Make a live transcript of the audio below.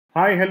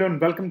Hi, hello, and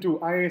welcome to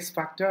IAS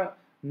Factor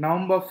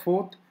November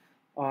 4th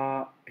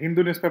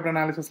Hindu news paper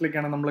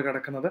അനാലിസിസിലേക്കാണ് നമ്മൾ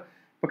കിടക്കുന്നത്.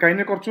 ഇപ്പോൾ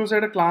കഴിഞ്ഞ കുറച്ച്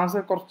ദിവസമായിട്ട് ക്ലാസ്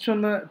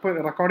കുറച്ചൊന്ന് ഇപ്പോൾ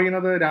റെക്കോർഡ്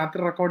ചെയ്യുന്നത് രാത്രി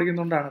റെക്കോർഡ്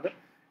ചെയ്യുന്നതുകൊണ്ടാണത്.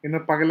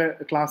 ഇന്ന് പകല്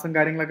ക്ലാസ്സും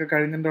കാര്യങ്ങളൊക്കെ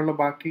കഴിഞ്ഞിട്ടുള്ള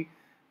ബാക്കി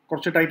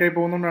കുറച്ച് ടൈറ്റായി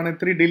പോകുന്നതുകൊണ്ടാണ്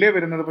ഇത്തിരി ഡിലേ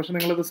വരുന്നത്. പക്ഷേ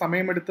നിങ്ങളത്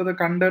സമയമെടുത്തത്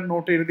കണ്ട്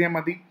നോട്ട് എഴുതിയാൽ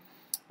മതി.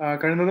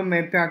 കഴിയുന്നതും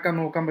നേരത്തെ ആക്കാൻ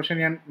നോക്കാം.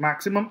 പക്ഷേ ഞാൻ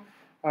മാക്സിമം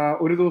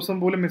ഒരു ദിവസം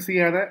പോലും മിസ്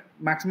ചെയ്യാതെ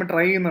മാക്സിമം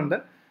ട്രൈ ചെയ്യുന്നുണ്ട്.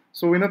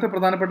 സോ ഇന്നത്തെ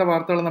പ്രധാനപ്പെട്ട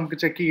വാർത്തകൾ നമുക്ക്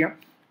ചെക്ക് ചെയ്യാം.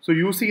 സോ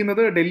യൂസ്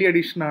ചെയ്യുന്നത് Delhi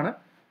എഡിഷനാണ്.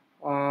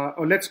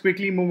 Let's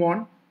quickly move on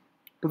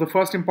to the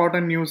first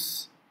important news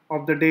of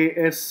the day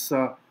is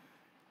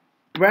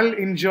 12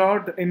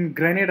 injured in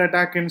grenade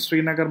attack in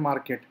Srinagar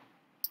market.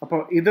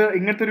 അപ്പോൾ ഇത്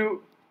ഇങ്ങനത്തെ ഒരു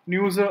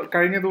ന്യൂസ്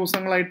കഴിഞ്ഞ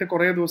ദിവസങ്ങളായിട്ട്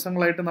കുറേ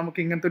ദിവസങ്ങളായിട്ട്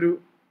നമുക്ക് ഇങ്ങനത്തെ ഒരു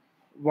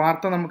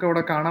വാർത്ത നമുക്ക്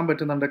ഇവിടെ കാണാൻ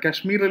പറ്റുന്നുണ്ട്.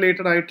 കാശ്മീർ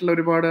റിലേറ്റഡ് ആയിട്ടുള്ള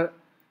ഒരുപാട്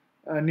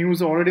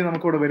ന്യൂസ് ഓൾറെഡി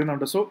നമുക്കിവിടെ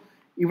വരുന്നുണ്ട്. സോ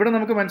ഇവിടെ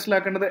നമുക്ക്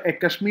മനസ്സിലാക്കേണ്ടത്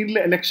കാശ്മീരിൽ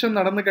ഇലക്ഷൻ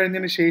നടന്നു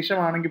കഴിഞ്ഞതിന്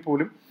ശേഷമാണെങ്കിൽ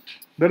പോലും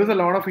there is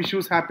a lot of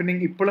issues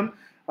happening. ഇപ്പോഴും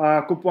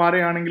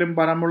കുപ്വാരയാണെങ്കിലും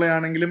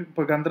ബരാമുള്ളയാണെങ്കിലും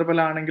ഇപ്പോൾ ഗന്ദർബല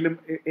ആണെങ്കിലും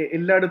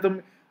എല്ലായിടത്തും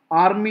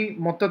ആർമി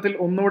മൊത്തത്തിൽ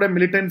ഒന്നുകൂടെ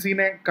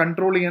മിലിറ്റൻസിനെ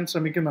കൺട്രോൾ ചെയ്യാൻ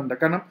ശ്രമിക്കുന്നുണ്ട്.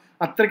 കാരണം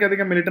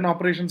അത്രയ്ക്കധികം മിലിറ്റൻ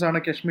ഓപ്പറേഷൻസ് ആണ്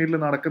കാശ്മീരിൽ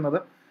നടക്കുന്നത്.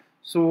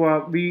 So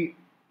we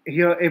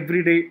here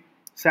every day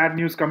sad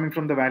news coming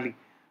from the Valley.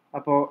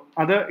 അപ്പോൾ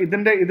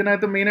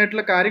ഇതിനകത്ത്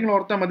മെയിനായിട്ടുള്ള കാര്യങ്ങൾ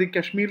ഓർത്താൽ മതി.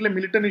 കാശ്മീരിലെ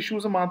മിലിറ്റൻ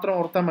ഇഷ്യൂസ് മാത്രം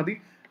ഓർത്താൽ മതി.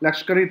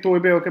 ലഷ്കർ ഇ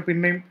തോയ്ബയൊക്കെ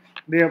പിന്നെയും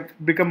they have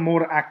become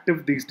more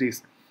active these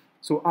days.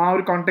 So ആ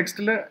ഒരു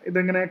കോണ്ടെക്സ്റ്റിൽ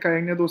ഇതിങ്ങനെ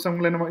കഴിഞ്ഞ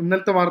ദിവസങ്ങളിൽ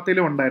ഇന്നലത്തെ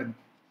വാർത്തയിലും ഉണ്ടായിരുന്നു.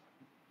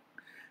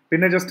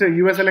 പിന്നെ ജസ്റ്റ്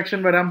US ഇലക്ഷൻ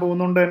വരാൻ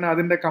പോകുന്നതുകൊണ്ട് തന്നെ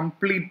അതിൻ്റെ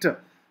കംപ്ലീറ്റ്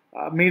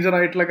മേജർ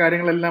ആയിട്ടുള്ള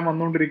കാര്യങ്ങളെല്ലാം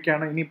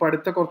വന്നുകൊണ്ടിരിക്കുകയാണ്. ഇനിയിപ്പോൾ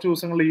അടുത്ത കുറച്ച്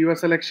ദിവസങ്ങളിൽ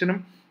US ഇലക്ഷനും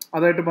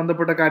അതായിട്ട്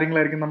ബന്ധപ്പെട്ട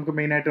കാര്യങ്ങളായിരിക്കും നമുക്ക്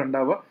മെയിനായിട്ട്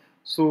ഉണ്ടാവുക.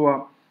 So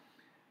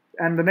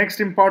and the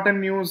next important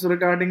news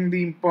regarding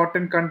the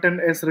important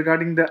content is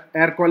regarding the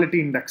air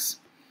quality index.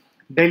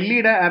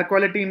 ഡൽഹിയുടെ എയർ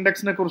ക്വാളിറ്റി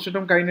ഇൻഡെക്സിനെ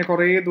കുറിച്ചിട്ടും കഴിഞ്ഞ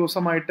കുറേ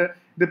ദിവസമായിട്ട്,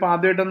 ഇതിപ്പോൾ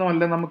ആദ്യമായിട്ടൊന്നും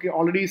അല്ല, നമുക്ക്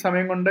ഓൾറെഡി ഈ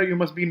സമയം കൊണ്ട് you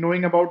must be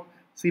knowing about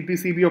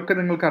CPCB ഒക്കെ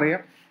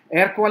നിങ്ങൾക്കറിയാം.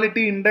 Air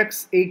quality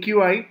index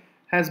AQI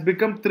has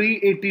become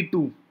 382.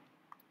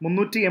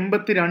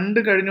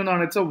 382 കഴിഞ്ഞു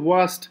എന്നാണ്. It's A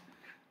worst.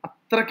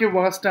 അത്രയ്ക്ക്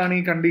വേഴ്സ്റ്റ് ആണ്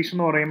ഈ കണ്ടീഷൻ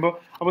എന്ന് പറയുമ്പോൾ.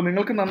 അപ്പോൾ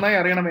നിങ്ങൾക്ക് നന്നായി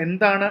അറിയണം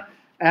എന്താണ്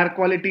എയർ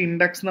ക്വാളിറ്റി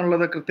ഇൻഡെക്സ്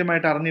എന്നുള്ളത്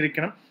കൃത്യമായിട്ട്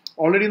അറിഞ്ഞിരിക്കണം.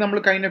 ഓൾറെഡി നമ്മൾ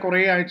കഴിഞ്ഞ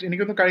കുറേ ആഴ്ച,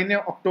 എനിക്കൊന്ന് കഴിഞ്ഞ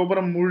ഒക്ടോബർ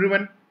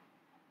മുഴുവൻ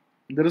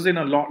there is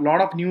a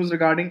lot of news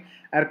regarding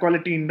air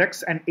quality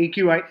index and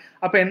AQI.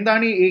 അപ്പോൾ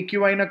എന്താണ് ഈ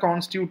AQIനെ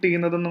കോൺസ്റ്റിറ്റ്യൂട്ട്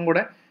ചെയ്യുന്നതെന്നും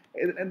കൂടെ,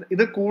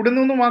 ഇത്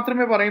കൂടുന്നു എന്ന്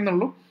മാത്രമേ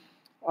പറയുന്നുള്ളൂ.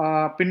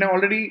 പിന്നെ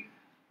ഓൾറെഡി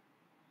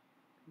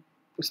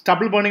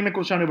സ്റ്റബിൾ ബേണിങ്ങിനെ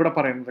കുറിച്ചാണ് ഇവിടെ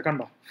പറയുന്നത്.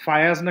 കണ്ടോ,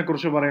 ഫയേഴ്സിനെ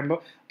കുറിച്ച് പറയുമ്പോൾ.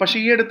 പക്ഷേ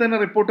ഈ അടുത്ത് തന്നെ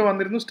റിപ്പോർട്ട്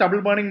വന്നിരുന്നു സ്റ്റബിൾ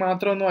ബേണിംഗ്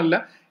മാത്രമൊന്നും അല്ല,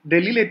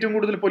 ഡൽഹിയിൽ ഏറ്റവും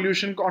കൂടുതൽ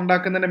പൊല്യൂഷൻ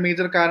ഉണ്ടാക്കുന്നതിൻ്റെ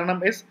മേജർ കാരണം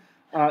is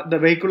the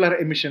vehicular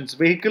emissions.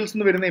 Vehicles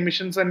നിന്ന് വരുന്ന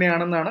എമിഷൻസ്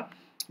തന്നെയാണെന്നാണ്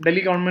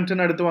ഡൽഹി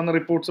ഗവൺമെന്റിന് അടുത്ത് വന്ന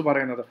റിപ്പോർട്ട്സ്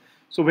പറയുന്നത്.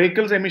 സോ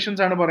വെഹിക്കിൾസ്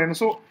എമിഷൻസ് ആണ് പറയുന്നത്.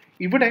 സോ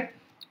ഇവിടെ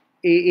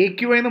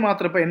AQI എന്ന്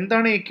മാത്രം, ഇപ്പോൾ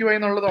എന്താണ് AQI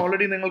എന്നുള്ളത്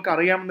ഓൾറെഡി നിങ്ങൾക്ക്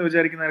അറിയാമെന്ന്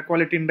വിചാരിക്കുന്ന എയർ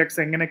ക്വാളിറ്റി ഇൻഡെക്സ്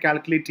എങ്ങനെ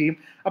കാൽക്കുലേറ്റ് ചെയ്യും,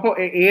 അപ്പോൾ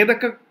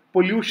ഏതൊക്കെ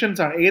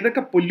പൊല്യൂഷൻസ് ആണ്,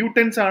 ഏതൊക്കെ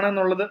പൊല്യൂട്ടൻസ് ആണ്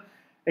എന്നുള്ളത്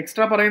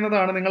എക്സ്ട്രാ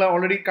പറയുന്നതാണ്. നിങ്ങൾ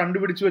ഓൾറെഡി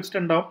കണ്ടുപിടിച്ച്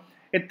വെച്ചിട്ടുണ്ടാവും.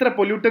 എത്ര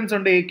പൊല്യൂട്ടൻസ്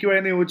ഉണ്ട് AQI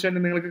എന്ന് ചോദിച്ചാൽ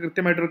നിങ്ങൾക്ക്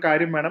കൃത്യമായിട്ടൊരു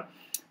കാര്യം വേണം.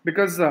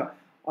 ബിക്കോസ്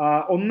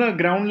ഒന്ന്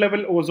ഗ്രൗണ്ട്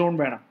ലെവൽ ഓസോൺ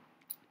വേണം.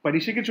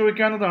 പരീക്ഷയ്ക്ക്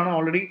ചോദിക്കാവുന്നതാണ്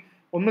ഓൾറെഡി.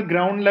 ഒന്ന്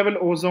ground level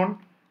ozone,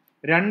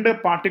 2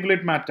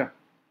 particulate matter.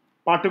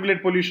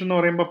 Particulate pollution എന്ന്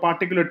പറയുമ്പോൾ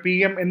പാർട്ടിക്കുലേറ്റ്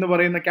PM എന്ന്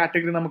പറയുന്ന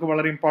കാറ്റഗറി നമുക്ക്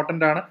വളരെ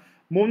ഇമ്പോർട്ടൻ്റ് ആണ്.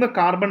 3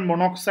 കാർബൺ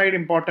മൊണോക്സൈഡ്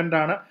ഇമ്പോർട്ടൻ്റ്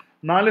ആണ്.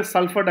 4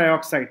 സൾഫർ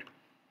ഡയോക്സൈഡ്.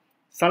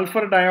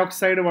 സൾഫർ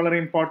ഡയോക്സൈഡ് വളരെ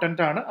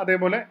ഇമ്പോർട്ടൻ്റ് ആണ്.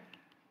 അതേപോലെ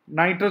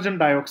നൈട്രജൻ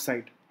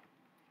ഡയോക്സൈഡ്.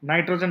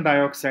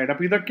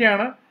 അപ്പോൾ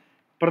ഇതൊക്കെയാണ്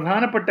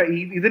പ്രധാനപ്പെട്ട.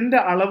 ഇതിൻ്റെ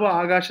അളവ്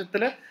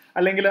ആകാശത്തിൽ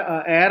അല്ലെങ്കിൽ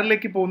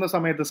എയറിലേക്ക് പോകുന്ന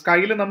സമയത്ത്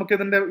സ്കൈയിൽ നമുക്ക്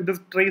ഇത്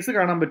ട്രേസ്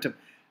കാണാൻ പറ്റും.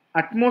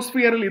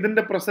 അറ്റ്മോസ്ഫിയറിൽ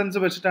ഇതിൻ്റെ പ്രസൻസ്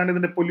വെച്ചിട്ടാണ്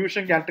ഇതിൻ്റെ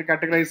പൊല്യൂഷൻ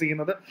കാറ്റഗറൈസ്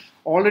ചെയ്യുന്നത്.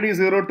 ഓൾറെഡി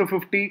 0 to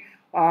 50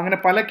 അങ്ങനെ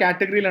പല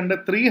കാറ്റഗറിയിലുണ്ട്.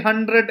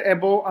 300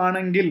 എബോ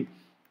ആണെങ്കിൽ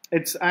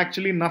it's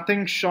actually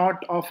nothing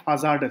short of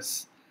hazardous.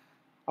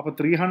 അപ്പോൾ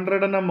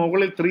 300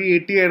 മുകളിൽ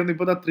 380 ആയിരുന്നു,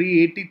 ഇപ്പോൾ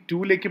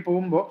 382ലേക്ക്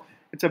പോകുമ്പോൾ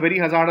it's A very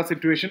hazardous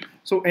situation.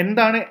 So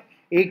എന്താണ്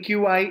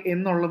AQI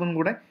എന്നുള്ളതും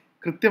കൂടെ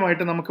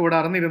കൃത്യമായിട്ട് നമുക്കിവിടെ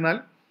അറിഞ്ഞിരുന്നാൽ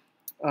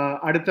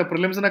അടുത്ത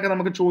പ്രിലിംസിനൊക്കെ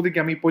നമുക്ക്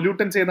ചോദിക്കാം. ഈ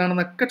പൊല്യൂട്ടൻസ്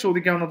ഏതാണെന്നൊക്കെ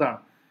ചോദിക്കാവുന്നതാണ്.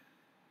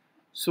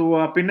 സോ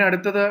പിന്നെ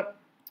അടുത്തത്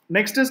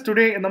നെക്സ്റ്റ് ഇസ്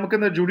ടുഡേ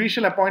നമുക്കിന്ന്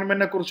ജുഡീഷ്യൽ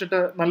അപ്പോയിൻമെന്റിനെ കുറിച്ചിട്ട്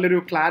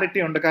നല്ലൊരു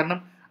ക്ലാരിറ്റി ഉണ്ട്. കാരണം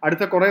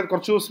അടുത്ത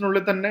കുറച്ച്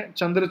ദിവസത്തിനുള്ളിൽ തന്നെ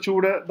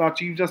Chandrachud, the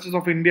chief justice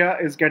of India,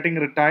 is getting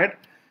retired.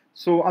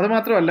 So അത്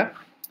മാത്രമല്ല,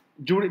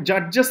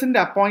 ജഡ്ജസിന്റെ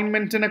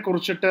അപ്പോയിൻമെന്റിനെ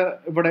കുറിച്ചിട്ട്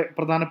ഇവിടെ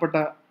പ്രധാനപ്പെട്ട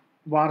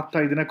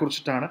വാർത്ത ഇതിനെ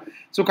കുറിച്ചിട്ടാണ്.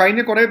 സോ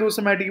കഴിഞ്ഞ കുറേ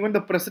ദിവസമായിട്ട് even the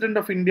president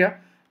of India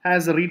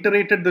has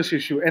റീറ്ററേറ്റഡ് this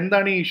issue.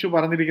 എന്താണ് ഈ ഇഷ്യൂ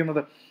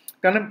പറഞ്ഞിരിക്കുന്നത്?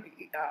 കാരണം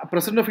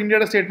പ്രസിഡന്റ് ഓഫ്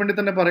ഇന്ത്യയുടെ സ്റ്റേറ്റ്മെന്റിൽ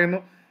തന്നെ പറയുന്നു,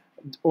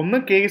 ഒന്ന്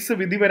കേസ്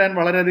വിധി വരാൻ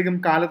വളരെയധികം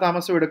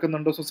കാലതാമസം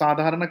എടുക്കുന്നുണ്ട്. സോ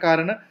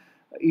സാധാരണക്കാരന്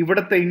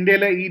ഇവിടുത്തെ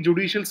ഇന്ത്യയിലെ ഈ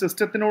ജുഡീഷ്യൽ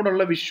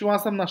സിസ്റ്റത്തിനോടുള്ള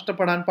വിശ്വാസം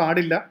നഷ്ടപ്പെടാൻ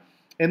പാടില്ല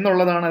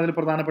എന്നുള്ളതാണ് അതിൽ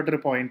പ്രധാനപ്പെട്ട ഒരു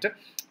പോയിന്റ്.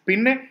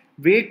 പിന്നെ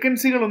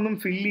വേക്കൻസികളൊന്നും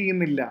ഫില്ല്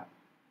ചെയ്യുന്നില്ല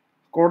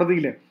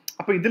കോടതിയിൽ.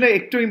 അപ്പോൾ ഇതിൽ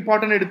ഏറ്റവും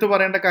ഇമ്പോർട്ടൻ്റ് എടുത്തു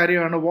പറയേണ്ട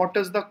കാര്യമാണ് വാട്ട്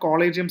ഈസ് ദ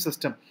കോളേജിയം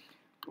സിസ്റ്റം.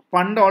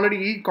 പണ്ട് ഓൾറെഡി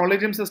ഈ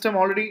കോളേജിയം സിസ്റ്റം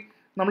ഓൾറെഡി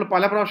നമ്മൾ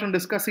പല പ്രാവശ്യം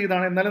ഡിസ്കസ്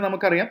ചെയ്താണ്. എന്നാലും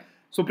നമുക്കറിയാം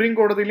സുപ്രീം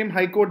കോടതിയിലെയും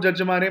ഹൈക്കോടതി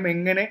ജഡ്ജിമാരെയും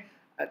എങ്ങനെ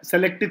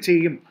സെലക്ട്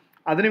ചെയ്യും,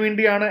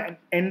 അതിനുവേണ്ടിയാണ്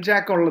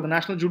എൻജാക്ക് ഉള്ളത്.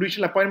 നാഷണൽ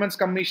ജുഡീഷ്യൽ അപ്പോയിൻമെന്റ്സ്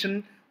കമ്മീഷൻ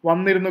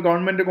വന്നിരുന്നു,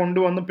 ഗവൺമെന്റ്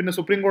കൊണ്ടുവന്നു, പിന്നെ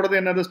സുപ്രീം കോടതി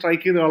തന്നെ അത്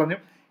സ്ട്രൈക്ക് ചെയ്ത് കളഞ്ഞു.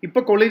 ഇപ്പൊ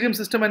കൊളീജിയം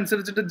സിസ്റ്റം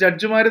അനുസരിച്ചിട്ട്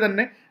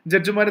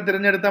ജഡ്ജിമാര്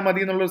തിരഞ്ഞെടുത്താൽ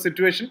മതി എന്നുള്ളൊരു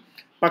സിറ്റുവേഷൻ.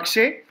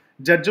 പക്ഷേ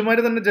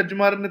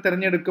ജഡ്ജിമാരിനെ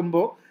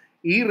തിരഞ്ഞെടുക്കുമ്പോൾ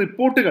ഈ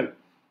റിപ്പോർട്ടുകൾ,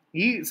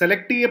 ഈ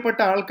സെലക്ട് ചെയ്യപ്പെട്ട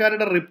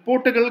ആൾക്കാരുടെ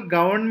റിപ്പോർട്ടുകൾ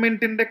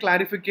ഗവൺമെന്റിന്റെ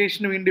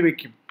ക്ലാരിഫിക്കേഷന് വേണ്ടി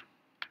വെക്കും.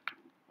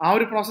 ആ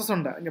ഒരു പ്രോസസ്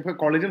ഉണ്ട്. ഇപ്പൊ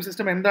കൊളീജിയം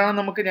സിസ്റ്റം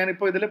എന്താണെന്ന്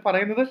ഞാനിപ്പോൾ ഇതിൽ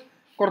പറയുന്നത്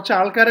കുറച്ച്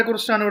ആൾക്കാരെ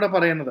കുറിച്ചാണ് ഇവിടെ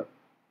പറയുന്നത്.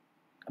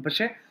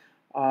 പക്ഷെ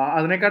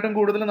അതിനെക്കാട്ടും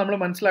കൂടുതൽ നമ്മൾ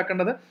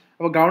മനസ്സിലാക്കേണ്ടത്,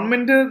 അപ്പോൾ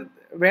ഗവൺമെന്റ്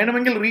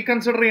വേണമെങ്കിൽ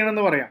റീകൺസിഡർ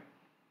ചെയ്യണമെന്ന്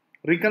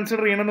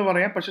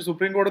പറയാം. പക്ഷെ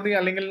സുപ്രീം കോടതി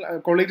അല്ലെങ്കിൽ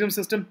കൊളീജിയം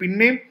സിസ്റ്റം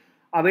പിന്നെയും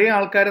അതേ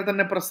ആൾക്കാരെ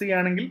തന്നെ പ്രസ്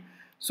ചെയ്യുകയാണെങ്കിൽ,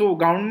 സോ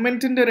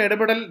ഗവൺമെന്റിന്റെ ഒരു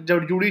ഇടപെടൽ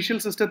ജുഡീഷ്യൽ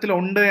സിസ്റ്റത്തിൽ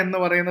ഉണ്ട് എന്ന്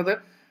പറയുന്നത്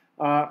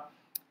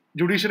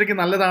ജുഡീഷ്യറിക്ക്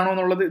നല്ലതാണോ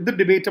എന്നുള്ളത് ഇത്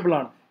ഡിബേറ്റബിൾ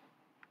ആണ്.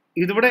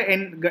 ഇതിവിടെ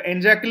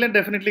എൻജാക്കിലെ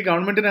ഡെഫിനറ്റ്ലി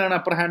ഗവൺമെന്റിനാണ്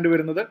അപ്പർ ഹാൻഡ്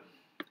വരുന്നത്.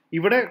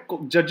 ഇവിടെ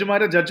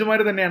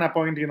ജഡ്ജിമാര് തന്നെയാണ്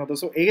അപ്പോയിന്റ് ചെയ്യുന്നത്.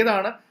 സോ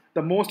ഏതാണ്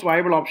ദ മോസ്റ്റ്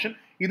വയബിൾ ഓപ്ഷൻ?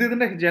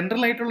 ഇതിന്റെ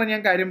ജനറൽ ആയിട്ടുള്ള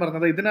ഞാൻ കാര്യം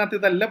പറഞ്ഞത്. ഇതിനകത്ത്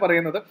ഇതല്ല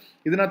പറയുന്നത്.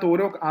 ഇതിനകത്ത്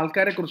ഓരോ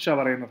ആൾക്കാരെ കുറിച്ചാണ്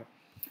പറയുന്നത്.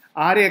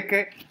 ആരെയൊക്കെ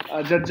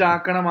ജഡ്ജ്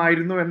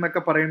ആക്കണമായിരുന്നു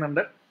എന്നൊക്കെ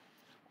പറയുന്നുണ്ട്.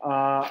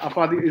 അപ്പൊ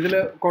ഇതിൽ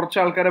കുറച്ച്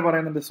ആൾക്കാരെ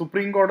പറയുന്നുണ്ട്.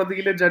 സുപ്രീം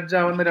കോടതിയിൽ ജഡ്ജ്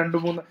ആവുന്ന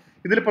 2-3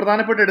 ഇതിൽ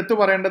പ്രധാനപ്പെട്ട എടുത്തു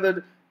പറയേണ്ടത്,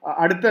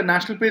 അടുത്ത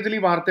നാഷണൽ പേജിൽ ഈ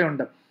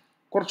വാർത്തയുണ്ട്.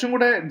 കുറച്ചും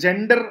കൂടെ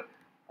ജെൻഡർ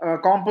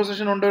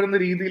കോമ്പോസിഷൻ കൊണ്ടുവരുന്ന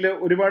രീതിയിൽ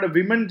ഒരുപാട്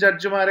വിമൻ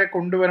ജഡ്ജിമാരെ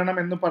കൊണ്ടുവരണം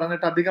എന്ന്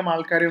പറഞ്ഞിട്ട് അധികം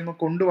ആൾക്കാരെ ഒന്നും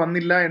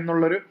കൊണ്ടുവന്നില്ല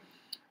എന്നുള്ളൊരു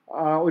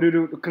ഒരു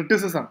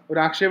ക്രിറ്റിസിസം, ഒരു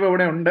ആക്ഷേപം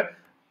ഇവിടെ ഉണ്ട്.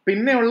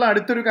 പിന്നെയുള്ള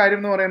അടുത്തൊരു കാര്യം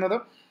എന്ന് പറയുന്നത്,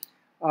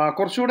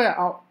 കുറച്ചുകൂടെ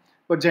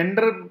ഇപ്പോൾ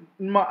ജെൻഡർ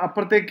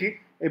അപ്പുറത്തേക്ക്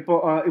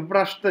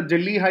ഇപ്രാവശ്യത്തെ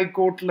ഡൽഹി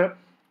ഹൈക്കോർട്ടിൽ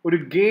ഒരു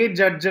ഗേ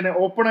ജഡ്ജിന്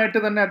ഓപ്പൺ ആയിട്ട്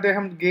തന്നെ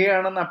അദ്ദേഹം ഗേ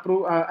ആണെന്ന്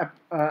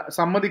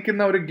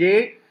സമ്മതിക്കുന്ന ഒരു ഗേ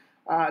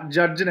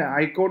ജഡ്ജിന്,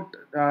 ഹൈക്കോർട്ട്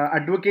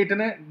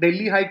അഡ്വക്കേറ്റിന്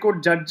ഡൽഹി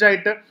ഹൈക്കോർട്ട്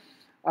ജഡ്ജായിട്ട്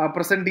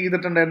പ്രസന്റ്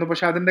ചെയ്തിട്ടുണ്ടായിരുന്നു.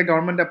 പക്ഷെ അതിന്റെ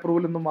ഗവൺമെന്റ്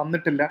അപ്രൂവൽ ഒന്നും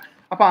വന്നിട്ടില്ല.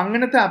 അപ്പൊ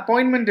അങ്ങനത്തെ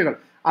അപ്പോയിന്റ്മെന്റുകൾ,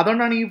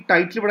 അതുകൊണ്ടാണ് ഈ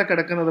ടൈറ്റിൽ ഇവിടെ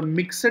കിടക്കുന്നത്,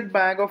 മിക്സഡ്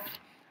ബാഗ് ഓഫ്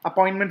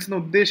അപ്പോയിന്റ്മെന്റ്സ് എന്ന്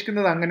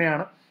ഉദ്ദേശിക്കുന്നത്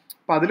അങ്ങനെയാണ്.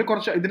 അപ്പൊ അതിൽ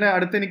കുറച്ച് ഇതിന്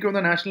അടുത്ത് എനിക്ക്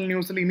തോന്നുന്ന നാഷണൽ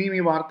ന്യൂസിൽ ഇനിയും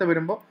ഈ വാർത്ത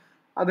വരുമ്പോൾ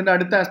അതിന്റെ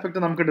അടുത്ത ആസ്പെക്ട്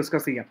നമുക്ക്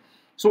ഡിസ്കസ് ചെയ്യാം.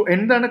 സോ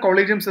എന്താണ്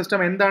കൊളീജിയം സിസ്റ്റം,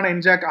 എന്താണ്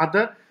എൻജാക്ക്,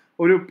 അത്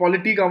ഒരു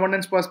പൊളിറ്റി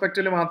ഗവർണൻസ്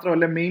പെർസ്പെക്റ്റീവിൽ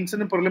മാത്രമല്ല,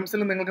 മെയിൻസിനും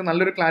പ്രിലിംസിലും നിങ്ങൾക്ക്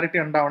നല്ലൊരു ക്ലാരിറ്റി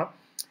ഉണ്ടാവണം.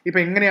 ഇപ്പൊ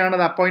എങ്ങനെയാണ്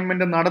അത്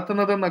അപ്പോയിന്റ്മെന്റ്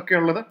നടത്തുന്നത് എന്നൊക്കെ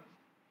ഉള്ളത്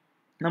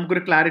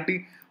നമുക്കൊരു ക്ലാരിറ്റി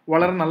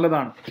വളരെ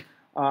നല്ലതാണ്.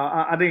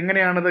 അത്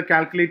എങ്ങനെയാണത്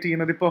കാൽക്കുലേറ്റ്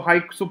ചെയ്യുന്നത്. ഇപ്പോൾ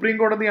സുപ്രീം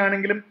കോടതി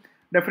ആണെങ്കിലും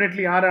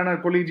ഡെഫിനറ്റ്ലി ആരാണ്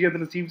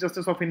കൊളീജിയത്തിൽ? ചീഫ്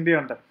ജസ്റ്റിസ് ഓഫ്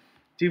ഇന്ത്യ ഉണ്ട്.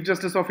 Chief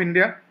justice of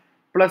India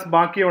plus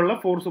ബാക്കിയുള്ള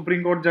 4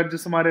 സുപ്രീം കോടതി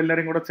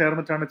ജഡ്ജസ്മാരെല്ലാവരും കൂടെ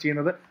ചേർന്നിട്ടാണ്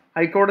ചെയ്യുന്നത്.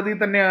 ഹൈക്കോടതി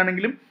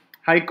തന്നെയാണെങ്കിലും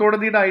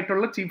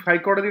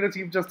ഹൈക്കോടതിയുടെ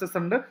ചീഫ് ജസ്റ്റിസ്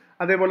ഉണ്ട്,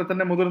 അതേപോലെ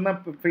തന്നെ മുതിർന്ന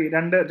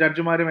 2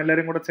 ജഡ്ജിമാരും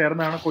എല്ലാവരും കൂടെ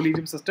ചേർന്നാണ്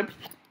കൊളീജിയം സിസ്റ്റം.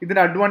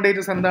 ഇതിന്റെ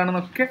അഡ്വാൻറ്റേജസ്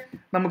എന്താണെന്നൊക്കെ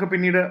നമുക്ക്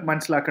പിന്നീട്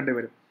മനസ്സിലാക്കേണ്ടി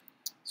വരും.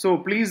 So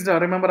please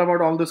remember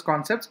about all this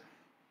concepts.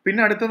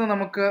 പിന്നെ അടുത്തത്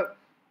നമുക്ക്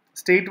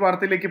സ്റ്റേറ്റ്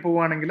വാർത്തയിലേക്ക്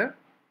പോവുകയാണെങ്കിൽ,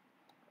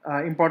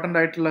 ഇമ്പോർട്ടൻ്റ്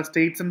ആയിട്ടുള്ള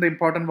സ്റ്റേറ്റ്സിൻ്റെ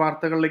ഇമ്പോർട്ടൻ്റ്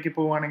വാർത്തകളിലേക്ക്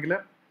പോവുകയാണെങ്കിൽ,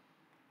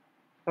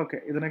 ഓക്കെ,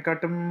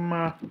 ഇതിനെക്കാട്ടും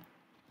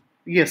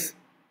യെസ്,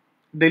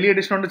 ഡൽഹി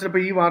എഡിഷൻ കൊണ്ട്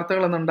ചിലപ്പോൾ ഈ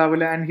വാർത്തകളൊന്നും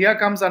ഉണ്ടാവില്ല. And here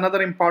comes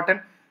another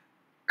important,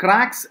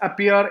 cracks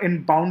appear in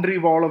boundary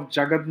wall of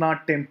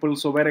Jagannath temple.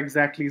 So where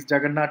exactly is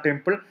Jagannath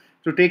temple?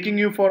 So taking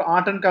you for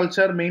art and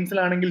culture,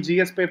 മെയിൻസിലാണെങ്കിൽ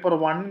GS paper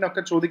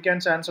 1 ചോദിക്കാൻ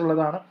chance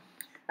ഉള്ളതാണ്.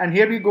 And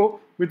here we go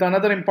with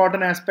another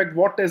important aspect.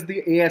 What is the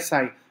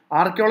ASI?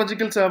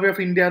 Archaeological survey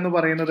of India എന്ന്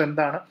പറയുന്നത്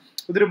എന്താണ്?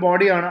 ഇതൊരു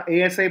ബോഡിയാണ്.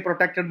 ASI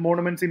protected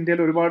monuments ഇന്ത്യയിൽ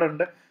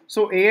ഒരുപാടുണ്ട്.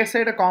 So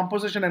ASIയുടെ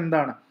composition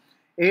എന്താണ്?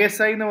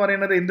 ASI എന്ന്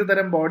പറയുന്നത് എന്ത്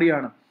തരം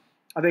ബോഡിയാണ്,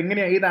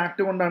 അതെങ്ങനെയാണ്, ഏത്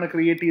ആക്ട് കൊണ്ടാണ്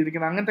ക്രിയേറ്റ്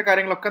ചെയ്തിരിക്കുന്നത്, അങ്ങനത്തെ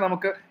കാര്യങ്ങളൊക്കെ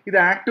നമുക്ക്, ഇത്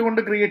ആക്ട് കൊണ്ട്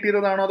ക്രിയേറ്റ്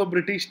ചെയ്തതാണോ അതോ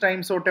ബ്രിട്ടീഷ്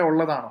ടൈംസ് തൊട്ടേ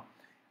ഉള്ളതാണോ,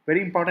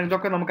 വെരി ഇമ്പോർട്ടൻറ്റ്.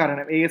 ഇതൊക്കെ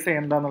നമുക്കറിയണം ASI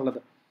എന്താണെന്നുള്ളത്.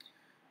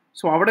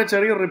 സോ അവിടെ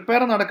ചെറിയ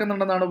റിപ്പയർ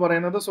നടക്കുന്നുണ്ടെന്നാണ്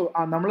പറയുന്നത്. സോ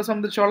നമ്മളെ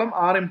സംബന്ധിച്ചോളം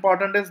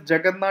important is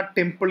Jagannath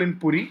temple in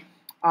Puri.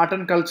 Art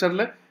and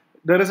കൾച്ചറിൽ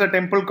there is a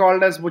temple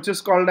which is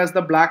called as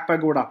the Black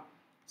Pagoda.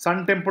 Sun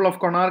Temple of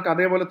Konark,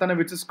 അതേപോലെ തന്നെ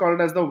which is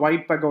called as the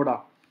White Pagoda.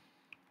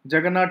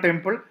 Jagannath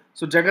temple.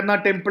 So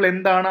Jagannath temple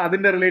എന്താണ്,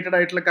 അതിന്റെ related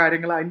ആയിട്ടുള്ള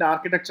കാര്യങ്ങൾ, അതിന്റെ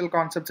architectural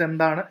concepts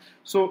എന്താണ്.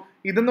 So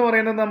ഇതെന്ന്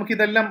പറയുന്നത് നമുക്ക്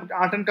ഇതെല്ലാം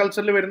ആർട്ട് ആൻഡ്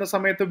കൾച്ചറിൽ വരുന്ന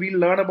സമയത്ത് we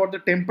learn about the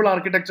temple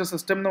architecture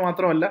system എന്ന്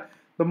മാത്രമല്ല,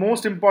 the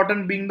most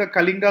important being the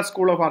Kalinga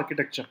school of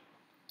architecture.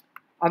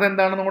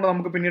 അതെന്താണെന്ന് കൂടെ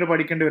നമുക്ക് പിന്നീട്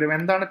പഠിക്കേണ്ടി വരും.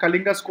 എന്താണ്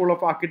കലിംഗ സ്കൂൾ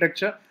ഓഫ്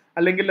ആർക്കിടെക്ചർ?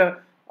 അല്ലെങ്കിൽ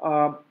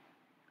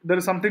ദർ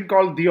ഇസ് സംതിങ്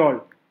കോൾഡ് ദിയോൾ,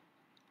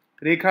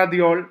 രേഖാ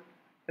ദിയോൾ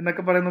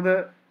എന്നൊക്കെ പറയുന്നത്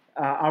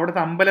അവിടുത്തെ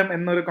അമ്പലം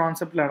എന്നൊരു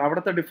കോൺസെപ്റ്റിലാണ്.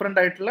 അവിടുത്തെ ഡിഫറെൻ്റ്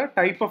ആയിട്ടുള്ള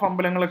ടൈപ്പ് ഓഫ്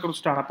അമ്പലങ്ങളെ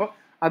കുറിച്ചിട്ടാണ്. അപ്പോൾ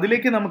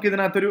അതിലേക്ക് നമുക്ക്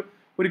ഇതിനകത്തൊരു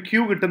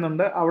ക്യൂ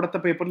കിട്ടുന്നുണ്ട്. അവിടുത്തെ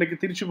പേപ്പറിലേക്ക്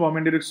തിരിച്ചു പോകാൻ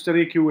വേണ്ടി ഒരു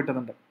ചെറിയ ക്യൂ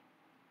കിട്ടുന്നുണ്ട്.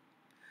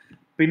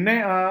 പിന്നെ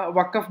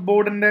വഖഫ്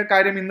ബോർഡിന്റെ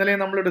കാര്യം ഇന്നലെ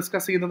നമ്മൾ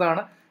ഡിസ്കസ്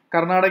ചെയ്തതാണ്.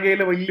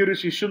 കർണാടകയിൽ വലിയൊരു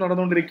ഇഷ്യൂ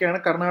നടന്നുകൊണ്ടിരിക്കുകയാണ്.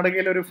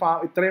 കർണാടകയിൽ ഒരു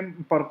ഇത്രയും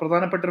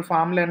പ്രധാനപ്പെട്ട ഒരു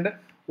ഫാം ലാൻഡ്,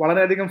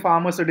 വളരെയധികം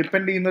ഫാമേഴ്സ്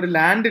ഡിപ്പെൻഡ് ചെയ്യുന്ന ഒരു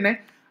ലാൻഡിനെ,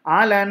 ആ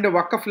ലാൻഡ്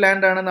വഖഫ്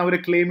ലാൻഡ് ആണെന്ന് അവർ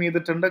ക്ലെയിം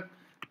ചെയ്തിട്ടുണ്ട്.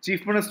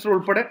 ചീഫ് മിനിസ്റ്റർ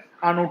ഉൾപ്പെടെ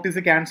ആ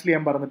നോട്ടീസ് ക്യാൻസൽ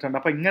ചെയ്യാൻ പറഞ്ഞിട്ടുണ്ട്.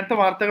 അപ്പൊ ഇങ്ങനത്തെ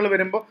വാർത്തകൾ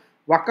വരുമ്പോൾ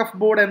വഖഫ്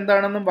ബോർഡ്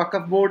എന്താണെന്നും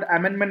വഖഫ് ബോർഡ്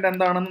അമെൻമെന്റ്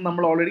എന്താണെന്നും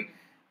നമ്മൾ ഓൾറെഡി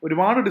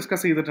ഒരുപാട്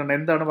ഡിസ്കസ് ചെയ്തിട്ടുണ്ട്.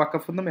 എന്താണ്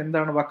വഖഫ് എന്നും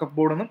എന്താണ് വഖഫ്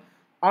ബോർഡ് എന്നും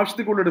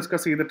ആവശ്യത്തിൽ കൂടുതൽ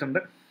ഡിസ്കസ് ചെയ്തിട്ടുണ്ട്.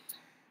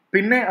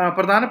 പിന്നെ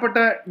പ്രധാനപ്പെട്ട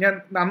ഞാൻ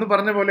അന്ന്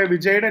പറഞ്ഞ പോലെ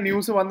വിജയുടെ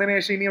ന്യൂസ് വന്നതിന്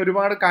ശേഷം ഇനി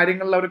ഒരുപാട്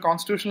കാര്യങ്ങളിൽ അവർ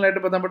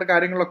കോൺസ്റ്റിറ്റ്യൂഷണലായിട്ട് ബന്ധപ്പെട്ട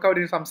കാര്യങ്ങളൊക്കെ അവർ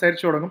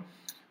സംസാരിച്ചു തുടങ്ങും.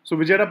 സോ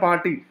വിജയുടെ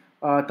പാർട്ടി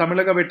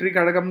തമിഴക വെട്രി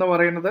കഴകം എന്ന്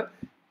പറയുന്നത്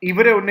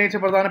ഇവരെ ഉന്നയിച്ച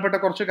പ്രധാനപ്പെട്ട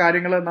കുറച്ച്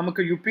കാര്യങ്ങൾ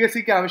നമുക്ക്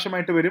UPSCക്ക്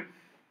ആവശ്യമായിട്ട് വരും.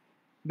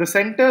 The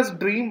centres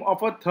dream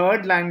of A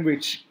third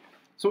language.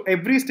 So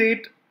every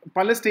state,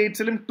 പല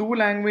സ്റ്റേറ്റ്സിലും 2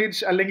 ലാംഗ്വേജ്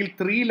അല്ലെങ്കിൽ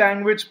 3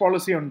 ലാംഗ്വേജ്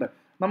പോളിസി ഉണ്ട്.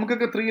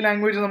 നമുക്കൊക്കെ 3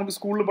 ലാംഗ്വേജ് നമുക്ക്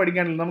സ്കൂളിൽ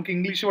പഠിക്കാനില്ല. നമുക്ക്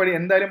ഇംഗ്ലീഷ്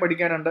എന്തായാലും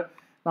പഠിക്കാനുണ്ട്.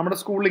 നമ്മുടെ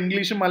സ്കൂളിൽ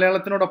ഇംഗ്ലീഷും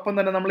മലയാളത്തിനോടൊപ്പം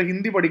തന്നെ നമ്മൾ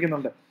ഹിന്ദി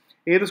പഠിക്കുന്നുണ്ട്.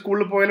 ഏത്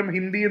സ്കൂളിൽ പോയാലും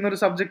ഹിന്ദി എന്നൊരു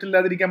സബ്ജക്റ്റ്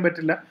ഇല്ലാതിരിക്കാൻ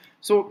പറ്റില്ല.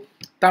 സോ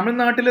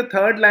തമിഴ്നാട്ടിൽ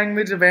തേർഡ്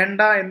ലാംഗ്വേജ്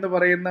വേണ്ട എന്ന്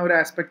പറയുന്ന ഒരു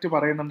ആസ്പെക്ട്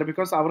പറയുന്നുണ്ട്.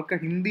 ബിക്കോസ് അവർക്ക്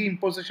ഹിന്ദി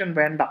ഇമ്പോസിഷൻ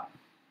വേണ്ട.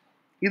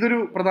 ഇതൊരു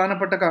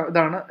പ്രധാനപ്പെട്ട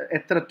ഇതാണ്.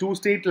 എത്ര 2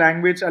 സ്റ്റേറ്റ്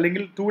ലാംഗ്വേജ്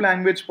അല്ലെങ്കിൽ 2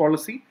 ലാംഗ്വേജ്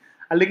പോളിസി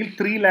അല്ലെങ്കിൽ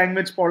 3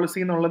 ലാംഗ്വേജ് പോളിസി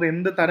എന്നുള്ളത്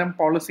എന്ത് തരം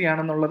പോളിസി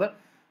ആണെന്നുള്ളത്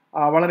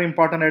വളരെ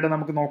ഇമ്പോർട്ടൻ്റ് ആയിട്ട്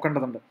നമുക്ക്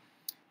നോക്കേണ്ടതുണ്ട്.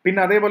 പിന്നെ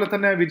അതേപോലെ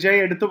തന്നെ വിജയ്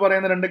എടുത്തു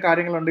പറയുന്ന 2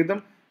 കാര്യങ്ങളുണ്ട്.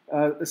 ഇതും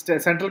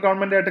സെൻട്രൽ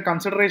ഗവൺമെന്റ് ആയിട്ട്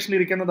കൺസിഡറേഷനിൽ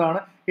ഇരിക്കുന്നതാണ്.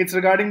 It's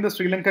regarding the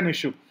Sri Lankan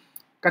issue.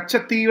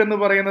 Katchatheevu എന്ന്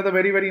പറയുന്നത്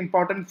വെരി വെരി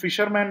ഇമ്പോർട്ടൻറ്റ്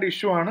ഫിഷർമാൻ്റെ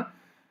ഇഷ്യൂ ആണ്.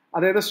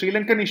 അതായത്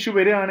ശ്രീലങ്കൻ ഇഷ്യൂ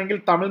വരികയാണെങ്കിൽ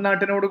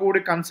തമിഴ്നാട്ടിനോട് കൂടി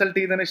കൺസൾട്ട്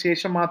ചെയ്തതിന്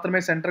ശേഷം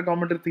മാത്രമേ സെൻട്രൽ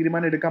ഗവൺമെന്റ് ഒരു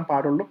തീരുമാനം എടുക്കാൻ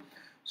പാടുള്ളൂ.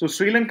 സോ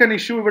ശ്രീലങ്കൻ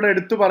ഇഷ്യൂ ഇവിടെ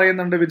എടുത്തു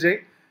പറയുന്നുണ്ട് Vijay.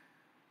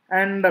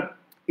 And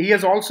he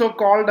has also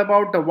called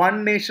about one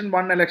nation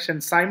one election.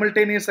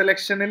 Simultaneous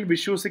electionil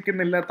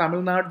വിശ്വസിക്കുന്നില്ല.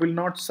 Tamil Nadu will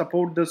not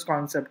support this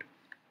concept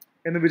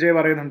എന്ന് വിജയ്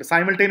പറയുന്നുണ്ട്.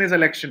 സൈമിൾട്ടേനിയസ്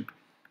എലക്ഷൻ,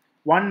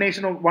 1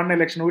 nation 1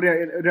 election, ഒരു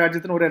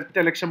രാജ്യത്തിന് ഒരു ഒറ്റ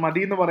എലക്ഷൻ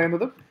മതി എന്ന്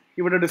പറയുന്നത്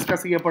ഇവിടെ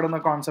ഡിസ്കസ് ചെയ്യപ്പെടുന്ന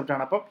കോൺസെപ്റ്റ്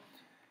ആണ്. അപ്പോൾ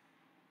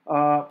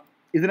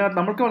ഇതിനകത്ത്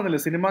നമുക്ക് പറഞ്ഞില്ല,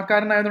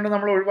 സിനിമാക്കാരനായതുകൊണ്ട്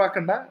നമ്മൾ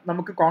ഒഴിവാക്കണ്ട.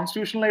 നമുക്ക്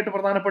കോൺസ്റ്റിറ്റ്യൂഷണലായിട്ട്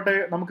പ്രധാനപ്പെട്ട,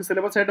 നമുക്ക്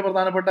സിലബസ് ആയിട്ട്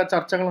പ്രധാനപ്പെട്ട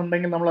ചർച്ചകൾ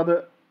ഉണ്ടെങ്കിൽ നമ്മളത്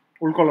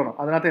ഉൾക്കൊള്ളണം.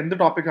 അതിനകത്ത് എന്ത്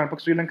ടോപ്പിക്കാണ്,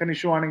 ഇപ്പോൾ ശ്രീലങ്കൻ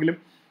ഇഷ്യൂ ആണെങ്കിലും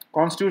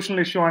കോൺസ്റ്റിറ്റ്യൂഷണൽ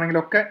ഇഷ്യൂ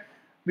ആണെങ്കിലും ഒക്കെ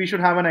we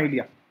should have an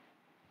idea.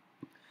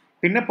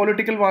 പിന്നെ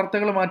പൊളിറ്റിക്കൽ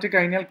വാർത്തകൾ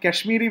മാറ്റിക്കഴിഞ്ഞാൽ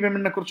കശ്മീരി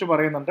വിമനെ കുറിച്ച്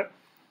പറയുന്നുണ്ട്.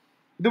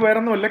 ഇത്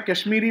വേറൊന്നുമല്ല,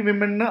 കശ്മീരി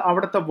വിമന്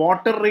അവിടുത്തെ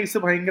വാട്ടർ റേസ്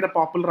ഭയങ്കര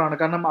പോപ്പുലർ ആണ്.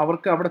 കാരണം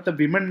അവർക്ക് അവിടുത്തെ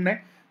വിമനെ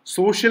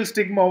സോഷ്യൽ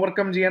സ്റ്റിഗ്മ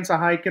ഓവർകം ചെയ്യാൻ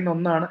സഹായിക്കുന്ന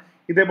ഒന്നാണ്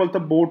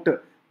ഇതേപോലത്തെ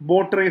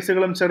ബോട്ട്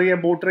റേസുകളും ചെറിയ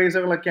ബോട്ട്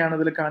റേസുകളൊക്കെയാണ്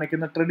ഇതിൽ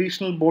കാണിക്കുന്നത്.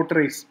 Traditional boat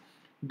race,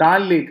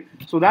 dal lake.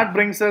 So that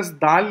brings us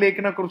dal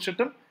ലേക്കിനെ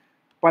കുറിച്ചിട്ടും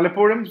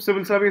പലപ്പോഴും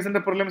സിവിൽ സർവീസിന്റെ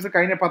പ്രിലിംസ്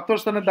കഴിഞ്ഞ 10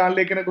 വർഷം തന്നെ ദാൽ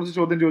ലേക്കിനെ കുറിച്ച്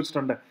ചോദ്യം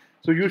ചോദിച്ചിട്ടുണ്ട്.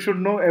 സോ യു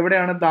ഷുഡ് നോ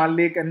എവിടെയാണ് ദാൽ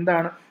ലേക്ക്,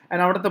 എന്താണ്.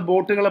 ആൻഡ് അവിടുത്തെ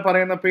ബോട്ടുകളെ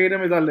പറയുന്ന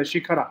പേരും ഇതല്ലേ,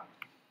 ശിഖറ.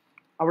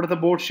 അവിടുത്തെ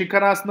ബോട്ട്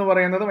ഷിഖറാസ് എന്ന്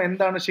പറയുന്നതും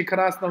എന്താണ്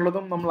ഷിഖറാസ്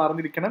എന്നുള്ളതും നമ്മൾ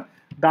അറിഞ്ഞിരിക്കണം.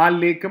 ദാൽ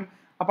ലേക്കും.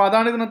 അപ്പോൾ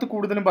അതാണ് ഇതിനകത്ത്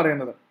കൂടുതലും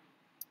പറയുന്നത്.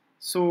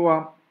 സോ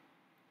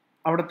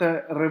അവിടുത്തെ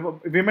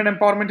വിമൻ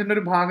എംപവർമെന്റിന്റെ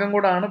ഒരു ഭാഗം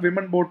കൂടാണ്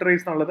വിമൻ ബോട്ട്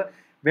റേസ് എന്നുള്ളത്.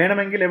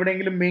 വേണമെങ്കിൽ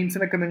എവിടെയെങ്കിലും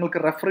മെയിൻസിനൊക്കെ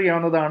നിങ്ങൾക്ക് റെഫർ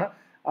ചെയ്യാവുന്നതാണ്.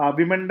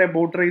 വിമന്റെ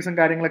ബോട്ട് റേസും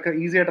കാര്യങ്ങളൊക്കെ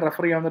ഈസി ആയിട്ട്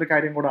റെഫർ ചെയ്യാവുന്ന ഒരു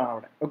കാര്യം കൂടാണ്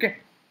അവിടെ. Okay,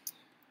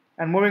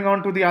 and moving on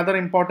to the other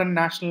important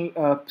national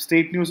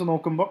state news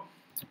നോക്കുമ്പോൾ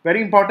very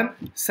important,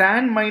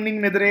 sand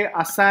മൈനിങ്ങിനെതിരെ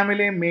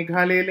അസാമിലെയും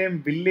മേഘാലയയിലെയും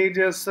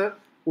villagers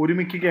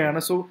ഒരുമിക്കുകയാണ്.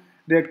 So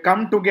they come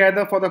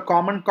together for the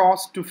common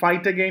cause to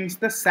fight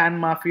against the sand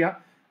mafia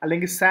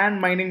അല്ലെങ്കിൽ sand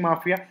mining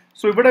mafia.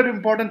 So ഇവിടെ ഒരു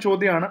important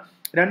ചോദ്യമാണ്.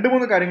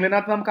 2-3 കാര്യങ്ങൾ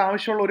ഇതിനകത്ത് നമുക്ക്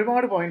ആവശ്യമുള്ള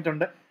ഒരുപാട് പോയിന്റ്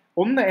ഉണ്ട്.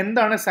 ഒന്ന്,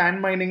 എന്താണ്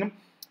sand മൈനിങ്ങും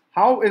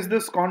how is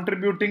this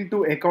contributing to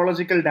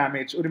ecological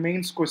damage, ഒരു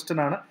മെയിൻസ് ക്വസ്റ്റ്യൻ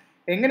ആണ്.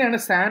 എങ്ങനെയാണ്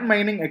sand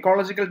mining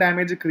ecological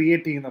damage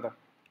create ചെയ്യുന്നത്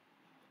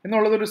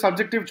എന്നുള്ളതൊരു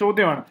സബ്ജക്റ്റീവ്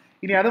ചോദ്യമാണ്.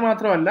 ഇനി അത്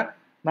മാത്രമല്ല,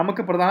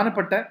 നമുക്ക്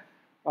പ്രധാനപ്പെട്ട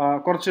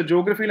കുറച്ച്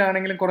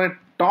ജോഗ്രഫിയിലാണെങ്കിലും കുറേ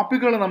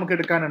ടോപ്പിക്കുകൾ നമുക്ക്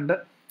എടുക്കാനുണ്ട്.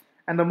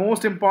 And the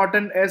most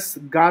important is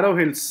Garo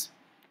hills.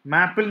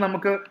 മാപ്പിൽ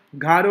നമുക്ക്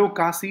ഗാരോ,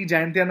 കാസി,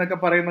 ജയന്തിയ എന്നൊക്കെ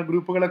പറയുന്ന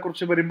ഗ്രൂപ്പുകളെ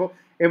കുറിച്ച് വരുമ്പോൾ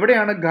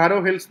എവിടെയാണ് ഗാരോ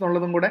ഹിൽസ്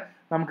എന്നുള്ളതും കൂടെ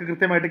നമുക്ക്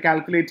കൃത്യമായിട്ട്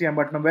കാൽക്കുലേറ്റ് ചെയ്യാൻ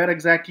പറ്റണം. Where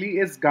exactly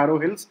is Garo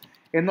hills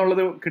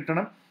എന്നുള്ളത്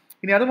കിട്ടണം.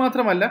 ഇനി അത്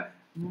മാത്രമല്ല,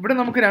 ഇവിടെ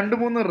നമുക്ക്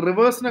 2-3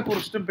 റിവേഴ്സിനെ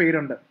കുറിച്ചിട്ടും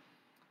പേരുണ്ട്.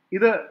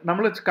 ഇത്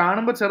നമ്മൾ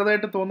കാണുമ്പോൾ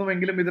ചെറുതായിട്ട്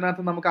തോന്നുമെങ്കിലും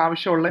ഇതിനകത്ത് നമുക്ക്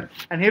ആവശ്യമുള്ള,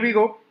 and here we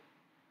go,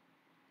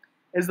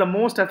 is the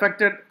most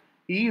affected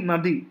ഈ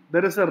നദി.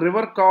 There is A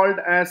river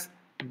called as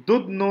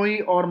ദുദ്നോയി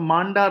or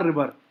മാണ്ട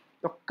റിവർ.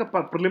 ഇതൊക്കെ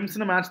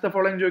പ്രിലിംസിന് മാച്ച് ദ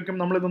ഫോളോയിങ് ചോദിക്കും,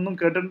 നമ്മളിതൊന്നും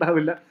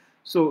കേട്ടിട്ടുണ്ടാവില്ല.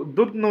 സോ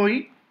ദുദ്നോയി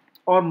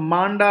ഓർ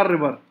മാണ്ട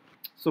river.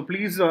 So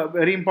please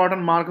very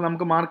important mark,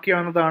 നമുക്ക് മാർക്ക്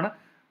ചെയ്യാവുന്നതാണ്.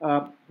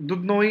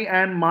 ദുദ്നോയി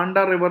ആൻഡ് മാണ്ട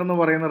റിവർ എന്ന്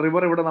പറയുന്ന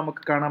റിവർ ഇവിടെ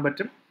നമുക്ക് കാണാൻ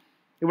പറ്റും.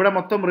 ഇവിടെ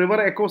മൊത്തം റിവർ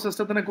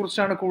എക്കോസിസ്റ്റത്തിനെ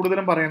കുറിച്ചാണ്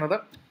കൂടുതലും പറയുന്നത്.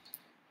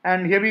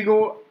 ആൻഡ് ഹിയർ വി ഗോ,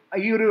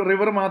 ഈ ഒരു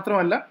റിവർ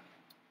മാത്രമല്ല,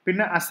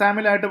 പിന്നെ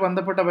അസാമിലായിട്ട്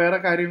ബന്ധപ്പെട്ട വേറെ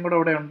കാര്യം കൂടെ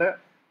ഇവിടെ ഉണ്ട്.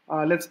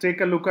 Let's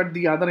take A look at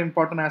the other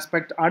important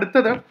aspect.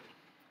 അടുത്തത്,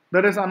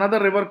 there is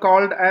another river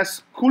called as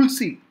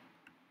കുൽസി.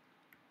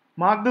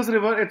 Mark this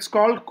river, it's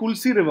called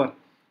കുൽസി river.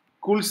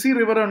 കുൽസി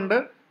river ഉണ്ട്.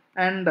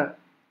 And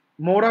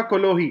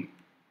മൊറാക്കൊലോഹി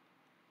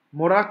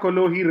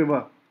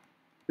river.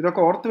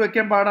 ഇതൊക്കെ ഓർത്ത്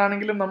വെക്കാൻ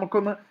പാടാണെങ്കിലും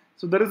നമുക്കൊന്ന്.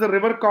 So there is A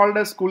river called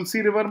as കുൽസി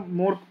river.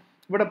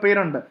 ഇവിടെ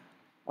പേരുണ്ട്,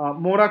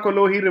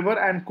 മൊറാക്കൊലോഹി river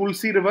and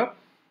കുൽസി river.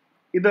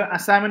 ഇത്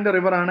അസാമിന്റെ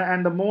river ആണ്.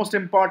 And the most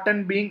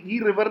important being, ഈ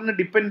റിവറിന്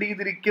ഡിപ്പെൻഡ്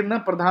ചെയ്തിരിക്കുന്ന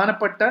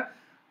പ്രധാനപ്പെട്ട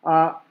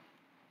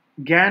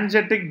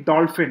Gangetic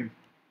dolphin.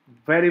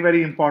 Very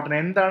very important.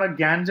 എന്താണ്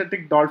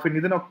ഗാൻജറ്റിക് ഡോൾഫിൻ?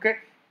 ഇതിനൊക്കെ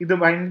ഇത്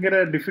ഭയങ്കര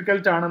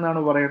ഡിഫിക്കൽട്ട്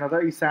ആണെന്നാണ് പറയുന്നത്,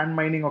 ഈ സാൻഡ്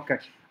മൈനിങ് ഒക്കെ.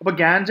 അപ്പോൾ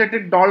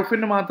ഗാൻജറ്റിക്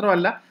ഡോൾഫിന്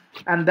മാത്രമല്ല,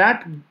 and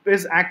that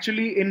is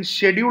actually in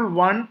schedule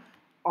 1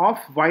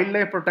 of wild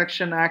life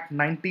protection act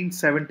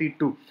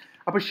 1972.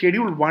 അപ്പോൾ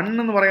ഷെഡ്യൂൾ 1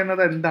 എന്ന്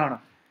പറയുന്നത് എന്താണ്?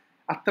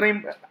 അത്രയും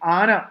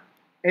ആന,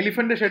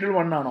 എലിഫന്റ് ഷെഡ്യൂൾ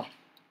 1 ആണോ,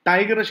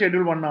 ടൈഗർ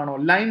ഷെഡ്യൂൾ 1 ആണോ,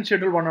 ലൈൻ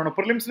ഷെഡ്യൂൾ 1 ആണോ?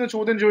 പ്രിലിംസിന്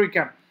ചോദ്യം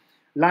ചോദിക്കാം.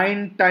 Line,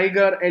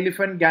 tiger,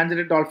 elephant,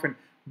 Gangetic dolphin,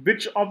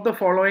 which of the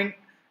following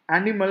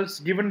animals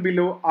given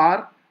below are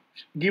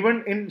given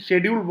in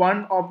schedule 1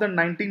 of the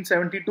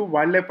 1972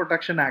 wildlife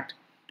protection act?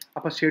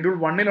 അപ്പോൾ ഷെഡ്യൂൾ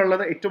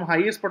 1-ലുള്ളത് ഏറ്റവും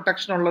ഹയസ്റ്റ്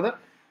പ്രൊട്ടക്ഷൻ ഉള്ളത്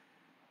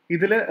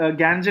ഇതിൽ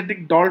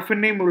ഗാൻജറ്റിക്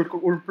ഡോൾഫിനെയും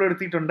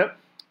ഉൾപ്പെടുത്തിയിട്ടുണ്ട്.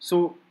 സോ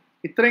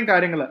ഇത്രയും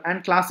കാര്യങ്ങൾ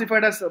ആൻഡ്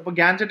ക്ലാസിഫൈഡ് ആസ്, ഇപ്പോൾ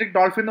ഗാൻജറ്റിക്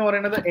ഡോൾഫിൻ എന്ന്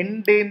പറയുന്നത്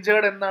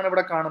എൻഡേഞ്ചേർഡ് എന്നാണ്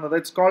ഇവിടെ കാണുന്നത്.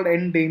 It's called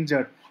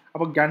endangered.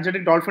 അപ്പോൾ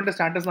ഗാൻജറ്റിക് ഡോൾഫിൻ്റെ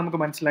സ്റ്റാറ്റസ്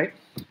നമുക്ക് മനസ്സിലായി.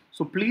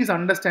 So please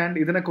understand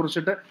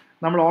ഇതിനെക്കുറിച്ചിട്ട്.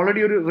 നമ്മൾ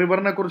ഓൾറെഡി ഒരു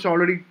റിവറിനെ കുറിച്ച്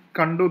ഓൾറെഡി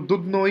കണ്ടു,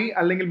 ദുദ്നോയി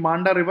അല്ലെങ്കിൽ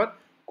മാണ്ട റിവർ,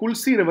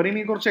 കുൽസി റിവർ.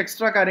 ഇനി കുറച്ച്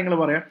എക്സ്ട്രാ കാര്യങ്ങൾ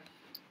പറയാം.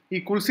 ഈ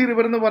കുൽസി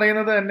റിവർ എന്ന്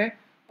പറയുന്നത് തന്നെ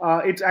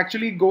it's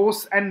actually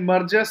goes and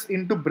merges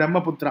in to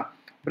Brahmaputra.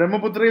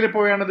 ബ്രഹ്മപുത്രയിൽ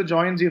പോയാണ് ഇത്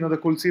ജോയിൻ ചെയ്യുന്നത്,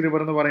 കുൽസി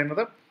റിവർ എന്ന്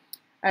പറയുന്നത്.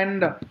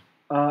 ആൻഡ്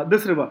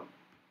ദിസ് റിവർ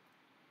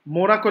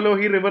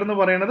മോറക്കലോഹി റിവർ എന്ന്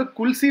പറയുന്നത്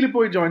കുൽസിയിൽ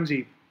പോയി ജോയിൻ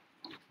ചെയ്യും.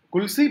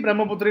 കുൽസി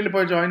ബ്രഹ്മപുത്രയിൽ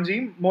പോയി ജോയിൻ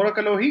ചെയ്യും,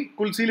 മോറക്കലോഹി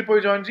കുൽസിയിൽ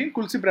പോയി ജോയിൻ ചെയ്യും,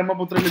 കുൽസി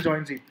ബ്രഹ്മപുത്രയിൽ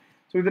ജോയിൻ ചെയ്യും.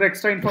 സോ ഇതൊരു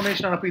എക്സ്ട്രാ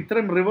ഇൻഫർമേഷൻ ആണ്. അപ്പോൾ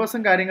ഇത്തരം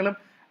റിവേഴ്സും കാര്യങ്ങളും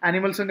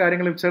ആനിമൽസും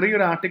കാര്യങ്ങളും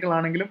ചെറിയൊരു ആർട്ടിക്കിൾ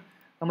ആണെങ്കിലും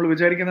നമ്മൾ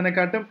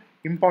വിചാരിക്കുന്നതിനെക്കാട്ടും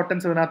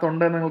ഇമ്പോർട്ടൻസ്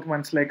ഇതിനകത്തുണ്ട് എന്ന് നിങ്ങൾക്ക്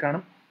മനസ്സിലായി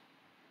കാണും.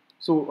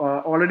 So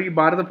already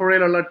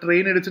ഭാരതപ്പുഴയിലുള്ള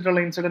train ഇടിച്ചിട്ടുള്ള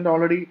incident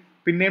already,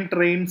 പിന്നെയും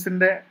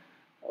ട്രെയിൻസിൻ്റെ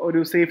ഒരു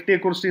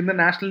സേഫ്റ്റിയെക്കുറിച്ച് ഇന്ന്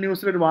നാഷണൽ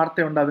ന്യൂസിൽ ഒരു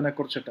വാർത്തയുണ്ട്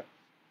അതിനെക്കുറിച്ചിട്ട്.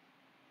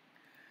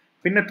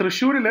 പിന്നെ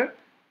തൃശ്ശൂരിൽ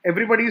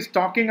everybody is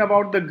talking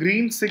about the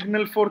green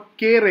signal four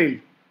K rail.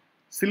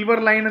 Silver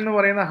line എന്ന്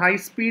പറയുന്ന ഹൈ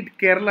സ്പീഡ്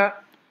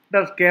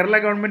കേരള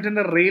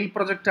ഗവൺമെൻറ്റിൻ്റെ rail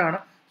പ്രൊജക്റ്റാണ്.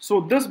 So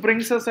this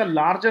brings us A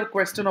larger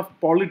question of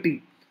polity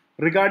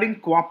regarding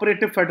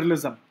cooperative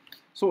federalism.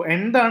 So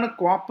എന്താണ്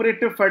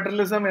കോപ്പറേറ്റീവ്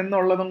ഫെഡറലിസം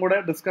എന്നുള്ളതും കൂടെ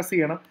ഡിസ്കസ്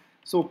ചെയ്യണം.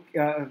 So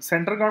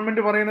central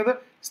government പറയുന്നത്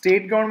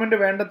state government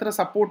വേണ്ടത്ര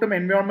സപ്പോർട്ടും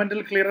എൻവയോൺമെൻറ്റൽ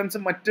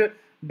ക്ലിയറൻസും മറ്റ്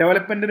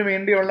ഡെവലപ്മെൻറ്റിന്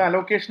വേണ്ടിയുള്ള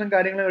അലോക്കേഷനും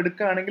കാര്യങ്ങളും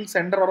എടുക്കുകയാണെങ്കിൽ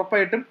സെൻറ്റർ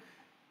ഉറപ്പായിട്ടും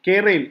കെ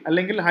റെയിൽ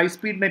അല്ലെങ്കിൽ ഹൈ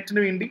സ്പീഡ്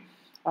നെറ്റിന് വേണ്ടി,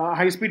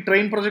 ഹൈ സ്പീഡ്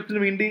ട്രെയിൻ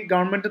പ്രൊജക്റ്റിന് വേണ്ടി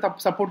ഗവൺമെൻറ്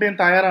സപ്പോർട്ട് ചെയ്യാൻ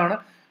തയ്യാറാണ്.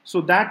 So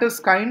that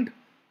is kind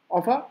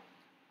of A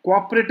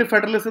cooperative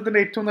ഫെഡറലിസത്തിൻ്റെ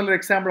ഏറ്റവും നല്ലൊരു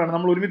എക്സാമ്പിളാണ്.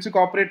 നമ്മൾ ഒരുമിച്ച്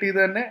കോപ്പറേറ്റ് ചെയ്ത്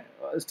തന്നെ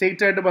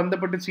സ്റ്റേറ്റായിട്ട്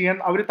ബന്ധപ്പെട്ട് ചെയ്യാൻ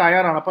അവർ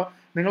തയ്യാറാണ്. അപ്പോൾ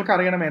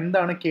നിങ്ങൾക്കറിയണം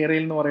എന്താണ് കെ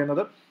റെയിൽ എന്ന്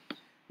പറയുന്നത്.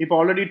 ഇപ്പോൾ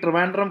ഓൾറെഡി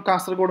ട്രിവാൻഡ്രം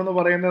കാസർഗോഡ് എന്ന്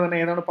പറയുന്നത് തന്നെ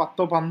ഏതാണ്ട്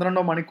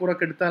 10-12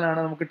 മണിക്കൂറൊക്കെ എടുത്താലാണ്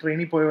നമുക്ക്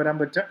ട്രെയിനിൽ പോയി വരാൻ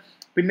പറ്റുക.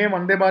 പിന്നെ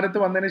വന്ദേ ഭാരത്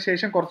വന്നതിന്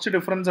ശേഷം കുറച്ച്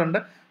ഡിഫറൻസ് ഉണ്ട്.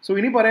 സോ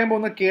ഇനി പറയാൻ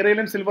പോകുന്ന കെ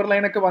റെയിലും സിൽവർ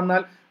ലൈനൊക്കെ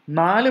വന്നാൽ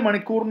 4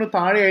 മണിക്കൂറിന്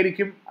താഴെ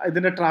ആയിരിക്കും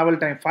ഇതിൻ്റെ ട്രാവൽ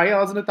ടൈം. 5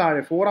 hours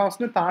താഴെ, 4 hours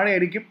താഴെ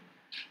ആയിരിക്കും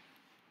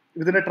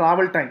ഇതിൻ്റെ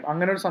ട്രാവൽ ടൈം.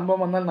 അങ്ങനെ ഒരു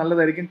സംഭവം വന്നാൽ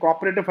നല്ലതായിരിക്കും.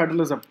 Cooperative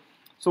federalism.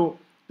 So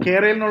K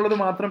rail എന്നുള്ളത്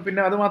മാത്രം.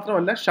 പിന്നെ അത്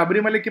മാത്രമല്ല,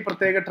 ശബരിമലയ്ക്ക്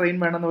പ്രത്യേക ട്രെയിൻ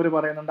വേണമെന്ന് അവർ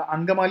പറയുന്നുണ്ട്.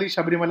 അങ്കമാലി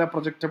ശബരിമല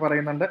പ്രൊജക്റ്റ്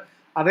പറയുന്നുണ്ട്.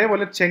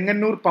 അതേപോലെ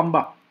ചെങ്ങന്നൂർ പമ്പ,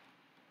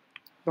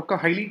 ഇതൊക്കെ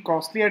ഹൈലി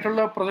കോസ്റ്റ്ലി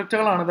ആയിട്ടുള്ള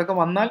പ്രൊജക്റ്റുകളാണ്. ഇതൊക്കെ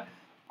വന്നാൽ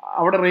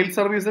അവിടെ റെയിൽ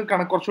സർവീസ്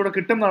കുറച്ചുകൂടെ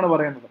കിട്ടും എന്നാണ്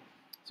പറയുന്നത്.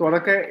 സോ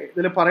അതൊക്കെ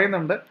ഇതിൽ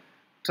പറയുന്നുണ്ട്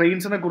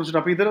ട്രെയിൻസിനെ കുറിച്ചിട്ട്.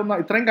 അപ്പോൾ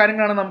ഇത്രയും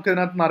കാര്യങ്ങളാണ് നമുക്ക്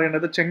ഇതിനകത്ത് നിന്ന്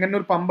അറിയേണ്ടത്.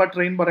 ചെങ്ങന്നൂർ പമ്പ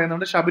ട്രെയിൻ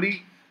പറയുന്നുണ്ട്.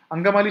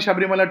 അങ്കമാലി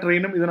ശബരിമല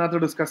ട്രെയിനും ഇതിനകത്ത്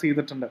ഡിസ്കസ്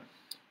ചെയ്തിട്ടുണ്ട്.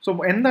 സോ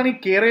എന്താണ് ഈ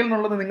കെ റെയിൽ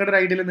എന്നുള്ളത്? നിങ്ങളുടെ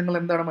ഐഡിയയിൽ നിങ്ങൾ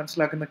എന്താണ്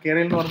മനസ്സിലാക്കുന്നത്? കെ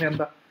റെയിൽ എന്ന് പറഞ്ഞാൽ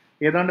എന്താ?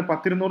 ഏതാണ്ട്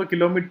 100-200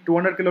 കിലോമീറ്റർ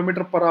 200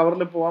 കിലോമീറ്റർ പെർ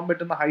അവറിൽ പോകാൻ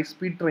പറ്റുന്ന ഹൈ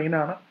സ്പീഡ്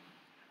ട്രെയിനാണ്.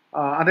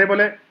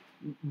 അതേപോലെ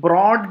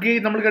ബ്രോഡ്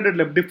ഗേജ് നമ്മൾ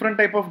കേട്ടിട്ടില്ല, ഡിഫറെൻറ്റ്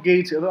ടൈപ്പ് ഓഫ്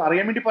ഗേജ്. അത്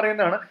അറിയാൻ വേണ്ടി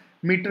പറയുന്നതാണ്.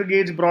 മീറ്റർ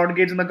ഗേജ്, ബ്രോഡ്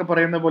ഗേജ് എന്നൊക്കെ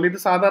പറയുന്ന പോലെ ഇത്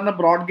സാധാരണ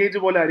ബ്രോഡ് ഗേജ്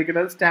പോലെ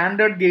ആയിരിക്കില്ല, അത്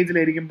സ്റ്റാൻഡേർഡ്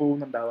ഗേജിലായിരിക്കും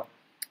പോകുന്നുണ്ടാവുക.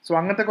 സോ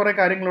അങ്ങനത്തെ കുറേ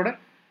കാര്യങ്ങളൂടെ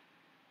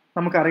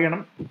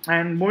നമുക്കറിയണം.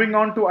 And moving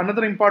on to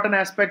another important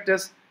aspect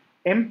is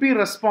MP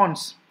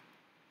response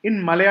in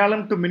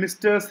Malayalam to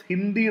ministers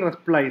Hindi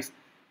replies.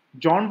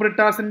 John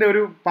ബ്രിട്ടാസിൻ്റെ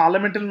ഒരു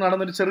പാർലമെൻറ്റിൽ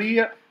നടന്നൊരു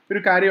ചെറിയ ഒരു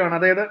കാര്യമാണ്.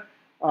 അതായത്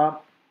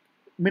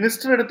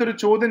മിനിസ്റ്റർ അടുത്തൊരു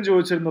ചോദ്യം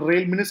ചോദിച്ചിരുന്നു.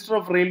 Minister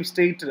of rail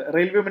state,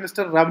 railway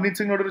minister Ravneet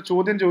സിംഗിനോട് ഒരു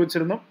ചോദ്യം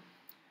ചോദിച്ചിരുന്നു.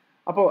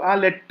 അപ്പോൾ ആ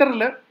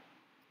ലെറ്ററിൽ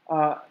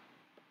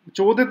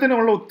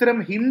ചോദ്യത്തിനുള്ള ഉത്തരം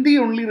ഹിന്ദി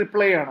ഓൺലി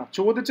റിപ്ലൈ ആണ്.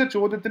 ചോദിച്ച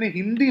ചോദ്യത്തിന്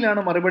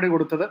ഹിന്ദിയിലാണ് മറുപടി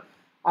കൊടുത്തത്.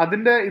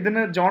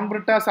 ഇതിന് ജോൺ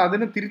ബ്രിട്ടാസ്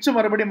അതിന് തിരിച്ചു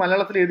മറുപടി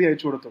മലയാളത്തിൽ എഴുതി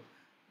അയച്ചു കൊടുത്തു.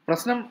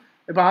 പ്രശ്നം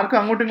ഇപ്പം ആർക്കും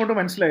അങ്ങോട്ടും ഇങ്ങോട്ടും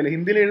മനസ്സിലായില്ല.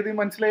 ഹിന്ദിയിൽ എഴുതി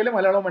മനസ്സിലായില്ല,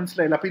 മലയാളവും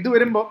മനസ്സിലായില്ല. അപ്പോൾ ഇത്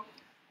വരുമ്പോൾ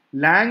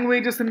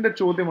ലാംഗ്വേജസിൻ്റെ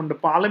ചോദ്യമുണ്ട്.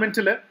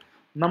 പാർലമെൻറ്റിൽ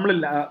നമ്മൾ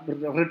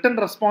റിട്ടൺ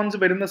റെസ്പോൺസ്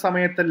വരുന്ന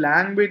സമയത്ത്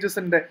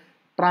ലാംഗ്വേജസിൻ്റെ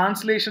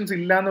ട്രാൻസ്ലേഷൻസ്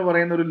ഇല്ല എന്ന്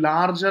പറയുന്ന ഒരു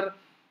ലാർജർ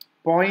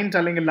പോയിന്റ്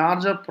അല്ലെങ്കിൽ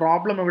ലാർജർ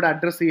പ്രോബ്ലം ഇവിടെ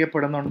അഡ്രസ്സ്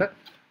ചെയ്യപ്പെടുന്നുണ്ട്.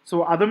 സോ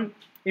അതും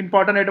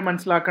ഇമ്പോർട്ടൻ്റ് ആയിട്ട്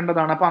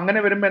മനസ്സിലാക്കേണ്ടതാണ്. അപ്പോൾ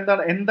അങ്ങനെ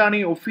വരുമ്പോൾ എന്താണ്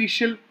ഈ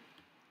official,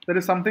 there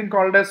is something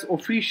called as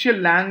official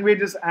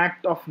languages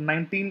act of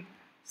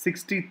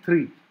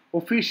 1963.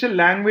 Official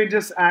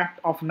languages act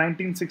of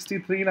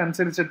 1963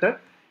 അനുസരിച്ചിട്ട്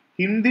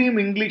ഹിന്ദിയും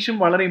ഇംഗ്ലീഷും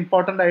വളരെ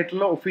ഇമ്പോർട്ടൻ്റ്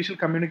ആയിട്ടുള്ള ഒഫീഷ്യൽ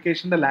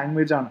കമ്മ്യൂണിക്കേഷൻ്റെ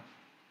ലാംഗ്വേജ് ആണ്.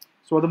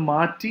 സോ അത്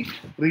മാറ്റി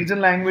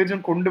റീജിയണൽ ലാംഗ്വേജും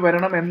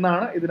കൊണ്ടുവരണം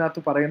എന്നാണ്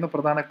ഇതിനകത്ത് പറയുന്ന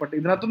പ്രധാനപ്പെട്ട.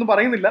 ഇതിനകത്തൊന്നും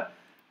പറയുന്നില്ല,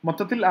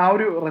 മൊത്തത്തിൽ ആ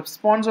ഒരു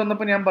റെസ്പോൺസ്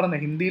വന്നപ്പോൾ ഞാൻ പറഞ്ഞു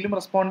ഹിന്ദിയിലും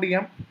റെസ്പോണ്ട്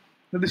ചെയ്യാം,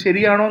 ഇത്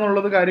ശരിയാണോ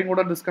എന്നുള്ളത് കാര്യം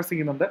കൂടെ ഡിസ്കസ്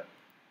ചെയ്യുന്നുണ്ട്.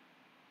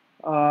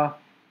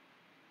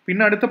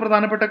 പിന്നെ അടുത്ത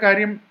പ്രധാനപ്പെട്ട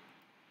കാര്യം,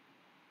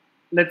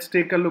 let's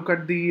take A look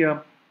at the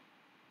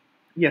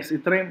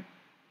ഇത്രയും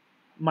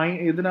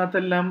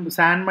ഇതിനകത്തെല്ലാം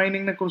സാൻഡ്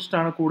മൈനിങ്ങിനെ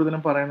കുറിച്ചിട്ടാണ്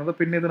കൂടുതലും പറയുന്നത്.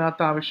 പിന്നെ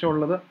ഇതിനകത്ത്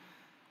ആവശ്യമുള്ളത്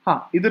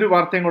ഇതൊരു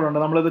വാർത്തയും കൂടെ ഉണ്ട്,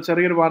 നമ്മളിത്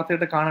ചെറിയൊരു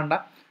വാർത്തയായിട്ട് കാണണ്ട.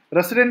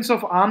 Residence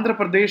of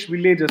Andhra Pradesh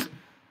villages,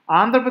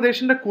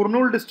 ആന്ധ്രാപ്രദേശിന്റെ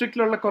Kurnool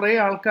ഡിസ്ട്രിക്റ്റിലുള്ള കുറേ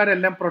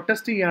ആൾക്കാരെല്ലാം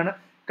പ്രൊട്ടസ്റ്റ് ചെയ്യാണ്.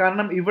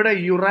 കാരണം ഇവിടെ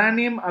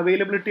യുറാനിയം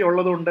അവൈലബിലിറ്റി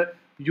ഉള്ളതുകൊണ്ട്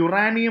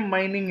യുറാനിയം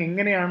മൈനിങ്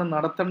എങ്ങനെയാണ്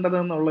നടത്തേണ്ടത്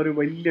എന്നുള്ളൊരു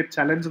വലിയ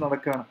ചലഞ്ച്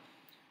നടക്കുകയാണ്.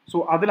 സോ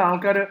അതിൽ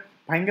ആൾക്കാർ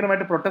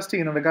ഭയങ്കരമായിട്ട് പ്രൊട്ടസ്റ്റ്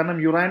ചെയ്യുന്നുണ്ട്. കാരണം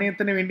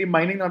യുറാനിയത്തിന് വേണ്ടി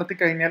മൈനിങ് നടത്തി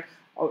കഴിഞ്ഞാൽ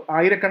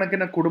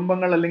ആയിരക്കണക്കിന്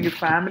കുടുംബങ്ങൾ അല്ലെങ്കിൽ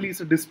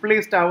ഫാമിലീസ്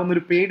ഡിസ്പ്ലേസ്ഡ് ആവുന്ന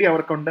ഒരു പേടി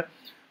അവർക്കുണ്ട്.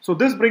 So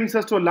this brings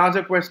us to a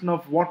larger question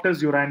of what is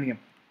uranium.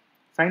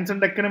 Science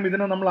and ടെക്കിനും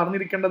ഇതിനെ നമ്മൾ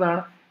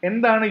അറിഞ്ഞിരിക്കേണ്ടതാണ്.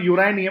 എന്താണ്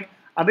യുറാനിയം,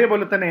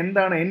 അതേപോലെ തന്നെ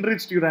എന്താണ്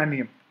എൻറിച്ച്ഡ്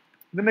യുറാനിയം,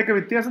 ഇതിൻ്റെയൊക്കെ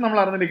വ്യത്യാസം നമ്മൾ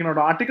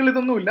അറിഞ്ഞിരിക്കണം. ആർട്ടിക്കിൾ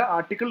ഇതൊന്നുമില്ല,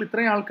 ആർട്ടിക്കിൾ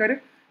ഇത്രയും ആൾക്കാർ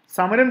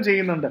സമരം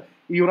ചെയ്യുന്നുണ്ട്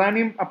ഈ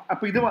യുറാനിയം.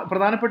 അപ്പോൾ ഇത്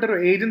പ്രധാനപ്പെട്ട ഒരു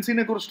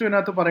ഏജൻസിനെ കുറിച്ചിട്ട്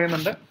ഇതിനകത്ത്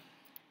പറയുന്നുണ്ട്.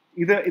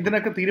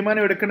 ഇതിനൊക്കെ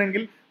തീരുമാനം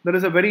എടുക്കണമെങ്കിൽ there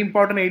is A very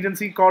important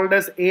agency called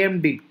as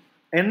AMD.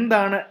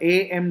 എന്താണ്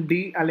AMD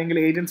അല്ലെങ്കിൽ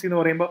ഏജൻസി എന്ന്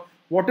പറയുമ്പോൾ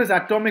what is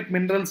atomic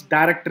minerals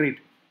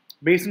directorate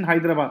based in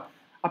Hyderabad.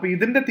 അപ്പോൾ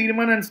ഇതിൻ്റെ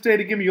തീരുമാനം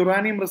അനുസരിച്ചായിരിക്കും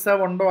യുറാനിയം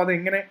റിസർവ് ഉണ്ടോ,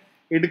 അതെങ്ങനെ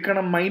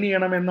എടുക്കണം, മൈൻ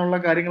ചെയ്യണം എന്നുള്ള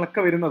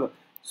കാര്യങ്ങളൊക്കെ വരുന്നത്.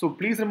 So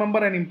please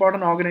remember an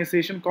important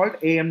organisation called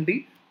AMD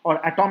or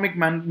atomic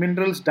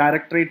minerals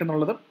directorate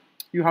എന്നുള്ളത്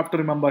you have to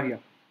remember here.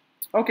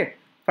 Okay,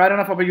 fair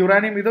enough. അപ്പോൾ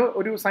യുറാനിയം ഇത്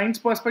ഒരു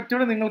സയൻസ്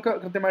പെർസ്പെക്റ്റീവിൽ നിങ്ങൾക്ക്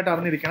കൃത്യമായിട്ട്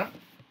അറിഞ്ഞിരിക്കണം.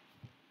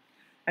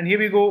 And here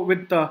we go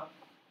with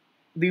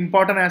the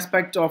important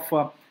aspect of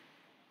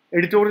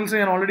editorials.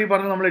 ഞാൻ already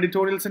പറഞ്ഞു, നമ്മൾ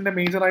എഡിറ്റോറിയൽസിൻ്റെ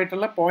മേജർ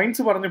ആയിട്ടുള്ള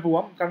പോയിന്റ്സ് പറഞ്ഞു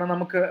പോവാം. കാരണം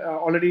നമുക്ക്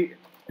ഓൾറെഡി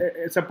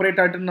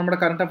സെപ്പറേറ്റ് ആയിട്ട് നമ്മുടെ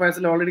കറണ്ട്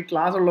അഫയേഴ്സിൽ ഓൾറെഡി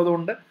ക്ലാസ്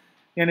ഉള്ളതുകൊണ്ട്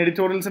ഞാൻ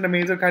എഡിറ്റോറിയൽസിൻ്റെ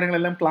മേജർ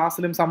കാര്യങ്ങളെല്ലാം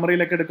ക്ലാസ്സിലും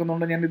സമ്മറിയിലൊക്കെ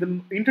എടുക്കുന്നുണ്ട്. ഞാൻ ഇതിൽ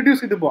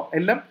ഇൻട്രൊഡ്യൂസ് ചെയ്ത് പോവാം,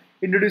 എല്ലാം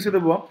ഇൻട്രൊഡ്യൂസ് ചെയ്ത്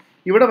പോവാം.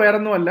 ഇവിടെ വേറെ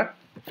ഒന്നുമല്ല,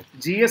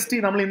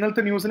 GST നമ്മൾ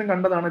ഇന്നലത്തെ ന്യൂസിലും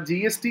കണ്ടതാണ്.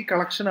 GST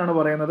കളക്ഷൻ ആണ്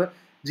പറയുന്നത്.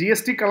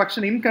 GST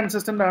കളക്ഷൻ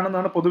ഇൻകൺസിസ്റ്റന്റ്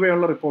ആണെന്നാണ്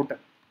പൊതുവെയുള്ള റിപ്പോർട്ട്.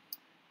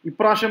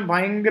 ഇപ്രാവശ്യം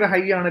ഭയങ്കര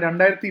ഹൈ ആണ്.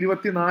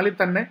 2024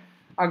 തന്നെ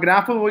ആ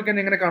ഗ്രാഫ്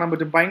നോക്കിക്കഴിഞ്ഞാൽ എങ്ങനെ കാണാൻ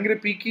പറ്റും, ഭയങ്കര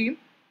പീക്ക് ചെയ്യും,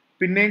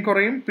 പിന്നെയും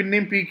കുറയും,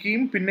 പിന്നെയും പീക്ക്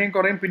ചെയ്യും, പിന്നെയും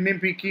കുറയും, പിന്നെയും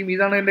പീക്ക് ചെയ്യും.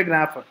 ഇതാണ് എൻ്റെ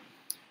graph.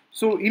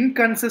 So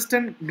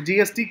inconsistent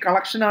GST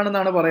collection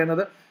ആണെന്നാണ്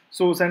പറയുന്നത്.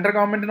 സോ സെൻട്രൽ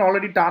ഗവൺമെന്റിന്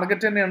ഓൾറെഡി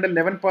ടാർഗറ്റ് തന്നെയുണ്ട്,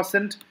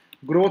 11%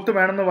 ഗ്രോത്ത്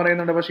വേണമെന്ന്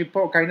പറയുന്നുണ്ട്. പക്ഷേ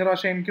ഇപ്പോൾ കഴിഞ്ഞ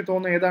പ്രാവശ്യം എനിക്ക്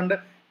തോന്നുന്നു ഏതാണ്ട്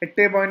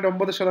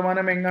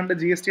 8.9% എങ്ങാണ്ട്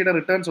GSTയുടെ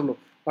റിട്ടേൺസ് ഉള്ളൂ.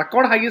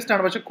 റെക്കോർഡ് ഹയസ്റ്റ്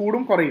ആണ്, പക്ഷെ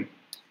കൂടും കുറയും.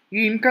 ഈ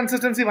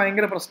ഇൻകൺസിസ്റ്റൻസി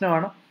ഭയങ്കര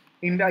പ്രശ്നമാണ്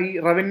ഈ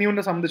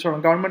റവന്യൂവിനെ സംബന്ധിച്ചോളം,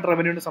 ഗവൺമെന്റ്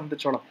റവന്യൂവിനെ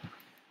സംബന്ധിച്ചോളം.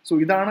 സോ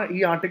ഇതാണ് ഈ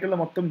ആർട്ടിക്കിളിൽ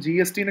മൊത്തം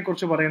GSTനെ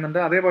കുറിച്ച് പറയുന്നുണ്ട്.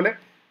 അതേപോലെ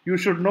you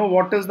should know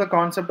what is the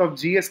concept of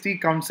GST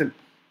council.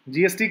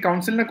 GST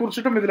കൗൺസിലിനെ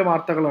കുറിച്ചിട്ടും ഇതിൽ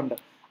വാർത്തകളുണ്ട്.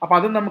 അപ്പോൾ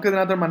അതും നമുക്ക്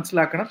ഇതിനകത്ത്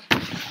മനസ്സിലാക്കണം.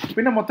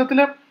 പിന്നെ മൊത്തത്തിൽ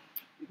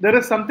ദർ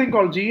ഇസ് സംതിങ്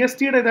കോൾ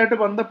GSTയുടെ ഇതായിട്ട്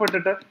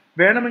ബന്ധപ്പെട്ടിട്ട്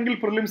വേണമെങ്കിൽ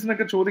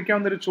പ്രിലിംസിനൊക്കെ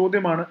ചോദിക്കാവുന്ന ഒരു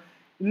ചോദ്യമാണ്.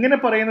 ഇങ്ങനെ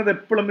പറയുന്നത്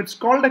എപ്പോഴും ഇറ്റ്സ്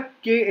കോൾഡ് എ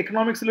K,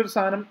 എക്കണോമിക്സിലൊരു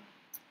സാധനം,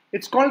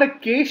 it's called A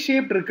K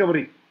shaped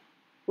recovery.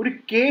 ഒരു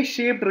K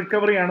ഷേപ്ഡ്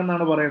റിക്കവറി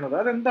ആണെന്നാണ് പറയുന്നത്.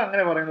 അതെന്താ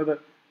അങ്ങനെ പറയുന്നത്?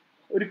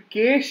 ഒരു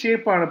K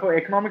ഷേപ്പാണ്. ഇപ്പോൾ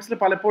എക്കണോമിക്സിൽ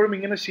പലപ്പോഴും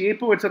ഇങ്ങനെ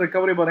ഷേപ്പ് വെച്ച്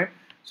റിക്കവറി പറയും.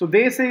 So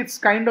they say it's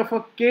kind of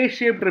A K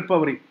shaped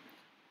recovery.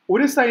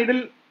 ഒരു സൈഡിൽ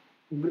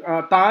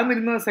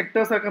താഴ്ന്നിരുന്ന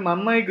സെക്ടേഴ്സൊക്കെ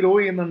നന്നായി ഗ്രോ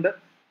ചെയ്യുന്നുണ്ട്,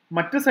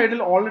 മറ്റു സൈഡിൽ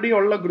ഓൾറെഡി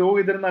ഉള്ള ഗ്രോ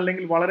ചെയ്തിരുന്ന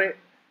അല്ലെങ്കിൽ വളരെ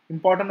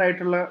ഇമ്പോർട്ടൻ്റ്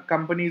ആയിട്ടുള്ള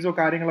കമ്പനീസോ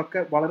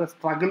കാര്യങ്ങളൊക്കെ വളരെ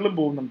സ്ട്രഗിളിലും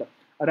പോകുന്നുണ്ട്.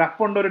 ഒരു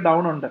അപ്പ് ഉണ്ട്, ഒരു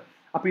ഡൗൺ ഉണ്ട്.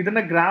 അപ്പോൾ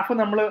ഇതിൻ്റെ ഗ്രാഫ്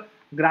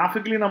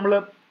ഗ്രാഫിക്കലി നമ്മൾ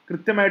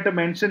കൃത്യമായിട്ട്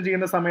മെൻഷൻ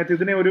ചെയ്യുന്ന സമയത്ത്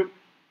ഇതിനെ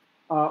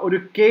ഒരു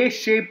K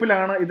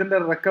ഷേപ്പിലാണ് ഇതിൻ്റെ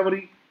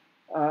റിക്കവറി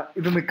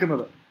ഇത്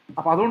നിൽക്കുന്നത്.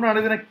 അപ്പോൾ അതുകൊണ്ടാണ്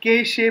ഇതിനെ K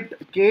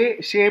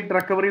ഷേപ്ഡ്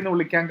റിക്കവറി എന്ന്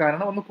വിളിക്കാൻ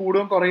കാരണം. ഒന്ന്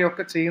കൂടുകയും കുറയുകയും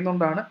ഒക്കെ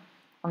ചെയ്യുന്നതുകൊണ്ടാണ്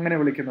അങ്ങനെ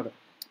വിളിക്കുന്നത്.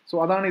 സോ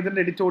അതാണ് ഇതിൻ്റെ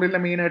എഡിറ്റോറിയലിലെ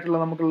മെയിൻ ആയിട്ടുള്ള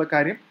നമുക്കുള്ള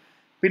കാര്യം.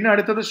 പിന്നെ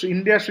അടുത്തത്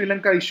ഇന്ത്യ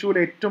ശ്രീലങ്ക ഇഷ്യൂവിൽ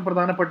ഏറ്റവും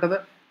പ്രധാനപ്പെട്ടത്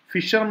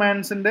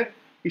ഫിഷർമാൻസിൻ്റെ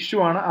ഇഷ്യൂ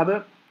ആണ്. അത്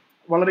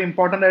വളരെ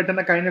ഇമ്പോർട്ടൻ്റ് ആയിട്ട്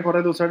തന്നെ കഴിഞ്ഞ കുറേ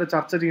ദിവസമായിട്ട്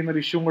ചർച്ച ചെയ്യുന്ന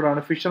ഒരു ഇഷ്യൂ കൂടാണ്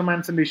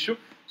ഫിഷർമാൻസിൻ്റെ issue.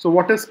 So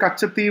what is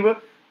Katchatheevu?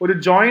 ഒരു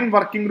ജോയിൻറ്റ്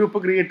വർക്കിംഗ് ഗ്രൂപ്പ്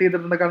ക്രിയേറ്റ്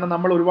ചെയ്തിട്ടുണ്ട്. കാരണം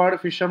നമ്മൾ ഒരുപാട്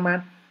ഫിഷർമാൻ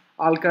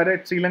ആൾക്കാരെ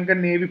ശ്രീലങ്കൻ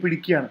നേവി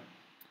പിടിക്കുകയാണ്.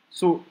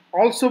 So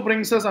also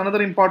brings us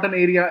another important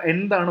area.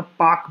 എന്താണ്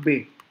പാക് ബേ?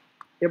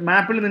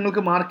 മാപ്പിൽ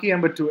നിങ്ങൾക്ക് മാർക്ക് ചെയ്യാൻ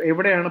പറ്റുമോ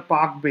എവിടെയാണ്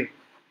പാക് ബേ?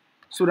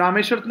 സോ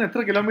രാമേശ്വരത്തിന്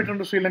എത്ര കിലോമീറ്റർ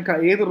ഉണ്ട് ശ്രീലങ്ക,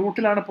 ഏത്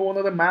റൂട്ടിലാണ്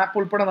പോകുന്നത്, മാപ്പ്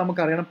ഉൾപ്പെടെ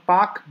നമുക്കറിയണം.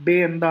 പാക് ബേ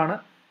എന്താണ്,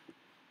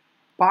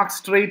 പാക്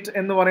സ്ട്രേറ്റ്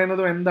എന്ന്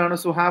പറയുന്നതും എന്താണ്?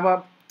 So have A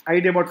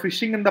idea about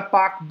phishing in the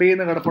Pak bay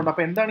എന്ന് കിടപ്പുണ്ട്.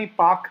 അപ്പോൾ എന്താണ് ഈ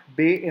പാക്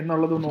ബേ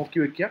എന്നുള്ളത് നോക്കി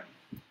വെക്കുക.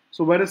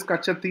 So where is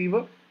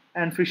Katchatheevu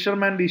and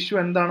ഫിഷർമാൻ്റെ issue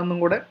എന്താണെന്നും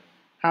കൂടെ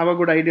have A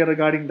good idea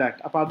regarding that.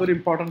 അപ്പോൾ അതൊരു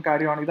ഇമ്പോർട്ടൻറ്റ്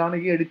കാര്യമാണ്. ഇതാണ്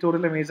ഈ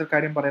എഡിറ്റോറിയലിലെ മേജർ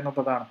കാര്യം പറയുന്നത്.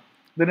 അതാണ്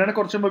ഇതിനാണ്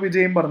കുറച്ച് മുമ്പ്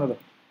വിജയം പറഞ്ഞത്.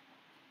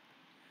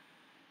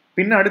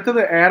 പിന്നെ അടുത്തത്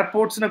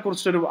എയർപോർട്ട്സിനെ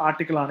കുറിച്ചൊരു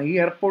ആർട്ടിക്കിളാണ്. ഈ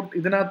എയർപോർട്ട്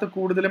ഇതിനകത്ത്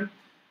കൂടുതലും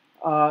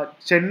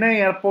ചെന്നൈ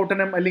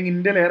എയർപോർട്ടിനും അല്ലെങ്കിൽ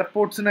ഇന്ത്യൻ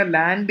എയർപോർട്ട്സിനെ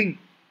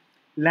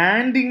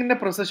ലാൻഡിങ്ങിൻ്റെ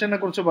പ്രൊസഷനെ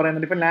കുറിച്ച്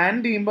പറയുന്നുണ്ട്. ഇപ്പോൾ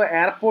ലാൻഡ് ചെയ്യുമ്പോൾ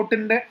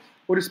എയർപോർട്ടിൻ്റെ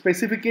ഒരു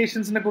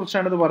സ്പെസിഫിക്കേഷൻസിനെ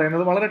കുറിച്ചാണ് ഇത്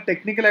പറയുന്നത്. വളരെ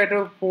ടെക്നിക്കലായിട്ട്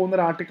പോകുന്ന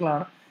ഒരു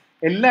ആർട്ടിക്കിളാണ്.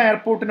 എല്ലാ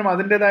എയർപോർട്ടിനും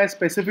അതിൻ്റെതായ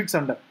സ്പെസിഫിക്സ്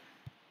ഉണ്ട്.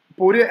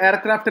 ഇപ്പോൾ ഒരു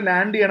എയർക്രാഫ്റ്റ്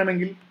ലാൻഡ്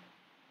ചെയ്യണമെങ്കിൽ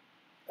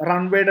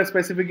റൺവേയുടെ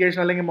സ്പെസിഫിക്കേഷൻ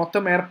അല്ലെങ്കിൽ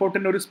മൊത്തം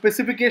എയർപോർട്ടിൻ്റെ ഒരു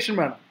സ്പെസിഫിക്കേഷൻ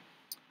വേണം.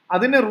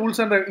 അതിൻ്റെ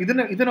റൂൾസ് ആൻഡ്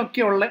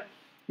ഇതിനൊക്കെയുള്ള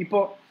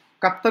ഇപ്പോൾ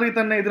ഖത്തറിൽ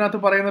തന്നെ ഇതിനകത്ത്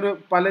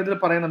പല ഇതിൽ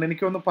പറയുന്നുണ്ട്.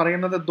 എനിക്കൊന്ന്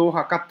പറയുന്നത് ദോഹ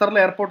ഖത്തറിലെ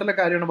എയർപോർട്ടിലെ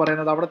കാര്യമാണ്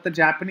പറയുന്നത്. അവിടുത്തെ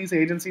ജാപ്പനീസ്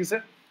ഏജൻസീസ്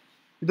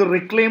ഇത്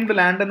റിക്ലെയിംഡ്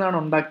ലാൻഡ് എന്നാണ്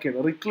ഉണ്ടാക്കിയത്.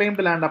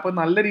 റിക്ലെയിംഡ് ലാൻഡ്. അപ്പോൾ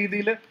നല്ല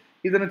രീതിയിൽ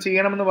ഇതിന്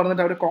ചെയ്യണമെന്ന്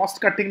പറഞ്ഞിട്ട് അവർ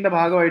കോസ്റ്റ് കട്ടിങ്ങിൻ്റെ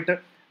ഭാഗമായിട്ട്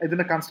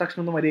ഇതിൻ്റെ കൺസ്ട്രക്ഷൻ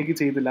ഒന്നും മര്യാദയ്ക്ക്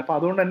ചെയ്തില്ല. അപ്പോൾ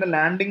അതുകൊണ്ട് തന്നെ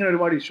ലാൻഡിങ്ങിന്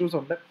ഒരുപാട് ഇഷ്യൂസ്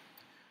ഉണ്ട്.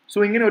 സോ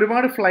ഇങ്ങനെ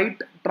ഒരുപാട്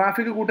ഫ്ലൈറ്റ്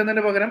ട്രാഫിക്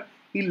കൂട്ടുന്നതിന് പകരം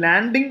ഈ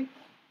ലാൻഡിങ്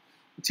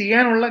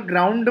ചെയ്യാനുള്ള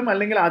ഗ്രൗണ്ടും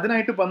അല്ലെങ്കിൽ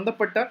അതിനായിട്ട്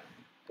ബന്ധപ്പെട്ട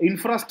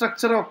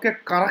ഇൻഫ്രാസ്ട്രക്ചറും ഒക്കെ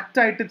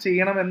കറക്റ്റായിട്ട്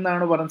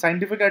ചെയ്യണമെന്നാണ് പറയുന്നത്.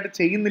 സയൻറ്റിഫിക് ആയിട്ട്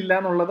ചെയ്യുന്നില്ല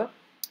എന്നുള്ളത്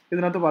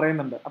ഇതിനകത്ത്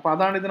പറയുന്നുണ്ട്. അപ്പോൾ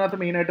അതാണ് ഇതിനകത്ത്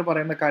മെയിനായിട്ട്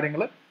പറയുന്ന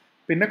കാര്യങ്ങൾ.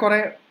 പിന്നെ കുറേ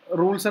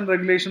റൂൾസ് ആൻഡ്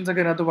റെഗുലേഷൻസ്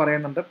ഒക്കെ ഇതിനകത്ത്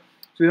പറയുന്നുണ്ട്.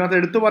 സോ ഇതിനകത്ത്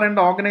എടുത്തു പറയേണ്ട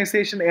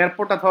organisation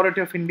airport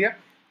authority of India,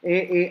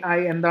 AAI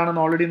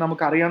എന്താണെന്ന് ഓൾറെഡി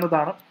നമുക്ക്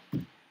അറിയാവുന്നതാണ്.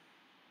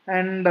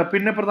 ആൻഡ്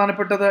പിന്നെ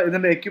പ്രധാനപ്പെട്ടത്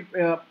ഇതിൻ്റെ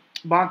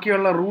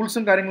ബാക്കിയുള്ള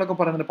റൂൾസും കാര്യങ്ങളൊക്കെ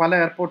പറയുന്നുണ്ട്. പല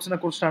എയർപോർട്ട്സിനെ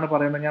കുറിച്ചാണ്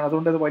പറയുന്നത്. ഞാൻ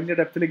അതുകൊണ്ട് അത് വലിയ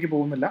ഡെപ്തിലേക്ക്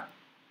പോകുന്നില്ല.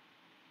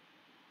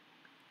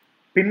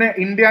 പിന്നെ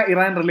ഇന്ത്യ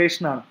ഇറാൻ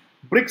റിലേഷനാണ്.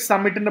 ബ്രിക്സ്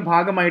സമ്മിറ്റിന്റെ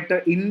ഭാഗമായിട്ട്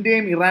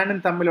ഇന്ത്യയും ഇറാനും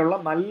തമ്മിലുള്ള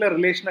നല്ല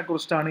റിലേഷനെ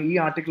കുറിച്ചാണ് ഈ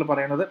ആർട്ടിക്കിൾ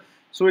പറയുന്നത്.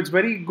 So it's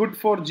very good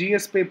for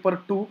GS paper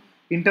 2.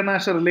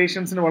 International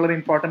റിലേഷൻസിന് വളരെ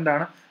ഇമ്പോർട്ടൻ്റ്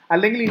ആണ്.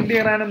 അല്ലെങ്കിൽ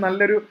ഇന്ത്യ ഇറാനും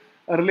നല്ലൊരു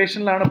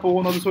റിലേഷനിലാണ്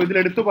പോകുന്നത്. സോ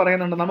ഇതിലെടുത്ത്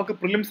പറയുന്നുണ്ട് നമുക്ക്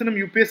പ്രിലിംസിനും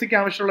UPSCക്ക്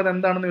ആവശ്യമുള്ളത്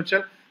എന്താണെന്ന്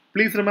വെച്ചാൽ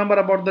please remember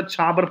about the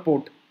ചാബർ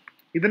port.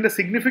 ഇതിന്റെ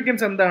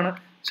സിഗ്നിഫിക്കൻസ് എന്താണ്,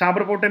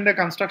 ചാബർ പോർട്ടിന്റെ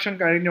കൺസ്ട്രക്ഷൻ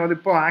കഴിഞ്ഞോ,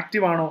 അതിപ്പോൾ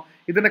ആക്റ്റീവ് ആണോ,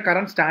 ഇതിന്റെ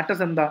കറന്റ്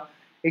സ്റ്റാറ്റസ് എന്താ,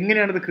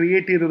 എങ്ങനെയാണ് ഇത്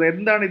ക്രിയേറ്റ് ചെയ്തത്,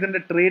 എന്താണ് ഇതിന്റെ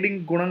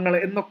ട്രേഡിംഗ് ഗുണങ്ങൾ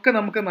എന്നൊക്കെ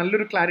നമുക്ക്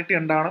നല്ലൊരു ക്ലാരിറ്റി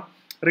ഉണ്ടാവണം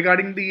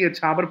റിഗാർഡിംഗ് ദി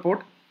ചാബർ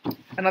പോർട്ട്.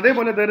 ആൻഡ്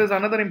അതേപോലെ there is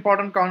another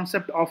important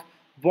concept of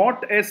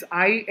what is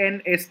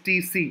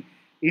INSTC,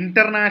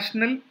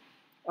 international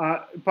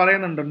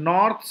പറയുന്നുണ്ട്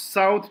നോർത്ത്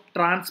സൗത്ത്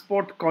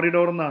ട്രാൻസ്പോർട്ട്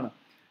കോറിഡോർ എന്നാണ്.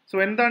 സോ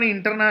എന്താണ്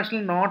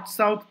international north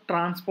south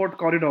transport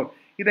corridor,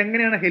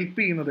 ഇതെങ്ങനെയാണ് ഹെൽപ്പ്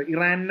ചെയ്യുന്നത്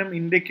ഇറാനും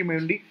ഇന്ത്യക്കും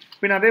വേണ്ടി.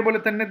 പിന്നെ അതേപോലെ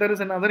തന്നെ there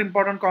is another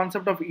important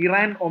concept of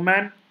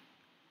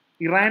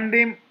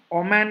ഇറാൻ്റെയും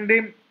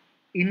ഒമാൻ്റെയും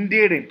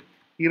ഇന്ത്യയുടെയും,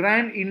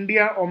 ഇറാൻ ഇന്ത്യ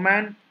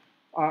ഒമാൻ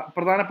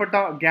പ്രധാനപ്പെട്ട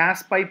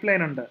ഗ്യാസ് പൈപ്പ്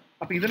ലൈൻ ഉണ്ട്.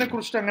 അപ്പോൾ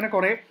ഇതിനെക്കുറിച്ചിട്ട് അങ്ങനെ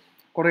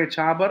കുറേ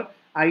ചാബർ,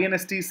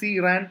 INSTC,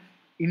 Iran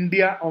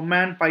India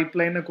Oman pipe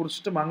ലൈനെ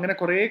കുറിച്ചിട്ടും അങ്ങനെ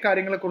കുറേ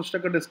കാര്യങ്ങളെ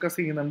കുറിച്ചിട്ടൊക്കെ ഡിസ്കസ്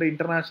ചെയ്യുന്നുണ്ട്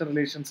ഇന്റർനാഷണൽ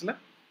റിലേഷൻസിൽ.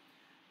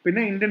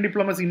 പിന്നെ ഇന്ത്യൻ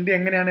ഡിപ്ലോമസി, ഇന്ത്യ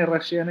എങ്ങനെയാണ്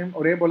റഷ്യനെയും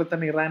ഒരേപോലെ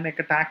തന്നെ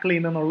ഇറാനെയൊക്കെ ടാക്കിൾ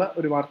ചെയ്യുന്നതെന്നുള്ള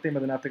ഒരു വാർത്തയും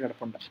അതിനകത്ത്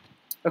കിടപ്പുണ്ട്.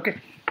 ഓക്കെ,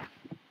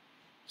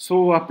 സോ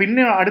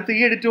പിന്നെ അടുത്ത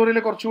ഈ എഡിറ്റോറിയൽ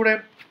കുറച്ചുകൂടെ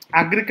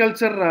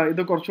അഗ്രികൾച്ചർ,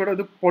 ഇത് കുറച്ചുകൂടെ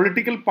ഇത്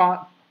പൊളിറ്റിക്കൽ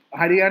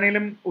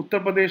ഹരിയാനയിലും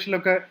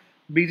ഉത്തർപ്രദേശിലൊക്കെ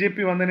BJP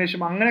വന്നതിന്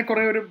ശേഷം അങ്ങനെ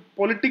കുറേ ഒരു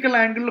പൊളിറ്റിക്കൽ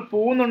ആംഗിളിൽ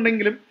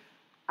പോകുന്നുണ്ടെങ്കിലും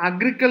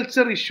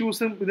അഗ്രികൾച്ചർ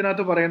ഇഷ്യൂസും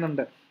ഇതിനകത്ത്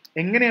പറയുന്നുണ്ട്.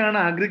 എങ്ങനെയാണ്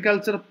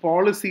അഗ്രികൾച്ചർ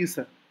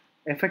പോളിസീസ്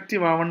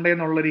എഫക്റ്റീവ് ആവണ്ടേ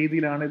എന്നുള്ള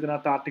രീതിയിലാണ്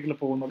ഇതിനകത്ത് ആർട്ടിക്കിൾ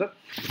പോകുന്നത്.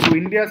 So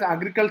India's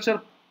agriculture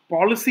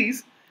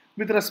policies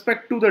with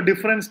respect to the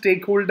different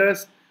stake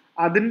holders,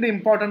 അതിൻ്റെ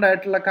ഇമ്പോർട്ടൻ്റ്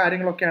ആയിട്ടുള്ള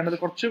കാര്യങ്ങളൊക്കെയാണ്. ഇത്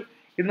കുറച്ച്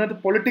ഇതിനകത്ത്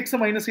പൊളിറ്റിക്സ്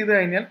മൈനസ് ചെയ്ത്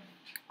കഴിഞ്ഞാൽ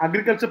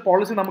അഗ്രികൾച്ചർ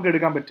പോളിസി നമുക്ക്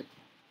എടുക്കാൻ പറ്റും.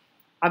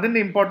 അതിൻ്റെ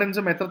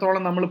ഇമ്പോർട്ടൻസും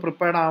എത്രത്തോളം നമ്മൾ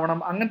പ്രിപ്പയർഡ് ആവണം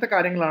അങ്ങനത്തെ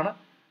കാര്യങ്ങളാണ്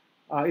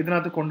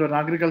ഇതിനകത്ത്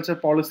കൊണ്ടുവരുന്നത്. അഗ്രികൾച്ചർ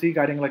പോളിസി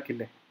കാര്യങ്ങളൊക്കെ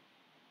ഇല്ലേ,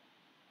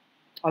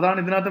 അതാണ്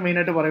ഇതിനകത്ത്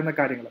മെയിനായിട്ട് പറയുന്ന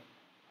കാര്യങ്ങൾ.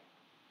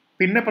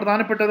 പിന്നെ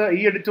പ്രധാനപ്പെട്ടത്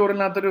ഈ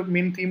എഡിറ്റോറിയലിനകത്തൊരു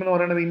മെയിൻ തീം എന്ന്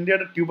പറയുന്നത്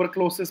ഇന്ത്യയുടെ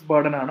ട്യൂബർക്ലോസിസ്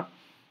ബർഡൻ ആണ്.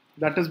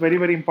 That is very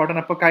very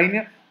important. അപ്പോൾ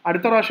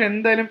അടുത്ത പ്രാവശ്യം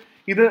എന്തായാലും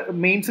ഇത്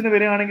മെയിൻസിന്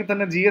വരികയാണെങ്കിൽ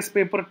തന്നെ GS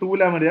പേപ്പർ 2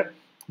 വരിക.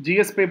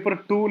 GS പേപ്പർ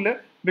 2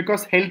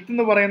 ബിക്കോസ് ഹെൽത്ത്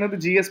എന്ന് പറയുന്നത്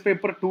GS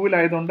പേപ്പർ 2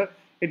 ആയതുകൊണ്ട്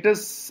it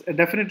is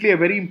definitely A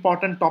very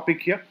important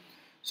topic here.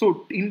 So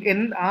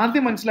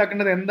ആദ്യം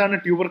മനസ്സിലാക്കേണ്ടത് എന്താണ്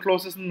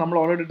ട്യൂബർക്ലോസിസ് എന്ന് നമ്മൾ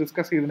ഓൾറെഡി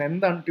ഡിസ്കസ് ചെയ്തിട്ടുണ്ട്.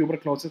 എന്താണ്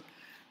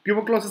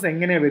ട്യൂബർക്ലോസിസ്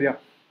എങ്ങനെയാണ് വരിക,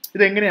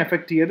 ഇത് എങ്ങനെ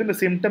എഫക്ട് ചെയ്യുക, ഇതിൻ്റെ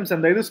സിംറ്റംസ്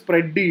എന്താ, ഇത്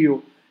സ്പ്രെഡ് ചെയ്യുമോ,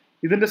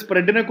 ഇതിൻ്റെ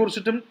സ്പ്രെഡിനെ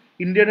കുറിച്ചിട്ടും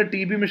ഇന്ത്യയുടെ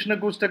TB മിഷനെ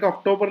കുറിച്ചിട്ടൊക്കെ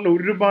ഒക്ടോബറിൽ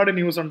ഒരുപാട്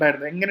ന്യൂസ്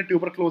ഉണ്ടായിരുന്നു, എങ്ങനെ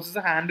ട്യൂബർക്ലോസിസ്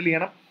ഹാൻഡിൽ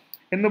ചെയ്യണം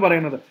എന്ന്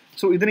പറയുന്നത്.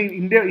 സോ ഇതിന്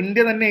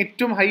ഇന്ത്യ തന്നെ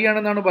ഏറ്റവും ഹൈ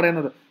ആണെന്നാണ്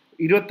പറയുന്നത്.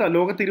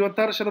 ലോകത്ത്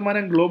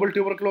 26% ഗ്ലോബൽ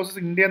ട്യൂബർക്ലോസിസ്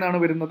ഇന്ത്യ എന്നാണ്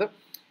വരുന്നത്.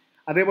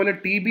 അതേപോലെ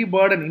TB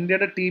ബേർഡൻ,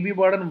 ഇന്ത്യയുടെ TB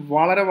ബേർഡൻ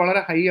വളരെ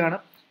വളരെ ഹൈ ആണ്.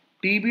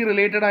 TB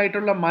റിലേറ്റഡ്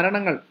ആയിട്ടുള്ള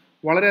മരണങ്ങൾ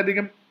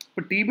വളരെയധികം,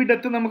 ഇപ്പോൾ TB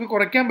ഡെത്ത് നമുക്ക്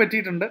കുറയ്ക്കാൻ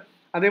പറ്റിയിട്ടുണ്ട്,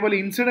 അതേപോലെ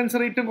ഇൻസിഡൻസ്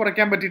റേറ്റും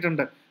കുറയ്ക്കാൻ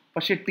പറ്റിയിട്ടുണ്ട്.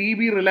 പക്ഷേ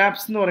TB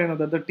റിലാപ്സ് എന്ന്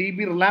പറയുന്നത്, TB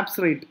റിലാപ്സ്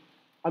റേറ്റ്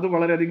അത്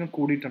വളരെയധികം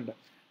കൂടിയിട്ടുണ്ട്.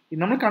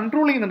 നമ്മൾ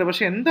കൺട്രോൾ ചെയ്യുന്നുണ്ട്,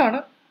 പക്ഷെ എന്താണ്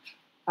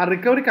ആ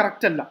റിക്കവറി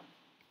കറക്റ്റ് അല്ല.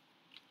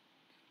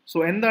 സോ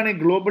എന്താണ് ഈ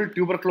ഗ്ലോബൽ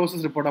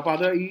ട്യൂബർക്ലോസിസ് റിപ്പോർട്ട്? അപ്പോൾ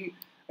അത് ഈ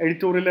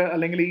എഡിറ്റോറിയൽ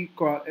അല്ലെങ്കിൽ ഈ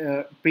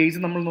പേജ്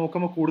നമ്മൾ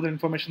നോക്കുമ്പോൾ കൂടുതൽ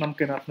ഇൻഫർമേഷൻ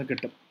നമുക്ക് ഇതിനകത്ത്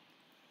കിട്ടും.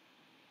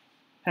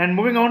 And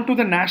moving on to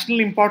the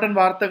national important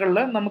വാർത്തകളിൽ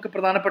നമുക്ക്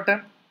പ്രധാനപ്പെട്ട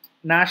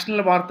നാഷണൽ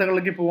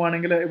വാർത്തകളിലേക്ക്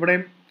പോവുകയാണെങ്കിൽ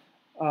ഇവിടെയും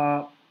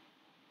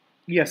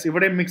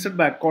ഇവിടെയും മിക്സഡ്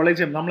ബാഗ്.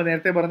 കോളേജും നമ്മൾ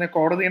നേരത്തെ പറഞ്ഞ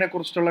കോടതിയെ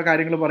കുറിച്ചിട്ടുള്ള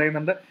കാര്യങ്ങൾ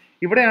പറയുന്നുണ്ട്.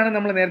 ഇവിടെയാണ്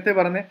നമ്മൾ നേരത്തെ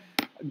പറഞ്ഞ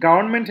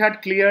government had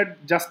cleared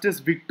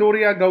justice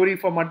Victoria Gauri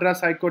four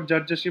Madras high court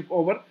ജഡ്ജഷിപ്പ്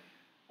over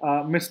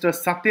Mr.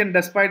 Satyan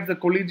despite the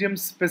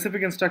collegium's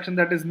specific instruction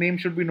that his name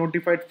should be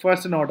notified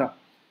first in order.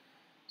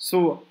 So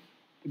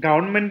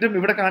ഗവൺമെന്റും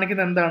ഇവിടെ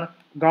കാണിക്കുന്ന എന്താണ്,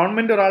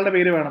 ഗവൺമെന്റ് ഒരാളുടെ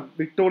പേര് വേണം,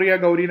 വിക്ടോറിയ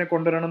ഗൗരിനെ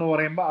കൊണ്ടുവരണം എന്ന്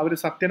പറയുമ്പോൾ അവർ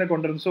സത്യനെ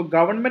കൊണ്ടുവരുന്നു. സോ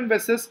ഗവൺമെന്റ്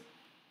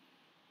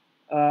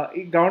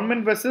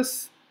വെസസ്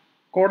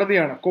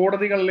കോടതിയാണ്,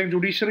 കോടതികൾ അല്ലെങ്കിൽ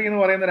ജുഡീഷ്യറി എന്ന്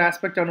പറയുന്ന ഒരു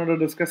ആസ്പെക്ട് ആണ് ഇവിടെ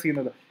ഡിസ്കസ്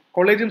ചെയ്യുന്നത്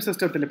കൊളേജിയം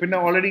സിസ്റ്റത്തിൽ. പിന്നെ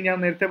ഓൾറെഡി ഞാൻ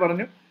നേരത്തെ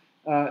പറഞ്ഞു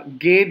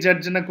ഗേ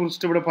ജഡ്ജിനെ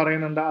കുറിച്ചിട്ട് ഇവിടെ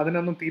പറയുന്നുണ്ട്,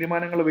 അതിനൊന്നും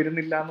തീരുമാനങ്ങൾ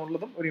വരുന്നില്ല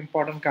എന്നുള്ളതും ഒരു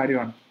ഇമ്പോർട്ടൻറ്റ്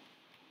കാര്യമാണ്.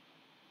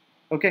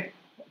 ഓക്കെ,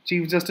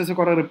 ചീഫ് ജസ്റ്റിസ്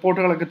കുറേ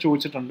റിപ്പോർട്ടുകളൊക്കെ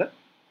ചോദിച്ചിട്ടുണ്ട്,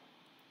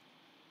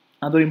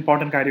 അതൊരു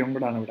ഇമ്പോർട്ടൻറ്റ് കാര്യം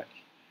കൂടാണ് ഇവിടെ.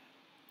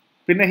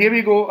 പിന്നെ here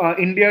we go,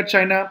 India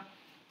China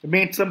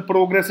made some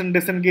progress in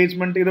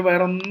disengagement. ഇത്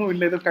വേറെ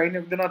ഒന്നുമില്ല. ഇത്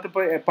ഇതിനകത്ത്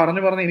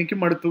ഇപ്പോൾ പറഞ്ഞ് എനിക്കും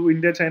മടുത്തു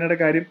ഇന്ത്യ ചൈനയുടെ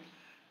കാര്യം.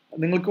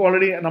 നിങ്ങൾക്ക്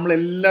ഓൾറെഡി നമ്മൾ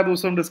എല്ലാ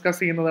ദിവസവും ഡിസ്കസ്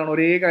ചെയ്യുന്നതാണ്,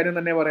 ഒരേ കാര്യം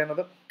തന്നെ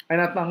പറയുന്നത്.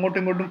 അതിനകത്ത് അങ്ങോട്ടും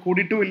ഇങ്ങോട്ടും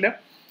കൂടിയിട്ടുമില്ല.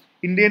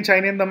 ഇന്ത്യയും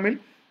ചൈനയും തമ്മിൽ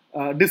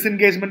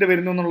ഡിസെൻഗേജ്മെന്റ്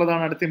വരുന്നു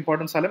എന്നുള്ളതാണ് അടുത്ത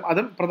ഇമ്പോർട്ടൻറ്റ് സ്ഥലം.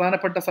 അതും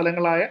പ്രധാനപ്പെട്ട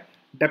സ്ഥലങ്ങളായ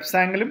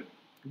ഡെപ്സാങ്ങിലും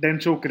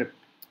ഡെൻചോക്കിലും.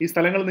 ഈ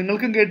സ്ഥലങ്ങൾ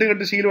നിങ്ങൾക്കും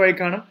കേട്ട് ശീലമായി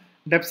കാണും.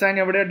 ഡെപ്സാങ്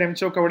എവിടെയാണ്,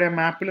 ഡെംചോക്ക് എവിടെയാണ്?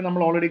 മാപ്പിൽ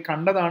നമ്മൾ ഓൾറെഡി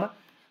കണ്ടതാണ്.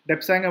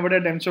 ഡെപ്സാങ്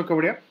എവിടെയാണ്, ഡെംചോക്ക്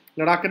എവിടെയാണ്?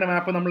 ലഡാക്കിന്റെ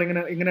മാപ്പ് നമ്മൾ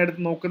ഇങ്ങനെ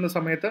എടുത്ത് നോക്കുന്ന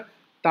സമയത്ത്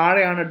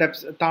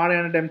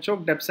താഴെയാണ്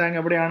ഡെംചോക്ക്, ഡെപ്സാങ്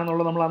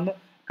എവിടെയാണെന്നുള്ളത് നമ്മൾ അന്ന്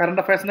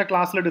കറണ്ട് അഫയേഴ്സിന്റെ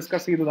ക്ലാസ്സിൽ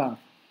ഡിസ്കസ് ചെയ്തതാണ്.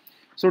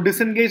 സോ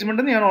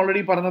ഡിസെൻഗേജ്മെന്റ് ഞാൻ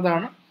ഓൾറെഡി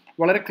പറഞ്ഞതാണ്,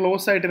 വളരെ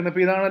ക്ലോസ് ആയിട്ടിരുന്നത്.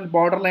 ഇപ്പോൾ ഇതാണ്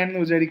ബോർഡർ ലൈൻ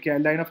എന്ന് വിചാരിക്കുക,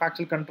 ലൈൻ ഓഫ്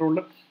ആക്ച്വൽ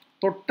കൺട്രോളിൽ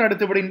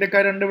തൊട്ടടുത്ത് ഇവിടെ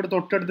ഇന്ത്യക്കാരുണ്ട്, ഇവിടെ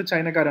തൊട്ടടുത്ത്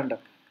ചൈനക്കാരുണ്ട്.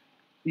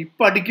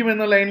 ഇപ്പം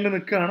അടിക്കുമെന്ന ലൈനിൽ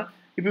നിൽക്കുകയാണ്.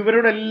 ഇപ്പം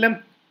ഇവരോട് എല്ലാം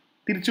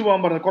തിരിച്ചു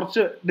പോകാൻ പറഞ്ഞു,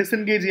 കുറച്ച്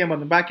ഡിസെൻഗേജ് ചെയ്യാൻ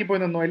പറഞ്ഞു. ബാക്കി പോയി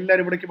നിന്നോ,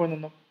 എല്ലാവരും ഇവിടേക്ക് പോയി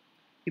നിന്നോ.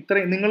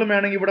 ഇത്രയും നിങ്ങളും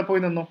വേണമെങ്കിൽ ഇവിടെ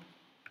പോയി നിന്നോ,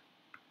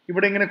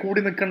 ഇവിടെ ഇങ്ങനെ കൂടി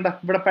നിൽക്കണ്ട,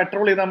 ഇവിടെ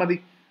പെട്രോൾ ചെയ്താൽ മതി.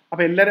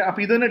 അപ്പോൾ എല്ലാവരും,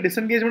 അപ്പോൾ ഇത് തന്നെ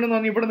ഡിസെൻഗേജ്മെന്റ് എന്ന്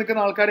പറഞ്ഞാൽ ഇവിടെ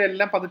നിൽക്കുന്ന ആൾക്കാരെ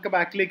എല്ലാം പതുക്കെ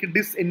ബാക്കിലേക്ക്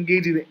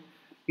ഡിസ്എൻഗേജ് ചെയ്തേ.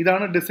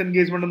 ഇതാണ്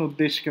ഡിസെൻഗേജ്മെന്റ് എന്ന്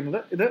ഉദ്ദേശിക്കുന്നത്.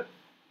 ഇത്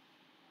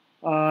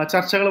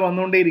ചർച്ചകൾ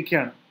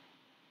വന്നുകൊണ്ടേയിരിക്കുകയാണ്.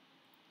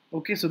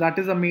 Okay, so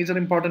that is A major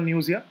important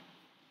news here.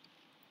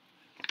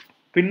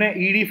 പിന്നെ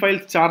ED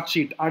ഫയൽസ് ചാർജ്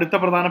ഷീറ്റ്, അടുത്ത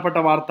പ്രധാനപ്പെട്ട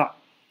വാർത്ത.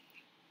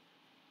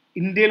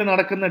 ഇന്ത്യയിൽ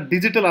നടക്കുന്ന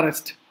ഡിജിറ്റൽ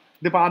അറസ്റ്റ്.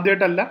 ഇതിപ്പോൾ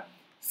ആദ്യമായിട്ടല്ല,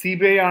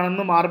 CBI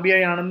ആണെന്നും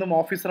RBI ആണെന്നും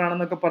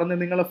ഓഫീസറാണെന്നൊക്കെ പറഞ്ഞ്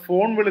നിങ്ങളെ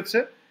ഫോൺ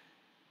വിളിച്ച്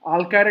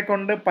ആൾക്കാരെ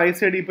കൊണ്ട് പൈസ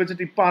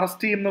ഇടിപ്പിച്ചിട്ട് ഇപ്പം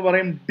അറസ്റ്റ് ചെയ്യുമെന്ന്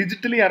പറയും,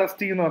 ഡിജിറ്റലി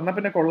അറസ്റ്റ് ചെയ്യുമെന്ന് പറഞ്ഞാൽ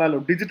പിന്നെ കൊള്ളാലോ.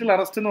 ഡിജിറ്റൽ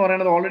അറസ്റ്റ് എന്ന്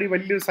പറയുന്നത് ഓൾറെഡി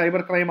വലിയൊരു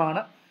സൈബർ ക്രൈം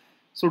ആണ്.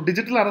 സോ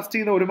ഡിജിറ്റൽ അറസ്റ്റ്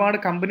ചെയ്ത ഒരുപാട്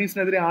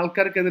കമ്പനീസിനെതിരെ,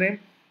 ആൾക്കാർക്കെതിരെയും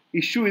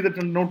ഇഷ്യൂ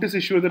ചെയ്തിട്ടുണ്ട്, നോട്ടീസ്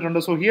ഇഷ്യൂ ചെയ്തിട്ടുണ്ട്.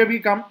 So here we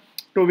come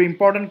to the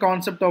important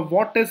concept of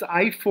what is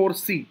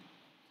I4C.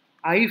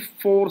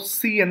 I4C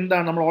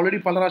എന്താണ്? നമ്മൾ ഓൾറെഡി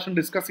പല പ്രാവശ്യം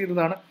ഡിസ്കസ്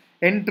ചെയ്തതാണ്.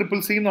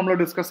 NCCC നമ്മൾ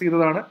ഡിസ്കസ്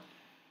ചെയ്തതാണ്.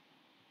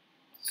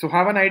 So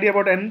have an idea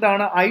about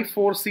എന്താണ്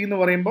I4C എന്ന്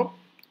പറയുമ്പോൾ.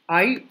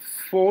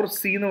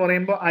 I4C എന്ന്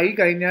പറയുമ്പോൾ I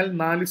കഴിഞ്ഞാൽ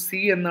 4C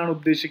എന്നാണ്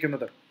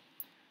ഉദ്ദേശിക്കുന്നത്.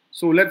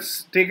 So let's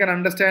take an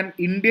understand.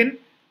 Indian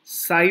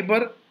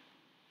cyber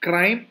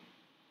crime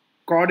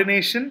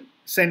coordination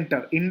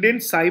centre. Indian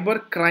cyber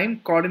crime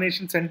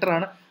coordination centre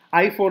ആണ്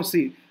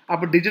I4C.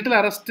 അപ്പോൾ ഡിജിറ്റൽ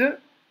അറസ്റ്റ്,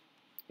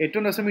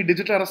 ഏറ്റവും രസം ഈ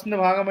ഡിജിറ്റൽ അറസ്റ്റിന്റെ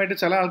ഭാഗമായിട്ട്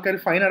ചില ആൾക്കാർ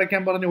ഫൈൻ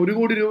അടയ്ക്കാൻ പറഞ്ഞ് 1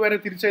 കോടി രൂപ വരെ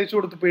തിരിച്ചയച്ചു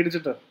കൊടുത്ത്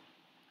പേടിച്ചിട്ട്,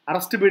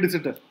 അറസ്റ്റ്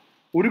പേടിച്ചിട്ട്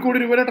 1 കോടി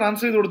രൂപ വരെ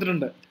ട്രാൻസ്ഫർ ചെയ്ത്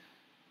കൊടുത്തിട്ടുണ്ട്.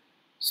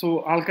 സോ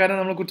ആൾക്കാരെ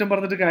നമ്മൾ കുറ്റം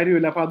പറഞ്ഞിട്ട്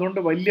കാര്യമില്ല. അപ്പോൾ അതുകൊണ്ട്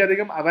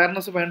വലിയധികം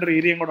അവയർനെസ് വേണ്ട ഒരു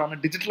ഏരിയയും കൂടാണ്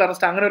ഡിജിറ്റൽ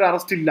അറസ്റ്റ്. അങ്ങനെ ഒരു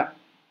അറസ്റ്റ് ഇല്ല.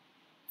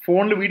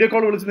 ഫോണിൽ വീഡിയോ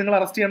കോൾ വിളിച്ച് നിങ്ങൾ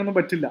അറസ്റ്റ് ചെയ്യാനൊന്നും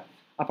പറ്റില്ല.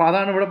 അപ്പോൾ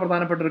അതാണ് ഇവിടെ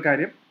പ്രധാനപ്പെട്ട ഒരു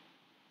കാര്യം.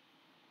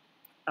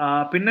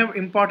 പിന്നെ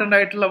ഇമ്പോർട്ടൻ്റ്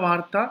ആയിട്ടുള്ള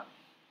വാർത്ത,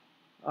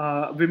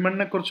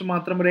 വിമണിനെ കുറിച്ച്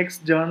മാത്രം. ഒരു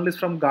X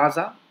journalist from Gaza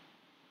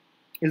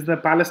is the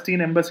Palestine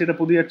എംബസിയുടെ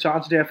പുതിയ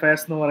ചാർജ്ഡ്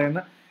അഫയേഴ്സ് എന്ന്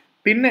പറയുന്നത്.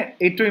 പിന്നെ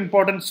ഏറ്റവും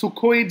ഇമ്പോർട്ടൻറ്റ്,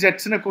 സുഖോയ്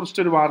ജെറ്റ്സിനെ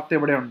കുറിച്ചിട്ടൊരു വാർത്ത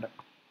ഇവിടെയുണ്ട്.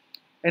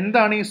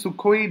 എന്താണ് ഈ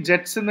സുഖോയ്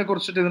ജെറ്റ്സിനെ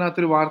കുറിച്ചിട്ട്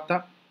ഇതിനകത്തൊരു വാർത്ത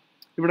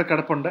ഇവിടെ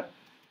കിടപ്പുണ്ട്.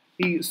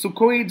 ഈ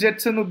സുഖോയ്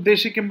ജെറ്റ്സ് എന്ന്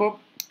ഉദ്ദേശിക്കുമ്പോൾ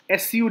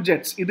SU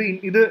ജെറ്റ്സ്,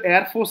 ഇത്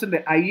എയർഫോഴ്സിന്റെ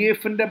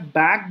IAFന്റെ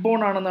ബാക്ക് ബോൺ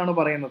ആണെന്നാണ്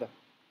പറയുന്നത്.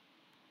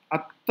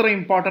 അത്ര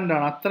ഇമ്പോർട്ടൻ്റ്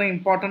ആണ്. അത്ര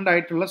ഇമ്പോർട്ടൻ്റ്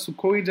ആയിട്ടുള്ള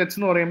സുഖോയ് ജെറ്റ്സ്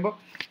എന്ന് പറയുമ്പോൾ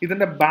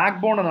ഇതിന്റെ ബാക്ക്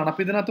ബോൺ എന്നാണ്.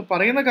 അപ്പോൾ ഇതിനകത്ത്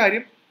പറയുന്ന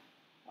കാര്യം,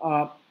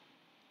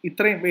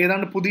 ഇത്രയും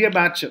ഏതാണ്ട് പുതിയ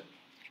batch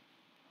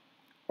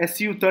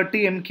SU-30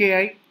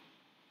 MKI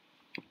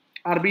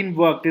R been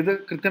worked. ഇത്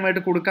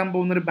കൃത്യമായിട്ട് കൊടുക്കാൻ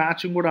പോകുന്നൊരു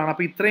ബാച്ചും കൂടാണ്.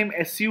 അപ്പോൾ ഇത്രയും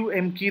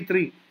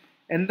SU-MK3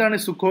 എന്താണ്?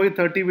 Sukhoi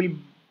 30 will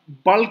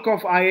bulk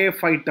of IAF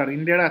fighter.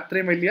 ഇന്ത്യയുടെ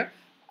അത്രയും വലിയ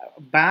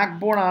ബാക്ക്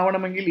ബോൺ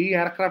ആവണമെങ്കിൽ ഈ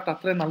എയർക്രാഫ്റ്റ്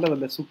അത്രയും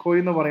നല്ലതല്ലേ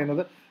സുഖോയ് എന്ന്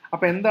പറയുന്നത്.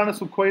 അപ്പോൾ എന്താണ്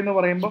സുഖോയ് എന്ന്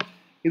പറയുമ്പോൾ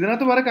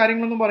ഇതിനകത്ത് വേറെ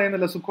കാര്യങ്ങളൊന്നും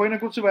പറയുന്നില്ല. സുഖോയിനെ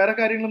കുറിച്ച് വേറെ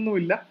കാര്യങ്ങളൊന്നും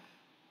ഇല്ല.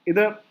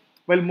 ഇത്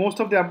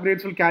most of the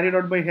upgrades will carried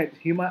out by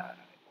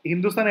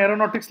Hindustan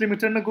aeronautics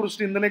ലിമിറ്റഡിനെ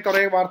കുറിച്ചിട്ട് ഇന്നലെ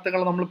കുറേ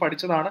വാർത്തകൾ നമ്മൾ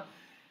പഠിച്ചതാണ്.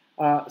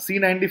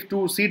 C-92,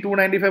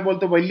 C-295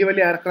 പോലത്തെ വലിയ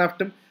വലിയ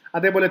എയർക്രാഫ്റ്റും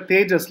അതേപോലെ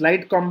തേജസ്,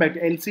 ലൈറ്റ് കോമ്പാക്ട്,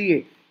 LCA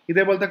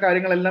ഇതേപോലത്തെ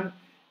കാര്യങ്ങളെല്ലാം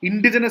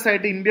ഇൻഡിജിനസ്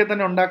ആയിട്ട് ഇന്ത്യ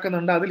തന്നെ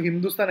ഉണ്ടാക്കുന്നുണ്ട്. അതിൽ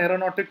ഹിന്ദുസ്ഥാൻ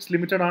എയറോനോട്ടിക്സ്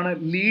ലിമിറ്റഡ് ആണ്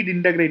lead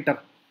integrator.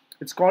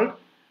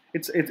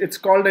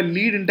 It's called A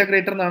lead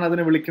integrator എന്നാണ്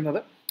അതിനെ വിളിക്കുന്നത്.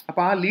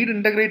 അപ്പോൾ ആ ലീഡ്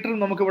ഇൻ്റഗ്രേറ്റർ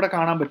നമുക്ക് ഇവിടെ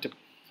കാണാൻ പറ്റും.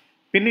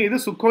 പിന്നെ ഇത്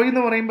സുഖോയ്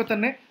എന്ന് പറയുമ്പോൾ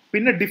തന്നെ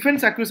പിന്നെ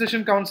ഡിഫൻസ്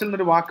അക്വിസിഷൻ കൗൺസിൽ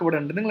എന്നൊരു വാക്ക് ഇവിടെ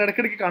ഉണ്ട്. നിങ്ങൾ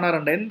ഇടയ്ക്കിടയ്ക്ക്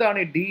കാണാറുണ്ട്. എന്താണ്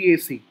ഈ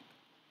DAC?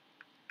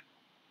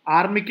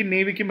 ആർമിക്കും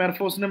നേവിക്കും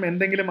എയർഫോഴ്സിനും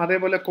എന്തെങ്കിലും,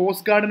 അതേപോലെ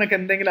കോസ്റ്റ് ഗാർഡിനൊക്കെ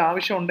എന്തെങ്കിലും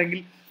ആവശ്യം ഉണ്ടെങ്കിൽ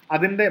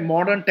അതിൻ്റെ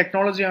മോഡേൺ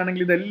ടെക്നോളജി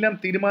ആണെങ്കിൽ ഇതെല്ലാം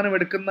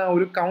തീരുമാനമെടുക്കുന്ന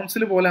ഒരു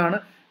കൗൺസിൽ പോലെയാണ്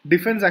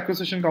ഡിഫൻസ്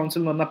അക്വിസിഷൻ കൗൺസിൽ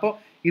എന്ന് പറഞ്ഞാൽ. അപ്പോൾ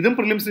ഇതും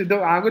പ്രിലിംസിന്, ഇത്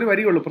ആകെ ഒരു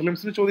വരികയുള്ളൂ,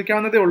 പ്രിലിംസിന്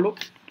ചോദിക്കാവുന്നതേ ഉള്ളൂ.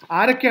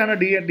 ആരൊക്കെയാണ്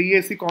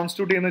DAC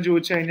കോൺസ്റ്റിറ്റ്യൂട്ട് ചെയ്യുന്നത്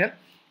ചോദിച്ചു കഴിഞ്ഞാൽ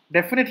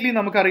ഡെഫിനറ്റ്ലി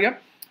നമുക്കറിയാം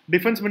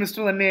ഡിഫൻസ്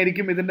മിനിസ്റ്റർ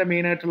തന്നെയായിരിക്കും ഇതിൻ്റെ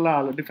മെയിൻ ആയിട്ടുള്ള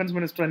ആൾ. ഡിഫൻസ്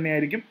മിനിസ്റ്റർ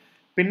തന്നെയായിരിക്കും.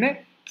 പിന്നെ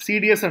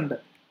CDS ഉണ്ട്,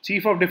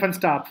 ചീഫ് ഓഫ് ഡിഫൻസ്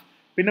സ്റ്റാഫ്.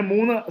 പിന്നെ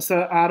 3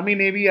 ആർമി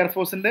നേവി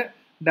എയർഫോഴ്സിൻ്റെ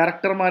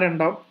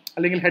ഡയറക്ടർമാരുണ്ടാവും,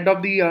 അല്ലെങ്കിൽ ഹെഡ്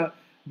ഓഫ് ദി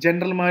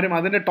ജനറൽമാരും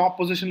അതിൻ്റെ ടോപ്പ്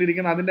പൊസിഷനിൽ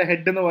ഇരിക്കുന്ന അതിൻ്റെ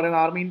ഹെഡ് എന്ന് പറയുന്ന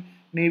ആർമി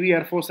നേവി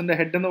എയർഫോഴ്സിൻ്റെ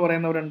ഹെഡ് എന്ന്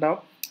പറയുന്നവരുണ്ടാവും.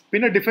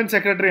 പിന്നെ ഡിഫൻസ്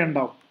സെക്രട്ടറി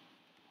ഉണ്ടാവും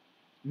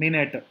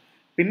മെയിനായിട്ട്.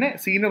 പിന്നെ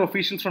senior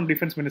officials from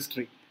defence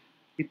ministry.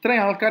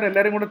 ഇത്രയും ആൾക്കാർ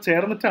എല്ലാവരും കൂടെ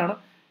ചേർന്നിട്ടാണ്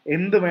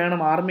എന്ത്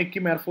വേണം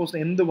ആർമിക്കും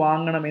എയർഫോഴ്സിനും, എന്ത്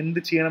വാങ്ങണം, എന്ത്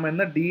ചെയ്യണം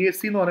എന്ന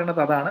DAC എന്ന്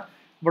പറയുന്നത്. അതാണ്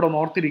ഇവിടെ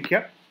ഓർത്തിരിക്കുക.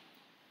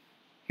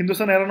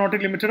 ഹിന്ദുസ്ഥാൻ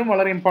എയറോനോട്ടിക് ലിമിറ്റഡും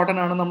വളരെ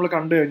ഇമ്പോർട്ടൻ്റ് ആണ്, നമ്മൾ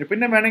കണ്ടു കഴിഞ്ഞു.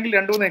 പിന്നെ വേണമെങ്കിൽ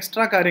 2-3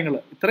 എക്സ്ട്രാ കാര്യങ്ങൾ,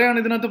 ഇത്രയാണ്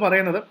ഇതിനകത്ത്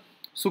പറയുന്നത്.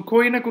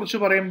 സുഖോയിനെ കുറിച്ച്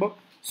പറയുമ്പോൾ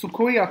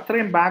സുഖോയ്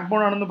അത്രയും ബാക്ക്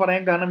ബോൺ ആണെന്ന്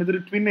പറയാൻ കാരണം ഇതൊരു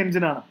ട്വിൻ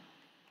എഞ്ചിനാണ്.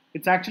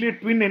 ഇറ്റ്സ് ആക്ച്വലി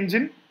ട്വിൻ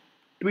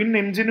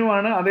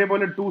എഞ്ചിനുമാണ്,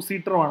 അതേപോലെ 2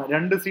 സീറ്ററുമാണ്,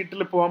 2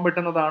 സീറ്റിൽ പോകാൻ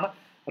പറ്റുന്നതാണ്.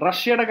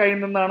 റഷ്യയുടെ കയ്യിൽ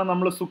നിന്നാണ്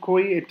നമ്മൾ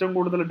സുഖോയ് ഏറ്റവും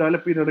കൂടുതൽ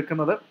ഡെവലപ്പ്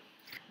ചെയ്തെടുക്കുന്നത്.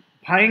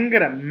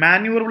 ഭയങ്കര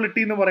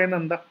മാന്യൂവറബിലിറ്റി എന്ന്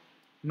പറയുന്നത് എന്താ?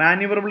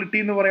 മാന്യൂവറബിലിറ്റി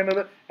എന്ന്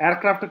പറയുന്നത്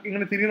എയർക്രാഫ്റ്റ്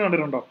ഇങ്ങനെ തിരിഞ്ഞു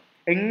കണ്ടിട്ടുണ്ടോ?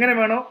 എങ്ങനെ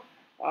വേണോ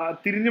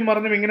തിരിഞ്ഞും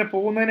മറിഞ്ഞും ഇങ്ങനെ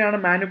പോകുന്നതിനാണ്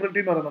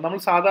മാന്യൂവറബിലിറ്റി എന്ന് പറയുന്നത്. നമ്മൾ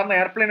സാധാരണ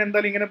എയർപ്ലെയിൻ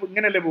എന്തായാലും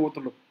ഇങ്ങനെയല്ലേ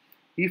പോകത്തുള്ളൂ.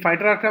 ഈ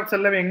ഫൈറ്റർ എയർക്രാഫ്റ്റ്സ്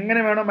എല്ലാം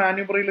എങ്ങനെ വേണോ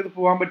മാന്യൂവർ ചെയ്ത്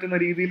പോകാൻ പറ്റുന്ന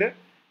രീതിയിൽ,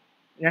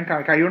 ഞാൻ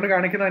കൈകൊണ്ട്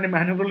കാണിക്കുന്ന അതിന്റെ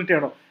മാന്യൂവറബിലിറ്റി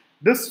ആണോ?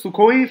 ദിസ്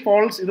സുഖോയ്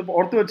ഫോൾസ്, ഇത്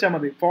ഓർത്ത് വെച്ചാൽ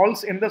മതി,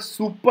 false in the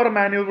super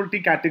മാന്യൂവറബിലിറ്റി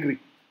category.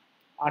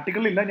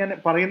 ആർട്ടിക്കിളില്ല, ഞാൻ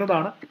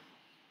പറയുന്നതാണ്.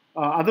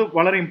 അത്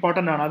വളരെ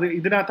ഇമ്പോർട്ടൻ്റ് ആണ്. അത്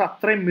ഇതിനകത്ത്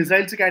അത്രയും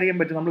മിസൈൽസ് ക്യാരി ചെയ്യാൻ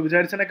പറ്റും. നമ്മൾ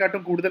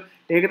വിചാരിച്ചതിനെക്കാട്ടും കൂടുതൽ,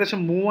 ഏകദേശം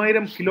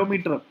 3000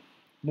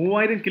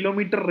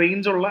 കിലോമീറ്റർ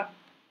റേഞ്ചുള്ള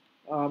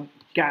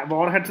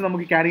വാർഹെഡ്സ്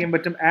നമുക്ക് ക്യാരി ചെയ്യാൻ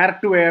പറ്റും. Air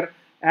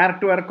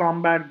to air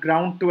Kombat,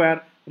 ground to air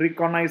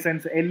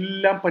റീകോണൈസൻസ്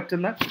എല്ലാം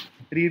പറ്റുന്ന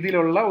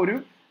രീതിയിലുള്ള ഒരു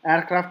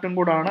എയർക്രാഫ്റ്റും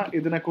കൂടാണ്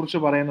ഇതിനെക്കുറിച്ച്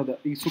പറയുന്നത്,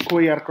 ഈ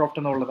സുഖോയ് എയർക്രാഫ്റ്റ്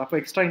എന്നുള്ളത്. അപ്പോൾ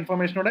എക്സ്ട്രാ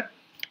ഇൻഫർമേഷനോടെ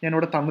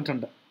ഞാനിവിടെ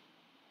തന്നിട്ടുണ്ട്.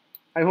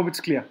 I hope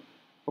it's clear.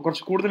 അപ്പോൾ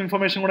കുറച്ച് കൂടുതൽ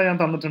ഇൻഫർമേഷൻ കൂടെ ഞാൻ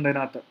തന്നിട്ടുണ്ട്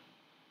ഇതിനകത്ത്.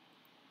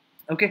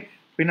 ഓക്കെ,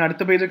 പിന്നെ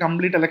അടുത്ത പേജ്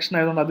കംപ്ലീറ്റ് എലക്ഷൻ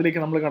ആയതുകൊണ്ട് അതിലേക്ക്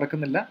നമ്മൾ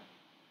കിടക്കുന്നില്ല.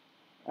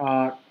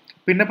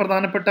 പിന്നെ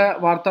പ്രധാനപ്പെട്ട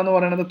വാർത്ത എന്ന്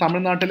പറയുന്നത്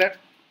തമിഴ്നാട്ടിലെ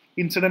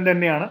ഇൻസിഡന്റ്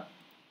തന്നെയാണ്.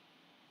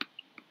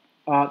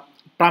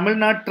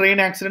 Tamil Nadu train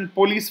accident,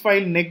 police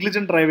file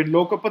negligent driving.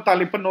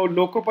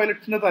 Loco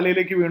പൈലറ്റിന്റെ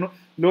തലയിലേക്ക് വീണു.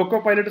 Loco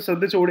pilot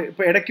ശ്രദ്ധിച്ചോടി.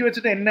 ഇപ്പൊ ഇടയ്ക്ക്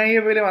വെച്ചിട്ട് NIA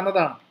വരെ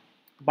വന്നതാണ്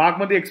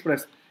ബാഗ്മതി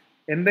എക്സ്പ്രസ്.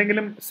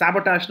 എന്തെങ്കിലും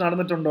സാബോട്ടാഷ്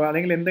നടന്നിട്ടുണ്ടോ,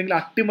 അല്ലെങ്കിൽ എന്തെങ്കിലും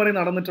അട്ടിമറി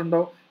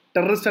നടന്നിട്ടുണ്ടോ,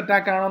 ടെററിസ്റ്റ്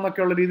അറ്റാക്ക് ആണോ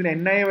എന്നൊക്കെയുള്ള രീതിയിൽ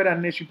NIA വരെ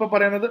അന്വേഷിച്ചു. ഇപ്പൊ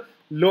പറയുന്നത്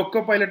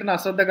ലോക്കോ പൈലറ്റിന്റെ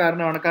അശ്രദ്ധ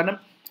കാരണമാണ്. കാരണം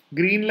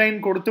ഗ്രീൻ ലൈൻ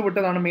കൊടുത്തു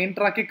വിട്ടതാണ്, മെയിൻ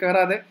ട്രാക്കിൽ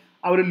കയറാതെ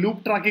അവർ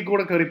ലൂപ്പ് ട്രാക്കിൽ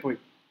കൂടെ കയറിപ്പോയി.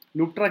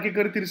 ലൂപ്പ് ട്രാക്കിൽ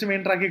കയറി തിരിച്ച്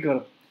മെയിൻ ട്രാക്കിൽ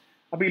കയറും.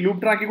 അപ്പോൾ ഈ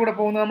ലൂപ്പ് ട്രാക്കിൽ കൂടെ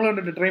പോകുന്നത് നമ്മൾ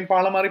കണ്ടിട്ട്, ട്രെയിൻ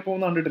പാളം മാറി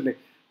പോകുന്നത് കണ്ടിട്ടില്ലേ?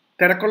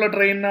 തിരക്കുള്ള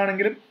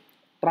ട്രെയിനിനാണെങ്കിലും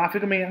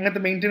ട്രാഫിക്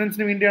അങ്ങനത്തെ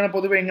മെയിൻ്റെനൻസിന് വേണ്ടിയാണ്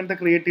പൊതുവെ ഇങ്ങനത്തെ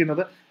ക്രിയേറ്റ്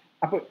ചെയ്യുന്നത്.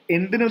 അപ്പോൾ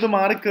എന്തിനും ഇത്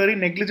മാറി കയറി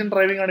നെഗ്ലിജന്റ്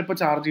ഡ്രൈവിംഗ് ആണ് ഇപ്പോൾ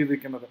ചാർജ്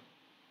ചെയ്തിരിക്കുന്നത്.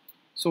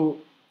 സോ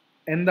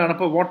എന്താണ്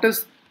അപ്പോൾ what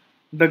is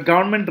the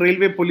government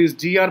railway police,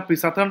 GRP,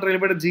 southern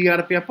റെയിൽവേയുടെ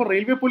GRP. അപ്പോൾ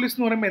റെയിൽവേ പോലീസ്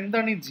എന്ന് പറയുമ്പോൾ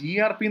എന്താണ് ഈ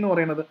GRP എന്ന്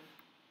പറയുന്നത്?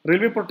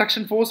 റെയിൽവേ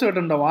പ്രൊട്ടക്ഷൻ ഫോഴ്സ്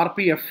കേട്ടിട്ടുണ്ടാവും,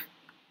 RPF.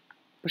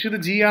 പക്ഷെ ഇത്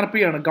GRP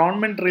ആണ്,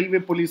 ഗവൺമെന്റ്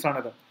റെയിൽവേ പോലീസ്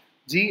ആണിത്,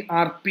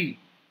 GRP.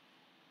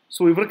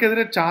 സോ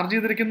ഇവർക്കെതിരെ ചാർജ്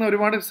ചെയ്തിരിക്കുന്ന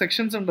ഒരുപാട്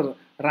സെക്ഷൻസ് ഉണ്ട്.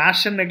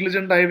 Rash and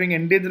negligent driving,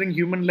 endangering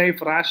human life,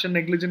 rash and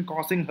negligent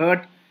causing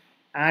heart.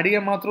 Add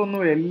ചെയ്യാൻ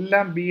മാത്രമൊന്നും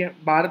എല്ലാം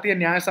ഭാരതീയ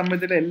ന്യായ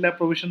സംഹിതയിലെ എല്ലാ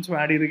പ്രൊവിഷൻസും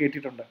ആഡ് ചെയ്ത്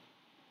കയറ്റിയിട്ടുണ്ട്.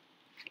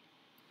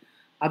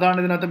 അതാണ്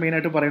ഇതിനകത്ത്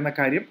മെയിനായിട്ട് പറയുന്ന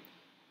കാര്യം.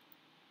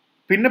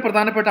 പിന്നെ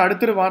പ്രധാനപ്പെട്ട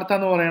അടുത്തൊരു വാർത്ത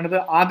എന്ന് പറയുന്നത്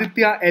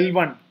Aditya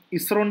L1,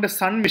 ഇസ്രോന്റെ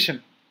sun mission.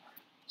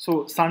 So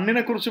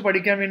സണ്ണിനെ കുറിച്ച്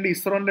പഠിക്കാൻ വേണ്ടി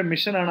ഇസ്രോന്റെ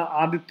മിഷനാണ്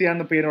ആദിത്യ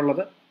എന്ന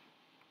പേരുള്ളത്.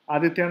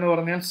 ആദിത്യ എന്ന്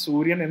പറഞ്ഞാൽ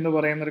സൂര്യൻ എന്ന്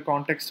പറയുന്ന ഒരു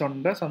കോണ്ടെക്സ്റ്റ്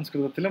ഉണ്ട്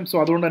സംസ്കൃതത്തിലും. സോ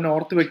അതുകൊണ്ട് തന്നെ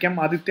ഓർത്ത് വെക്കാം,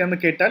 ആദിത്യ എന്ന്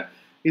കേട്ടാൽ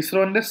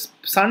ഇസ്രോന്റെ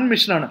സൺ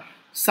മിഷനാണ്.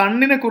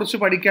 സണ്ണിനെ കുറിച്ച്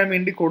പഠിക്കാൻ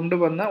വേണ്ടി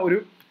കൊണ്ടുവന്ന ഒരു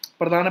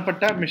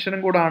പ്രധാനപ്പെട്ട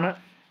മിഷനും കൂടാണ്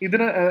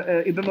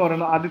ഇതെന്ന്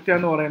പറയുന്നത്, ആദിത്യ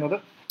എന്ന് പറയുന്നത്.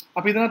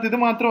 അപ്പോൾ ഇതിനകത്ത് ഇത്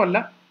മാത്രമല്ല,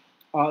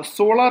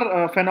 സോളാർ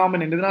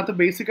ഫെനോമിനൻ, ഇതിനകത്ത്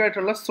ബേസിക്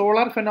ആയിട്ടുള്ള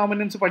സോളാർ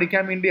ഫെനോമിനൻസ്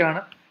പഠിക്കാൻ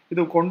വേണ്ടിയാണ്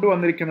ഇത്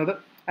കൊണ്ടുവന്നിരിക്കുന്നത്.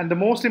 And the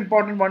most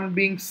important one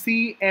being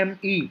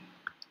CME.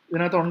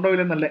 ഇതിനകത്ത് ഉണ്ടോ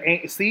ഇല്ലെന്നല്ല,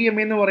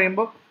 CME എന്ന്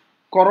പറയുമ്പോൾ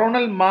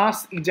കൊറോണൽ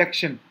മാസ്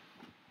ഇജക്ഷൻ.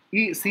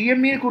 ഈ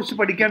CME കുറിച്ച്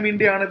പഠിക്കാൻ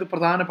വേണ്ടിയാണ് ഇത്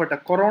പ്രധാനപ്പെട്ട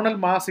കൊറോണൽ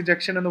മാസ്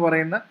ഇജക്ഷൻ എന്ന്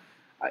പറയുന്ന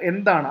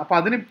എന്താണ്. അപ്പോൾ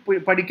അതിന്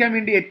പഠിക്കാൻ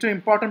വേണ്ടി ഏറ്റവും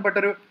ഇമ്പോർട്ടൻ്റ് പെട്ട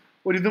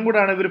ഒരു ഇതും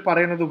കൂടാണ് ഇവർ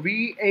പറയുന്നത്,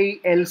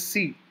 VALC.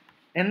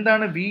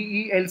 എന്താണ്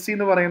VELC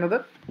എന്ന് പറയുന്നത്?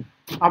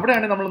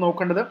 അവിടെയാണ് നമ്മൾ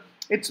നോക്കേണ്ടത്.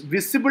 It's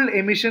visible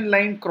emission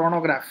line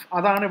chronograph.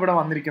 അതാണ് ഇവിടെ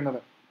വന്നിരിക്കുന്നത്.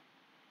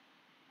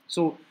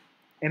 സോ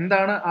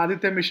എന്താണ്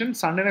ആദിത്യ മിഷൻ?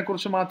 സണ്ണിനെ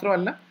കുറിച്ച്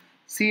മാത്രമല്ല,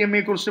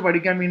 CME കുറിച്ച്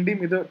പഠിക്കാൻ വേണ്ടിയും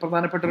ഇത്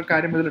പ്രധാനപ്പെട്ട ഒരു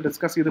കാര്യം ഇതിൽ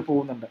ഡിസ്കസ് ചെയ്ത്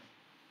പോകുന്നുണ്ട്.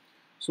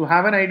 So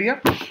have an idea.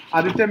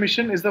 Aditya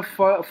mission is the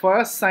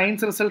first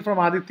science result from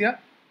Aditya.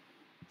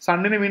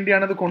 സണ്ണിന്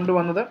വേണ്ടിയാണ് ഇത്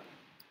കൊണ്ടുവന്നത്.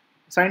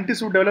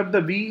 Scientist who develop the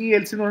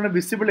VELC എന്ന് പറയുന്ന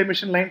വിസിബിൾ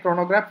എമിഷൻ ലൈൻ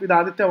ക്രോണോഗ്രാഫ്. ഇത്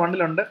ആദിത്യ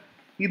 1-ലുണ്ട്.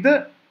 ഇത്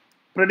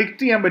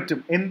പ്രഡിക്റ്റ് ചെയ്യാൻ പറ്റും.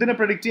 എന്തിന്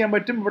പ്രഡിക്റ്റ് ചെയ്യാൻ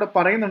പറ്റും? ഇവിടെ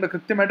പറയുന്നുണ്ട്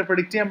കൃത്യമായിട്ട്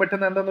പ്രഡിക്റ്റ് ചെയ്യാൻ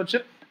പറ്റുന്നത് എന്താണെന്ന്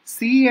വെച്ചാൽ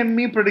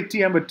CME പ്രഡിക്റ്റ്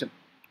ചെയ്യാൻ പറ്റും.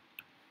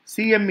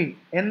 CME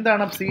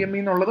എന്താണ് CME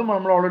എന്നുള്ളതും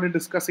നമ്മൾ ഓൾറെഡി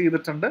ഡിസ്കസ്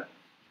ചെയ്തിട്ടുണ്ട്.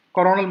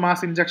 കൊറോണൽ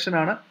മാസ് ഇൻജക്ഷൻ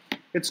ആണ്.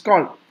 It's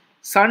called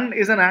sun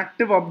is an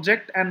active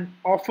object and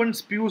often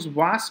സ്പ്യൂസ്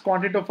vast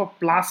quantity of A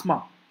plasma.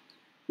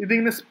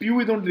 ഇതിങ്ങനെ സ്പ്യൂ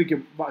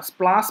ചെയ്തുകൊണ്ടിരിക്കും.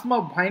 പ്ലാസ്മ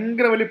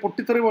ഭയങ്കര വലിയ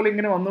പൊട്ടിത്തെറി പോലെ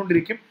ഇങ്ങനെ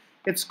വന്നുകൊണ്ടിരിക്കും.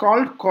 It's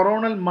called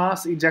coronal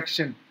mass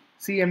ejection,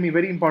 CME.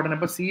 Very important.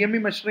 അപ്പോൾ CME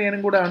മെഷർ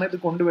ചെയ്യാനും കൂടെയാണ് ഇത്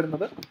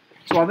കൊണ്ടുവരുന്നത്.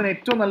 സോ അതിന്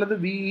ഏറ്റവും നല്ലത്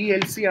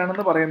VELC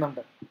ആണെന്ന്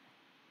പറയുന്നുണ്ട്.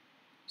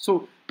 സോ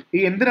ഈ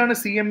എന്തിനാണ്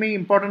CME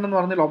ഇമ്പോർട്ടൻ്റ് എന്ന്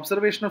പറഞ്ഞാൽ,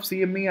 observation of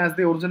CME as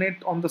they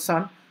originate on the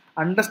sun,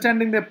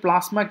 understanding the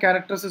plasma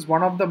characters is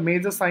one of the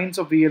major science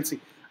of VLC.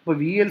 അപ്പോൾ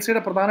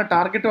VLCയുടെ പ്രധാന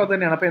ടാർഗറ്റും അത്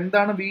തന്നെയാണ്. അപ്പോൾ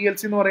എന്താണ്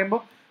VLC എന്ന്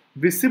പറയുമ്പോൾ,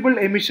 വിസിബിൾ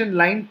എമിഷൻ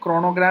ലൈൻ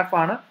ക്രോണോഗ്രാഫ്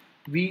ആണ്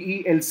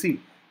VELC.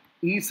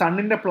 ഈ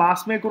സണ്ണിൻ്റെ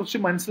പ്ലാസ്മയെക്കുറിച്ച്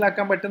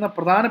മനസ്സിലാക്കാൻ പറ്റുന്ന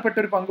പ്രധാനപ്പെട്ട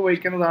ഒരു പങ്ക്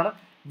വഹിക്കുന്നതാണ്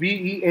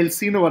VELC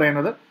എന്ന്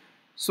പറയുന്നത്.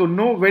 So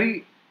no very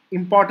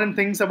important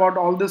things about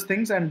all these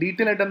things and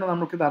detail ആയിട്ട് തന്നെ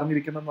നമുക്ക് ഇത്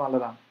അറിഞ്ഞിരിക്കുന്നത്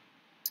നല്ലതാണ്.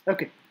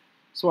 ഓക്കെ,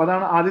 സോ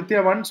അതാണ്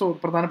ആദിത്യ 1. സോ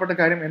പ്രധാനപ്പെട്ട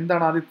കാര്യം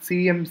എന്താണ്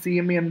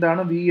CME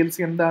എന്താണ്, VLC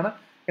എന്താണ്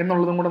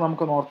എന്നുള്ളതും കൂടെ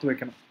നമുക്കൊന്ന് ഓർത്ത്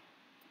വെക്കണം.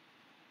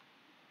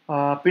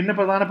 പിന്നെ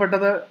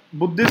പ്രധാനപ്പെട്ടത്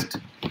ബുദ്ധിസ്റ്റ്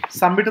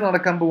സമ്മിറ്റ്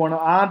നടക്കാൻ പോവാണ്.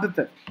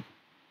 ആദ്യത്തെ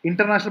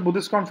ഇന്റർനാഷണൽ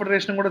ബുദ്ധിസ്റ്റ്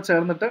കോൺഫെഡറേഷനും കൂടെ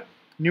ചേർന്നിട്ട്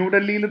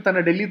ഡൽഹിയിൽ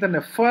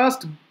തന്നെ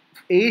first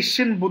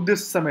Asian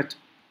Buddhist summit,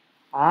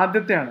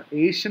 ആദ്യത്തെയാണ്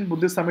Asian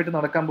Buddhist summit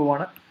നടക്കാൻ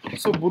പോവാണ്.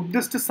 സോ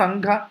ബുദ്ധിസ്റ്റ്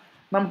സംഘ,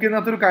 നമുക്ക്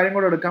ഇതിനകത്തൊരു കാര്യം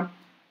കൂടെ എടുക്കാം.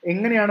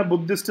 എങ്ങനെയാണ്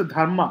ബുദ്ധിസ്റ്റ്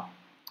ധർമ്മ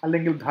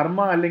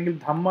അല്ലെങ്കിൽ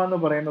ധമ്മ എന്ന്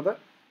പറയുന്നത്?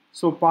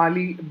 സോ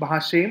പാലി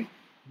ഭാഷയും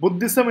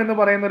ബുദ്ധിസം എന്ന്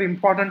പറയുന്ന ഒരു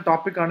ഇമ്പോർട്ടൻറ്റ്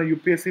ടോപ്പിക്കാണ്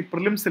UPSC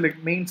പ്രിലിംസിലും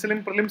മെയിൻസിലും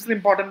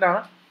ഇമ്പോർട്ടൻ്റ്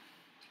ആണ്.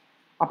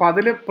 അപ്പോൾ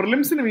അതിൽ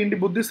പ്രിലിംസിന് വേണ്ടി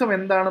ബുദ്ധിസം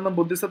എന്താണെന്നും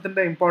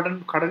ബുദ്ധിസത്തിന്റെ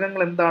ഇമ്പോർട്ടൻറ്റ്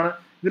ഘടകങ്ങൾ എന്താണ്,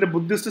 ഇതിൽ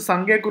ബുദ്ധിസ്റ്റ്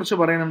സംഘയെക്കുറിച്ച്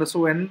പറയുന്നുണ്ട്. സോ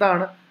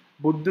എന്താണ്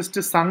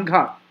ബുദ്ധിസ്റ്റ് സംഘ,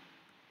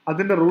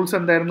 അതിന്റെ റൂൾസ്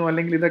എന്തായിരുന്നു,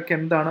 അല്ലെങ്കിൽ ഇതൊക്കെ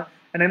എന്താണ്,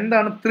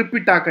 എന്താണ്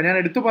ത്രിപിടാക്ക, ഞാൻ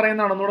എടുത്തു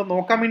പറയുന്നതാണ്, ഒന്നുകൂടെ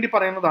നോക്കാൻ വേണ്ടി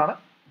പറയുന്നതാണ്.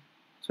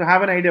 So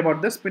have an idea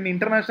about this. പിന്നെ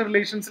ഇന്റർനാഷണൽ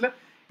റിലേഷൻസിൽ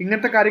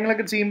ഇങ്ങനത്തെ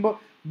കാര്യങ്ങളൊക്കെ ചെയ്യുമ്പോൾ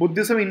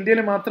ബുദ്ധിസം ഇന്ത്യയിൽ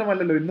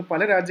മാത്രമല്ലല്ലോ, ഇന്ന്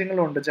പല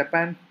രാജ്യങ്ങളും ഉണ്ട്.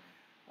 ജപ്പാൻ,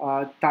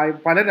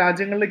 പല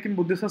രാജ്യങ്ങളിലേക്കും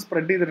ബുദ്ധിസം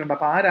സ്പ്രെഡ് ചെയ്തിട്ടുണ്ട്.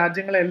 അപ്പോൾ ആ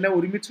രാജ്യങ്ങളെല്ലാം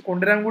ഒരുമിച്ച്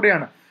കൊണ്ടുവരാൻ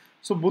കൂടിയാണ്.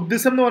 സോ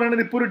ബുദ്ധിസം എന്ന്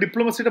പറയുന്നത് ഇപ്പോൾ ഒരു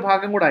ഡിപ്ലോമസിയുടെ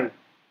ഭാഗം കൂടെ ആയി.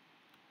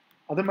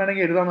 അതും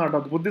വേണമെങ്കിൽ എഴുതാമെന്ന് കേട്ടോ.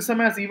 Buddhism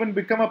has even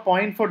become A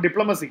point four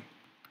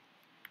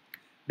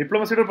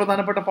ഡിപ്ലോമസിയുടെ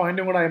പ്രധാനപ്പെട്ട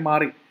പോയിന്റും കൂടെ ആയി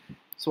മാറി.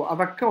 സോ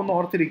അതൊക്കെ ഒന്ന്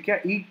ഓർത്തിരിക്കുക.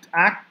 ഈ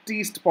ആക്ട്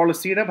ഈസ്റ്റ്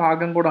പോളിസിയുടെ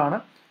ഭാഗം കൂടാണ്.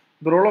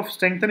 ദ റോൾ ഓഫ്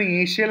സ്ട്രെങ്തനിങ്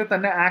ഏഷ്യയിൽ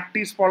തന്നെ ആക്ട്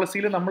ഈസ്റ്റ്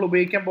പോളിസിയിൽ നമ്മൾ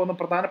ഉപയോഗിക്കാൻ പോകുന്ന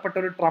പ്രധാനപ്പെട്ട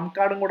ഒരു ട്രംപ്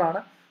കാർഡും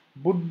കൂടാണ്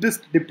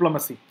ബുദ്ധിസ്റ്റ്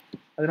ഡിപ്ലോമസി.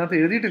 അതിനകത്ത്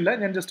എഴുതിയിട്ടില്ല,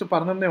 ഞാൻ ജസ്റ്റ്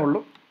പറഞ്ഞതേ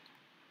ഉള്ളൂ.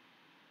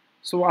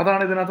 സോ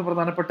അതാണ് ഇതിനകത്ത്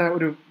പ്രധാനപ്പെട്ട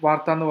ഒരു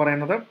വാർത്ത എന്ന്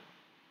പറയുന്നത്.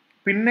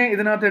 പിന്നെ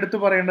ഇതിനകത്ത് എടുത്തു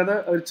പറയേണ്ടത്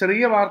ഒരു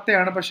ചെറിയ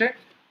വാർത്തയാണ്, പക്ഷേ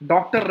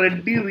doctor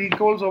Reddy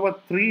recalls over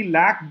 3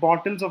 lakh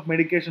bottles of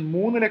medication.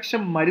 3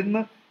 ലക്ഷം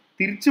മരുന്ന്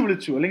തിരിച്ചു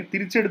വിളിച്ചു അല്ലെങ്കിൽ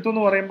തിരിച്ചെടുത്തു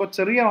എന്ന് പറയുമ്പോൾ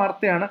ചെറിയ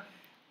വാർത്തയാണ്.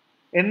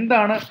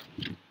 എന്താണ്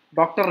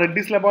ഡോക്ടർ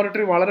റെഡ്ഡീസ്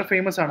ലബോറട്ടറി? വളരെ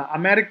ഫേമസ് ആണ്.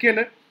 അമേരിക്കയിൽ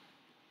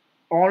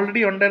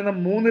ഓൾറെഡി ഉണ്ടായിരുന്ന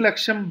 3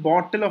 ലക്ഷം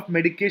ബോട്ടിൽ ഓഫ്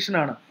മെഡിക്കേഷൻ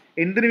ആണ്.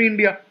 എന്തിനു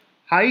വേണ്ടിയാ?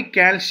 ഹൈ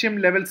കാൽഷ്യം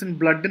ലെവൽസ് ഇൻ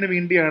ബ്ലഡിന്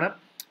വേണ്ടിയാണ്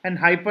and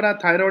hyper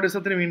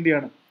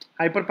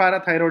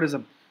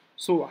parathyroidism.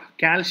 So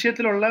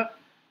കാൽഷ്യത്തിലുള്ള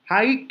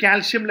high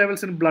calcium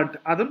levels in blood,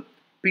 അതും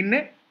പിന്നെ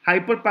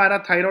ഹൈപ്പർ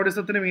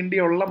പാരാതൈറോയിഡിസത്തിന്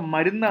വേണ്ടിയുള്ള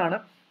മരുന്നാണ്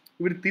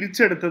ഇവർ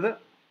തിരിച്ചെടുത്തത്.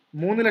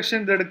 3 ലക്ഷം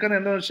ഇതെടുക്കുന്നത്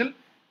എന്താണെന്ന് വെച്ചാൽ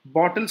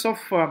ബോട്ടിൽസ്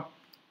ഓഫ്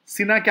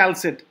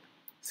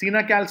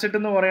സീനാകാൽസെറ്റ്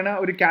എന്ന് പറയുന്ന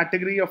ഒരു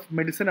കാറ്റഗറി ഓഫ്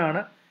മെഡിസിൻ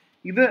ആണ്.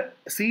 ഇത്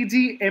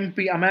CGMP,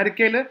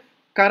 അമേരിക്കയിൽ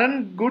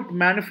കറന്റ് ഗുഡ്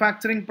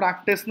മാനുഫാക്ചറിങ്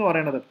പ്രാക്ടീസ് എന്ന്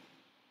പറയുന്നത്,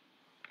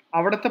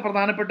 അവിടുത്തെ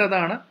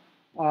പ്രധാനപ്പെട്ടതാണ്.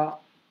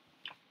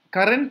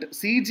 കറന്റ്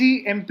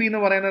CGMP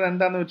എന്ന് പറയുന്നത്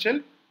എന്താണെന്ന് വെച്ചാൽ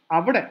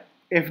അവിടെ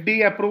FDA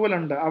അപ്രൂവൽ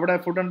ഉണ്ട്. അവിടെ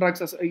ഫുഡ് ആൻഡ്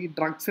ഡ്രഗ്സ്, ഈ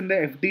ഡ്രഗ്സിന്റെ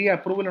FDA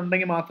അപ്രൂവൽ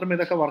ഉണ്ടെങ്കിൽ മാത്രമേ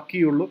ഇതൊക്കെ വർക്ക്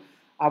ചെയ്യുള്ളൂ.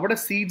 അവിടെ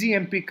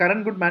CGMP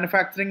കറന്റ് ഗുഡ്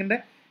മാനുഫാക്ചറിങ്ങിന്റെ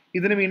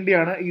ഇതിനു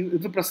വേണ്ടിയാണ്.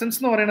 ഇത് പ്രസൻസ്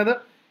എന്ന് പറയുന്നത്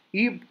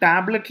ഈ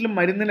ടാബ്ലറ്റിലും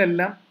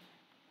മരുന്നിലെല്ലാം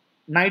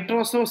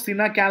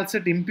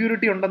നൈട്രോസോസിനാകാൽസെറ്റ്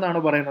ഇംപ്യൂരിറ്റി ഉണ്ടെന്നാണ്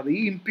പറയുന്നത്. ഈ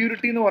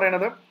ഇംപ്യൂരിറ്റി എന്ന്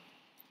പറയുന്നത്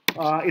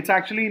ഇറ്റ്സ്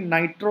ആക്ച്വലി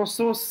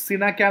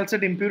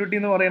നൈട്രോസോസിനാകാൽസെറ്റ് ഇംപ്യൂരിറ്റി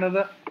എന്ന്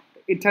പറയുന്നത്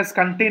it has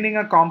containing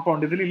A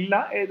compound.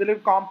 ഇതിൽ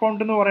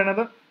കോമ്പൗണ്ട് എന്ന്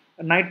പറയുന്നത്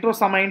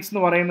നൈട്രോസമൈൻസ്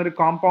എന്ന് പറയുന്ന ഒരു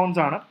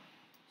കോമ്പൗണ്ട്സ് ആണ്.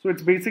 സോ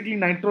ഇറ്റ്സ് ബേസിക്കലി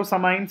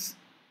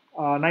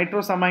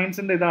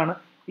നൈട്രോസമൈൻസിന്റെ ഇതാണ്.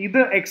 ഇത്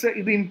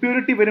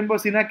ഇംപ്യൂരിറ്റി വരുമ്പോൾ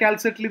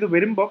സിനാകാൽസെറ്റിൽ ഇത്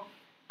വരുമ്പോൾ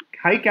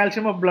ഹൈ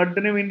കാൽഷ്യം ഓഫ്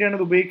ബ്ലഡിന് വേണ്ടിയാണ്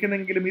ഇത്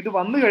ഉപയോഗിക്കുന്നതെങ്കിലും ഇത്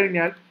വന്നു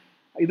കഴിഞ്ഞാൽ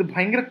ഇത്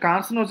ഭയങ്കര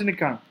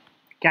കാർസിനോജനിക് ആണ്,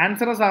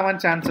 ക്യാൻസറസ് ആവാൻ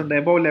ചാൻസ് ഉണ്ട്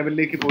എബോവ്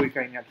ലെവലിലേക്ക് പോയി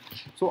കഴിഞ്ഞാൽ.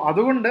 സോ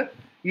അതുകൊണ്ട്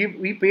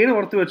ഈ പേര്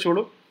ഓർത്ത്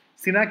വെച്ചോളൂ,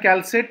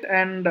 സിനാകാൽസെറ്റ്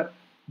ആൻഡ്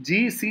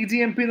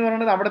CGMP എന്ന്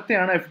പറയുന്നത്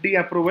അവിടത്തെയാണ് FDA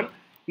അപ്രൂവൽ.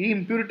 ഈ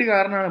ഇംപ്യൂരിറ്റി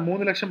കാരണമാണ്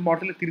 3 ലക്ഷം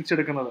ബോട്ടിൽ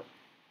തിരിച്ചെടുക്കുന്നത്.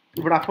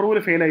 ഇവിടെ അപ്രൂവൽ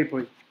ഫെയിൽ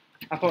ആയിപ്പോയി.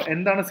 അപ്പോൾ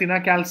എന്താണ്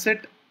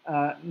സിനാകാൽസെറ്റ്,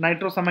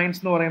 നൈട്രോസമൈൻസ്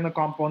എന്ന് പറയുന്ന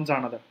കോമ്പൗണ്ട്സ്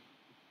ആണത്.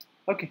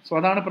 ഓക്കെ, സോ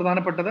അതാണ്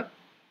പ്രധാനപ്പെട്ടത്.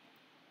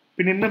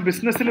 പിന്നെ ഇന്ന്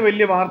ബിസിനസ്സിൽ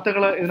വലിയ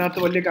വാർത്തകൾ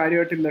ഇതിനകത്ത് വലിയ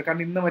കാര്യമായിട്ടില്ല.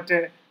 കാരണം ഇന്ന് മറ്റേ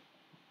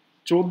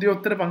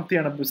ചോദ്യോത്തര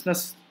പങ്ക്തിയാണ്.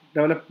 ബിസിനസ്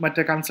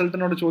മറ്റേ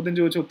കൺസൾട്ടനോട് ചോദ്യം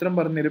ചോദിച്ച് ഉത്തരം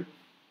പറഞ്ഞുതരും.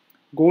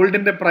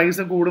 ഗോൾഡിന്റെ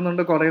പ്രൈസ്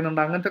കൂടുന്നുണ്ട്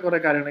കുറയുന്നുണ്ട്, അങ്ങനത്തെ കുറേ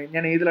കാര്യങ്ങൾ.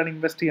 ഞാൻ ഏതിലാണ്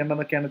ഇൻവെസ്റ്റ്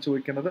ചെയ്യേണ്ടതെന്നൊക്കെയാണ്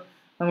ചോദിക്കുന്നത്.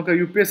 നമുക്ക്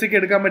UPSCക്ക്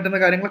എടുക്കാൻ പറ്റുന്ന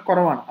കാര്യങ്ങൾ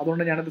കുറവാണ്,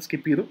 അതുകൊണ്ട് ഞാനത്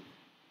സ്കിപ്പ് ചെയ്തു.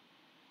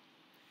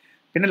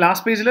 പിന്നെ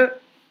ലാസ്റ്റ് പേജിൽ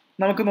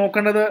നമുക്ക്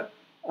നോക്കേണ്ടത്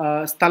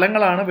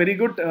സ്ഥലങ്ങളാണ്. Very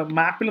good.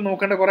 മാപ്പിൽ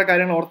നോക്കേണ്ട കുറേ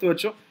കാര്യങ്ങൾ ഓർത്ത്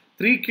വെച്ചു.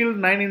 3 killed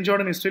 9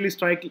 injured in Israeli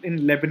strike in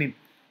Lebanon.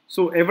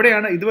 So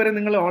എവിടെയാണ് ഇതുവരെ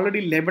നിങ്ങൾ ഓൾറെഡി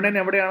ലെബനൻ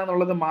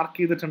എവിടെയാണെന്നുള്ളത് മാർക്ക്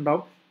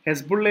ചെയ്തിട്ടുണ്ടാവും.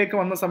 ഹെസ്ബുള്ളിലേക്ക്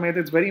വന്ന സമയത്ത്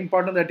it's very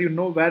important that you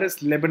know where is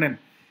Lebanon.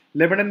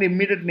 ലെബനൻ്റെ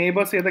immediate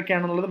neighbours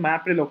ഏതൊക്കെയാണെന്നുള്ളത്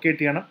മാപ്പിൽ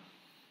ലൊക്കേറ്റ് ചെയ്യണം.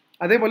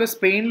 അതേപോലെ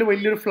സ്പെയിനിൽ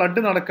വലിയൊരു ഫ്ലഡ്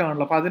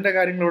നടക്കുകയാണല്ലോ, അപ്പോൾ അതിൻ്റെ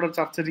കാര്യങ്ങൾ ഇവിടെ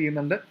ചർച്ച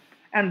ചെയ്യുന്നുണ്ട്.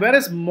 ആൻഡ് വേർ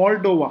ഇസ്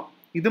മോൾഡോവ,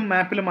 ഇതും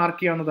മാപ്പിൽ മാർക്ക്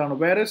ചെയ്യാവുന്നതാണ്.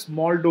 വേർ ഇസ്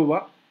മോൾഡോവ,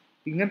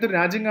 ഇങ്ങനത്തെ ഒരു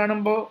രാജ്യം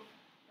കാണുമ്പോൾ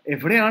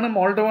എവിടെയാണ്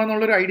മോൾഡോവ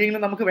എന്നുള്ളൊരു ഐഡിയയിൽ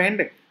നമുക്ക്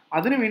വേണ്ടേ,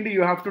 അതിനുവേണ്ടി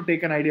you have to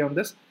take an idea on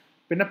this.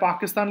 പിന്നെ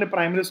പാകിസ്ഥാനിലെ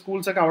പ്രൈമറി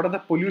സ്കൂൾസ് ഒക്കെ അവിടുത്തെ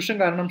പൊല്യൂഷൻ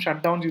കാരണം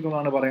ഷട്ട് ഡൗൺ ചെയ്തു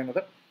എന്നാണ്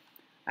പറയുന്നത്.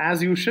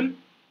 ആസ് യൂഷ്വൽ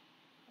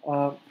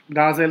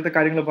ഗാസയിലത്തെ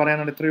കാര്യങ്ങൾ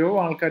പറയാനാണ്. എത്രയോ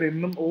ആൾക്കാർ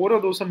ഇന്നും ഓരോ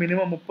ദിവസം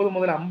മിനിമം 30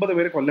 മുതൽ 50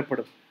 പേര്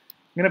കൊല്ലപ്പെടും.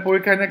 ഇങ്ങനെ പോയി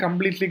കഴിഞ്ഞാൽ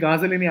കംപ്ലീറ്റ്ലി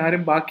ഗാസയിൽ ഇനി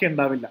ആരും ബാക്കി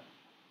ഉണ്ടാവില്ല.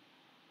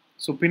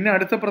 സോ പിന്നെ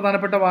അടുത്ത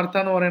പ്രധാനപ്പെട്ട വാർത്ത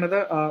എന്ന് പറയുന്നത്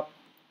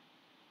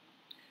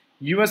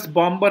US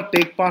bomber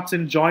take parts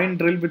in joint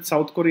drill with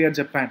South Korea,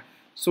 Japan.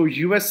 So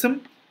USഉം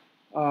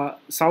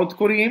south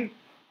കൊറിയയും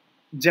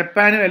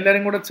ജപ്പാനും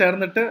എല്ലാവരും കൂടെ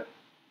ചേർന്നിട്ട്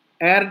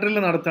എയർ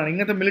ഡ്രില്ല് നടത്തുകയാണ്.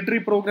 ഇങ്ങനത്തെ മിലിറ്ററി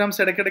പ്രോഗ്രാംസ്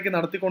ഇടയ്ക്കിടയ്ക്ക്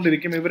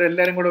നടത്തിക്കൊണ്ടിരിക്കും.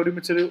 ഇവരെല്ലാവരും കൂടെ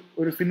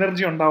ഒരു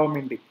സിനർജി ഉണ്ടാവാൻ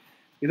വേണ്ടി.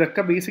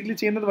 ഇതൊക്കെ ബേസിക്കലി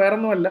ചെയ്യുന്നത് വേറെ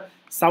ഒന്നുമല്ല,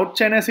 സൗത്ത്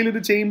ചൈന സീയിൽ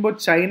ഇത് ചെയ്യുമ്പോൾ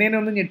ചൈനേനെ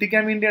ഒന്ന്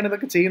ഞെട്ടിക്കാൻ വേണ്ടിയാണ്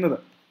ഇതൊക്കെ ചെയ്യുന്നത്.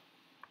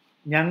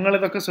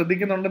 ഞങ്ങളിതൊക്കെ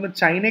ശ്രദ്ധിക്കുന്നുണ്ടെന്ന്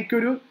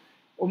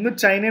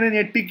ചൈനേനെ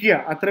ഞെട്ടിക്കുക,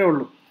 അത്രേ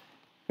ഉള്ളൂ.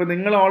 ഇപ്പോൾ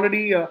നിങ്ങൾ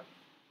ഓൾറെഡി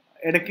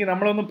ഇടയ്ക്ക്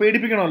നമ്മളൊന്ന്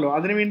പേടിപ്പിക്കണമല്ലോ,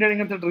 അതിന് വേണ്ടിയാണ്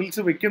ഇങ്ങനത്തെ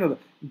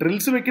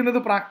ഡ്രിൽസ് വെക്കുന്നത്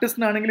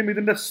പ്രാക്ടീസിനാണെങ്കിലും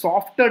ഇതിൻ്റെ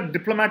soft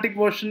diplomatic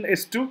version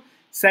is to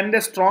send a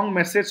strong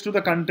message to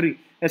the country,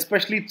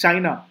 especially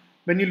China.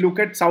 When you look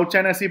at South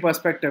China Sea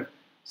perspective,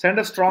 send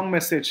a strong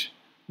message.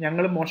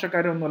 ഞങ്ങൾ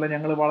മോശക്കാരൊന്നുമല്ല,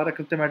 ഞങ്ങൾ വളരെ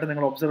കൃത്യമായിട്ട്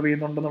നിങ്ങൾ ഒബ്സർവ്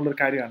ചെയ്യുന്നുണ്ടെന്നുള്ളൊരു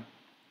കാര്യമാണ്.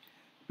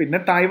 പിന്നെ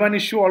തായ്വാൻ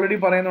ഇഷ്യൂ ഓൾറെഡി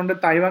പറയുന്നുണ്ട്.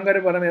 തായ്വാൻകാർ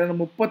പറയുന്നത്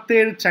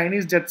 37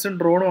 ചൈനീസ് ജെറ്റ്സും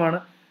ഡ്രോണുമാണ്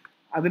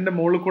അതിൻ്റെ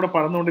മുകളിൽ കൂടെ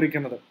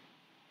പറന്നുകൊണ്ടിരിക്കുന്നത്.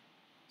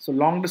 So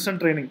long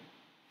distance training.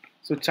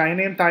 So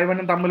ചൈനയും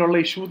തായ്വാനും തമ്മിലുള്ള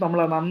ഇഷ്യൂ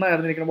നമ്മൾ നന്നായി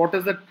അറിഞ്ഞിരിക്കണം. വാട്ട്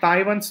ഈസ് ദ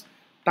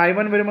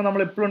തായ്വാൻ വരുമ്പോൾ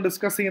നമ്മൾ എപ്പോഴും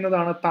ഡിസ്കസ്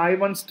ചെയ്യുന്നതാണ്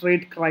തായ്വാൻ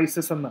സ്ട്രേറ്റ്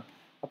ക്രൈസിസ് എന്ന്.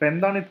 അപ്പോൾ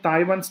എന്താണ് ഈ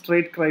തായ്വാൻ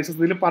സ്ട്രേറ്റ് ക്രൈസിസ്?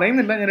 ഇതിൽ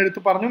പറയുന്നില്ല, ഞാൻ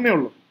എടുത്ത്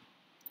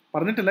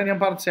പറഞ്ഞിട്ടില്ല, ഞാൻ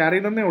ഷെയർ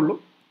ചെയ്തതേ ഉള്ളൂ.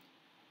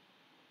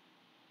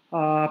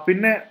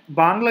 പിന്നെ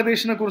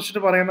ബാംഗ്ലാദേശിനെ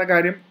കുറിച്ചിട്ട് പറയുന്ന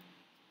കാര്യം,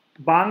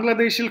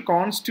 ബാംഗ്ലാദേശിൽ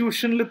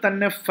കോൺസ്റ്റിറ്റ്യൂഷനിൽ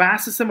തന്നെ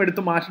ഫാസിസം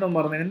എടുത്ത് മാറ്റണം എന്ന്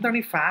പറഞ്ഞു. എന്താണ്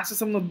ഈ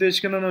ഫാസിസം എന്ന്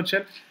ഉദ്ദേശിക്കുന്നതെന്ന്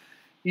വെച്ചാൽ,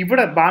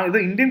 ഇവിടെ ഇത്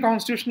ഇന്ത്യൻ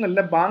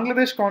കോൺസ്റ്റിറ്റ്യൂഷനിലല്ല,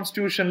 ബാംഗ്ലാദേശ്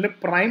കോൺസ്റ്റിറ്റ്യൂഷനിൽ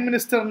പ്രൈം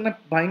മിനിസ്റ്ററിന്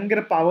ഭയങ്കര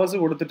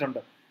പവേഴ്സ്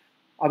കൊടുത്തിട്ടുണ്ട്.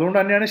 അതുകൊണ്ട്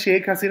തന്നെയാണ്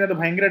ഷെയ്ഖ് ഹസീന അത്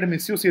ഭയങ്കരമായിട്ട്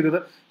മിസ്യൂസ് ചെയ്തത്.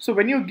 So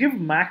when you give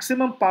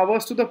maximum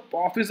powers to the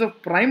office of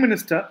prime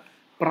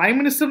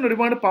മിനിസ്റ്ററിന്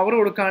ഒരുപാട് പവർ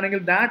കൊടുക്കുകയാണെങ്കിൽ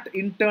that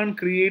in turn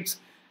creates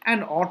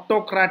an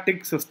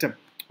autocratic system.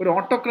 ഒരു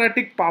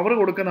ഓട്ടോക്രാറ്റിക് പവർ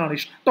കൊടുക്കുന്നതാണ്.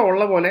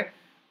 ഇഷ്ടമുള്ള പോലെ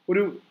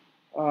ഒരു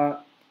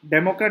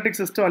ഡെമോക്രാറ്റിക്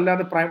സിസ്റ്റം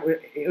അല്ലാതെ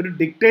ഒരു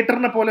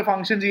ഡിക്റ്റേറ്ററിനെ പോലെ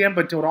ഫംഗ്ഷൻ ചെയ്യാൻ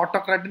പറ്റും, ഒരു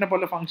ഓട്ടോക്രാറ്റിനെ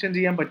പോലെ ഫംഗ്ഷൻ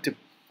ചെയ്യാൻ പറ്റും.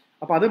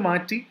 അപ്പോൾ അത്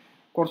മാറ്റി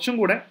കുറച്ചും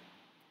കൂടെ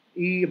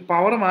ഈ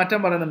പവർ മാറ്റാൻ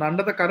പറയുന്നുണ്ട്.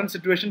 Under the current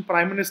situation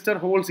prime minister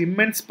holds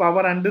immense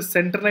power and this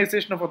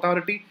centralisation of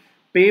authority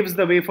പേവ്സ്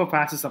the way for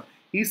ഫാസിസം.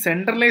 ഈ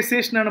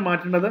സെൻട്രലൈസേഷനാണ്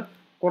മാറ്റേണ്ടത്,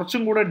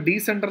 കുറച്ചും കൂടെ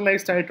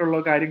ഡീസെൻട്രലൈസ്ഡ് ആയിട്ടുള്ള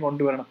കാര്യം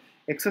കൊണ്ടുവരണം.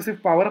 എക്സസീവ്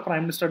പവർ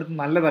പ്രൈം മിനിസ്റ്റർ അടുത്ത്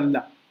നല്ലതല്ല.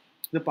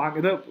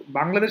 ഇത്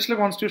ബാംഗ്ലാദേശിലെ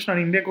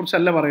കോൺസ്റ്റിറ്റ്യൂഷനാണ്,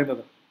 ഇന്ത്യയെക്കുറിച്ചല്ല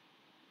പറയുന്നത്.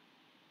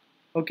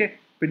 ഓക്കെ.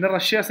 പിന്നെ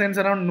Russia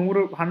sense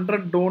around 100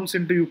 drones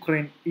in to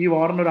Ukraine. ഈ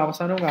വാറിന് ഒരു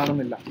അവസാനവും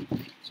കാണുന്നില്ല.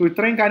 സോ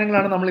ഇത്രയും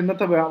കാര്യങ്ങളാണ് നമ്മൾ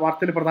ഇന്നത്തെ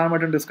വാർത്തയിൽ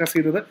പ്രധാനമായിട്ടും ഡിസ്കസ്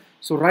ചെയ്തത്.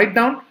 So write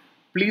down.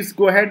 Please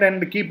go ahead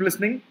and keep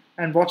listening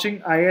and watching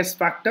IAS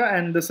Factor,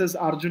 and this is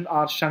Arjun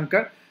R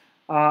Shankar.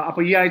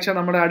 അപ്പോൾ ഈ ആഴ്ച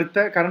നമ്മുടെ അടുത്ത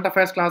കറണ്ട്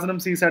അഫയേഴ്സ് ക്ലാസ്സിലും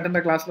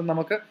CSATന്റെ ക്ലാസ്സിലും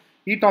നമുക്ക്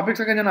ഈ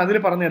ടോപ്പിക്സ് ഒക്കെ ഞാൻ അതിൽ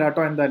പറഞ്ഞു തരാം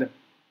കേട്ടോ എന്തായാലും.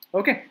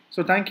 Okay, so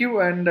thank you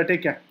and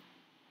take care.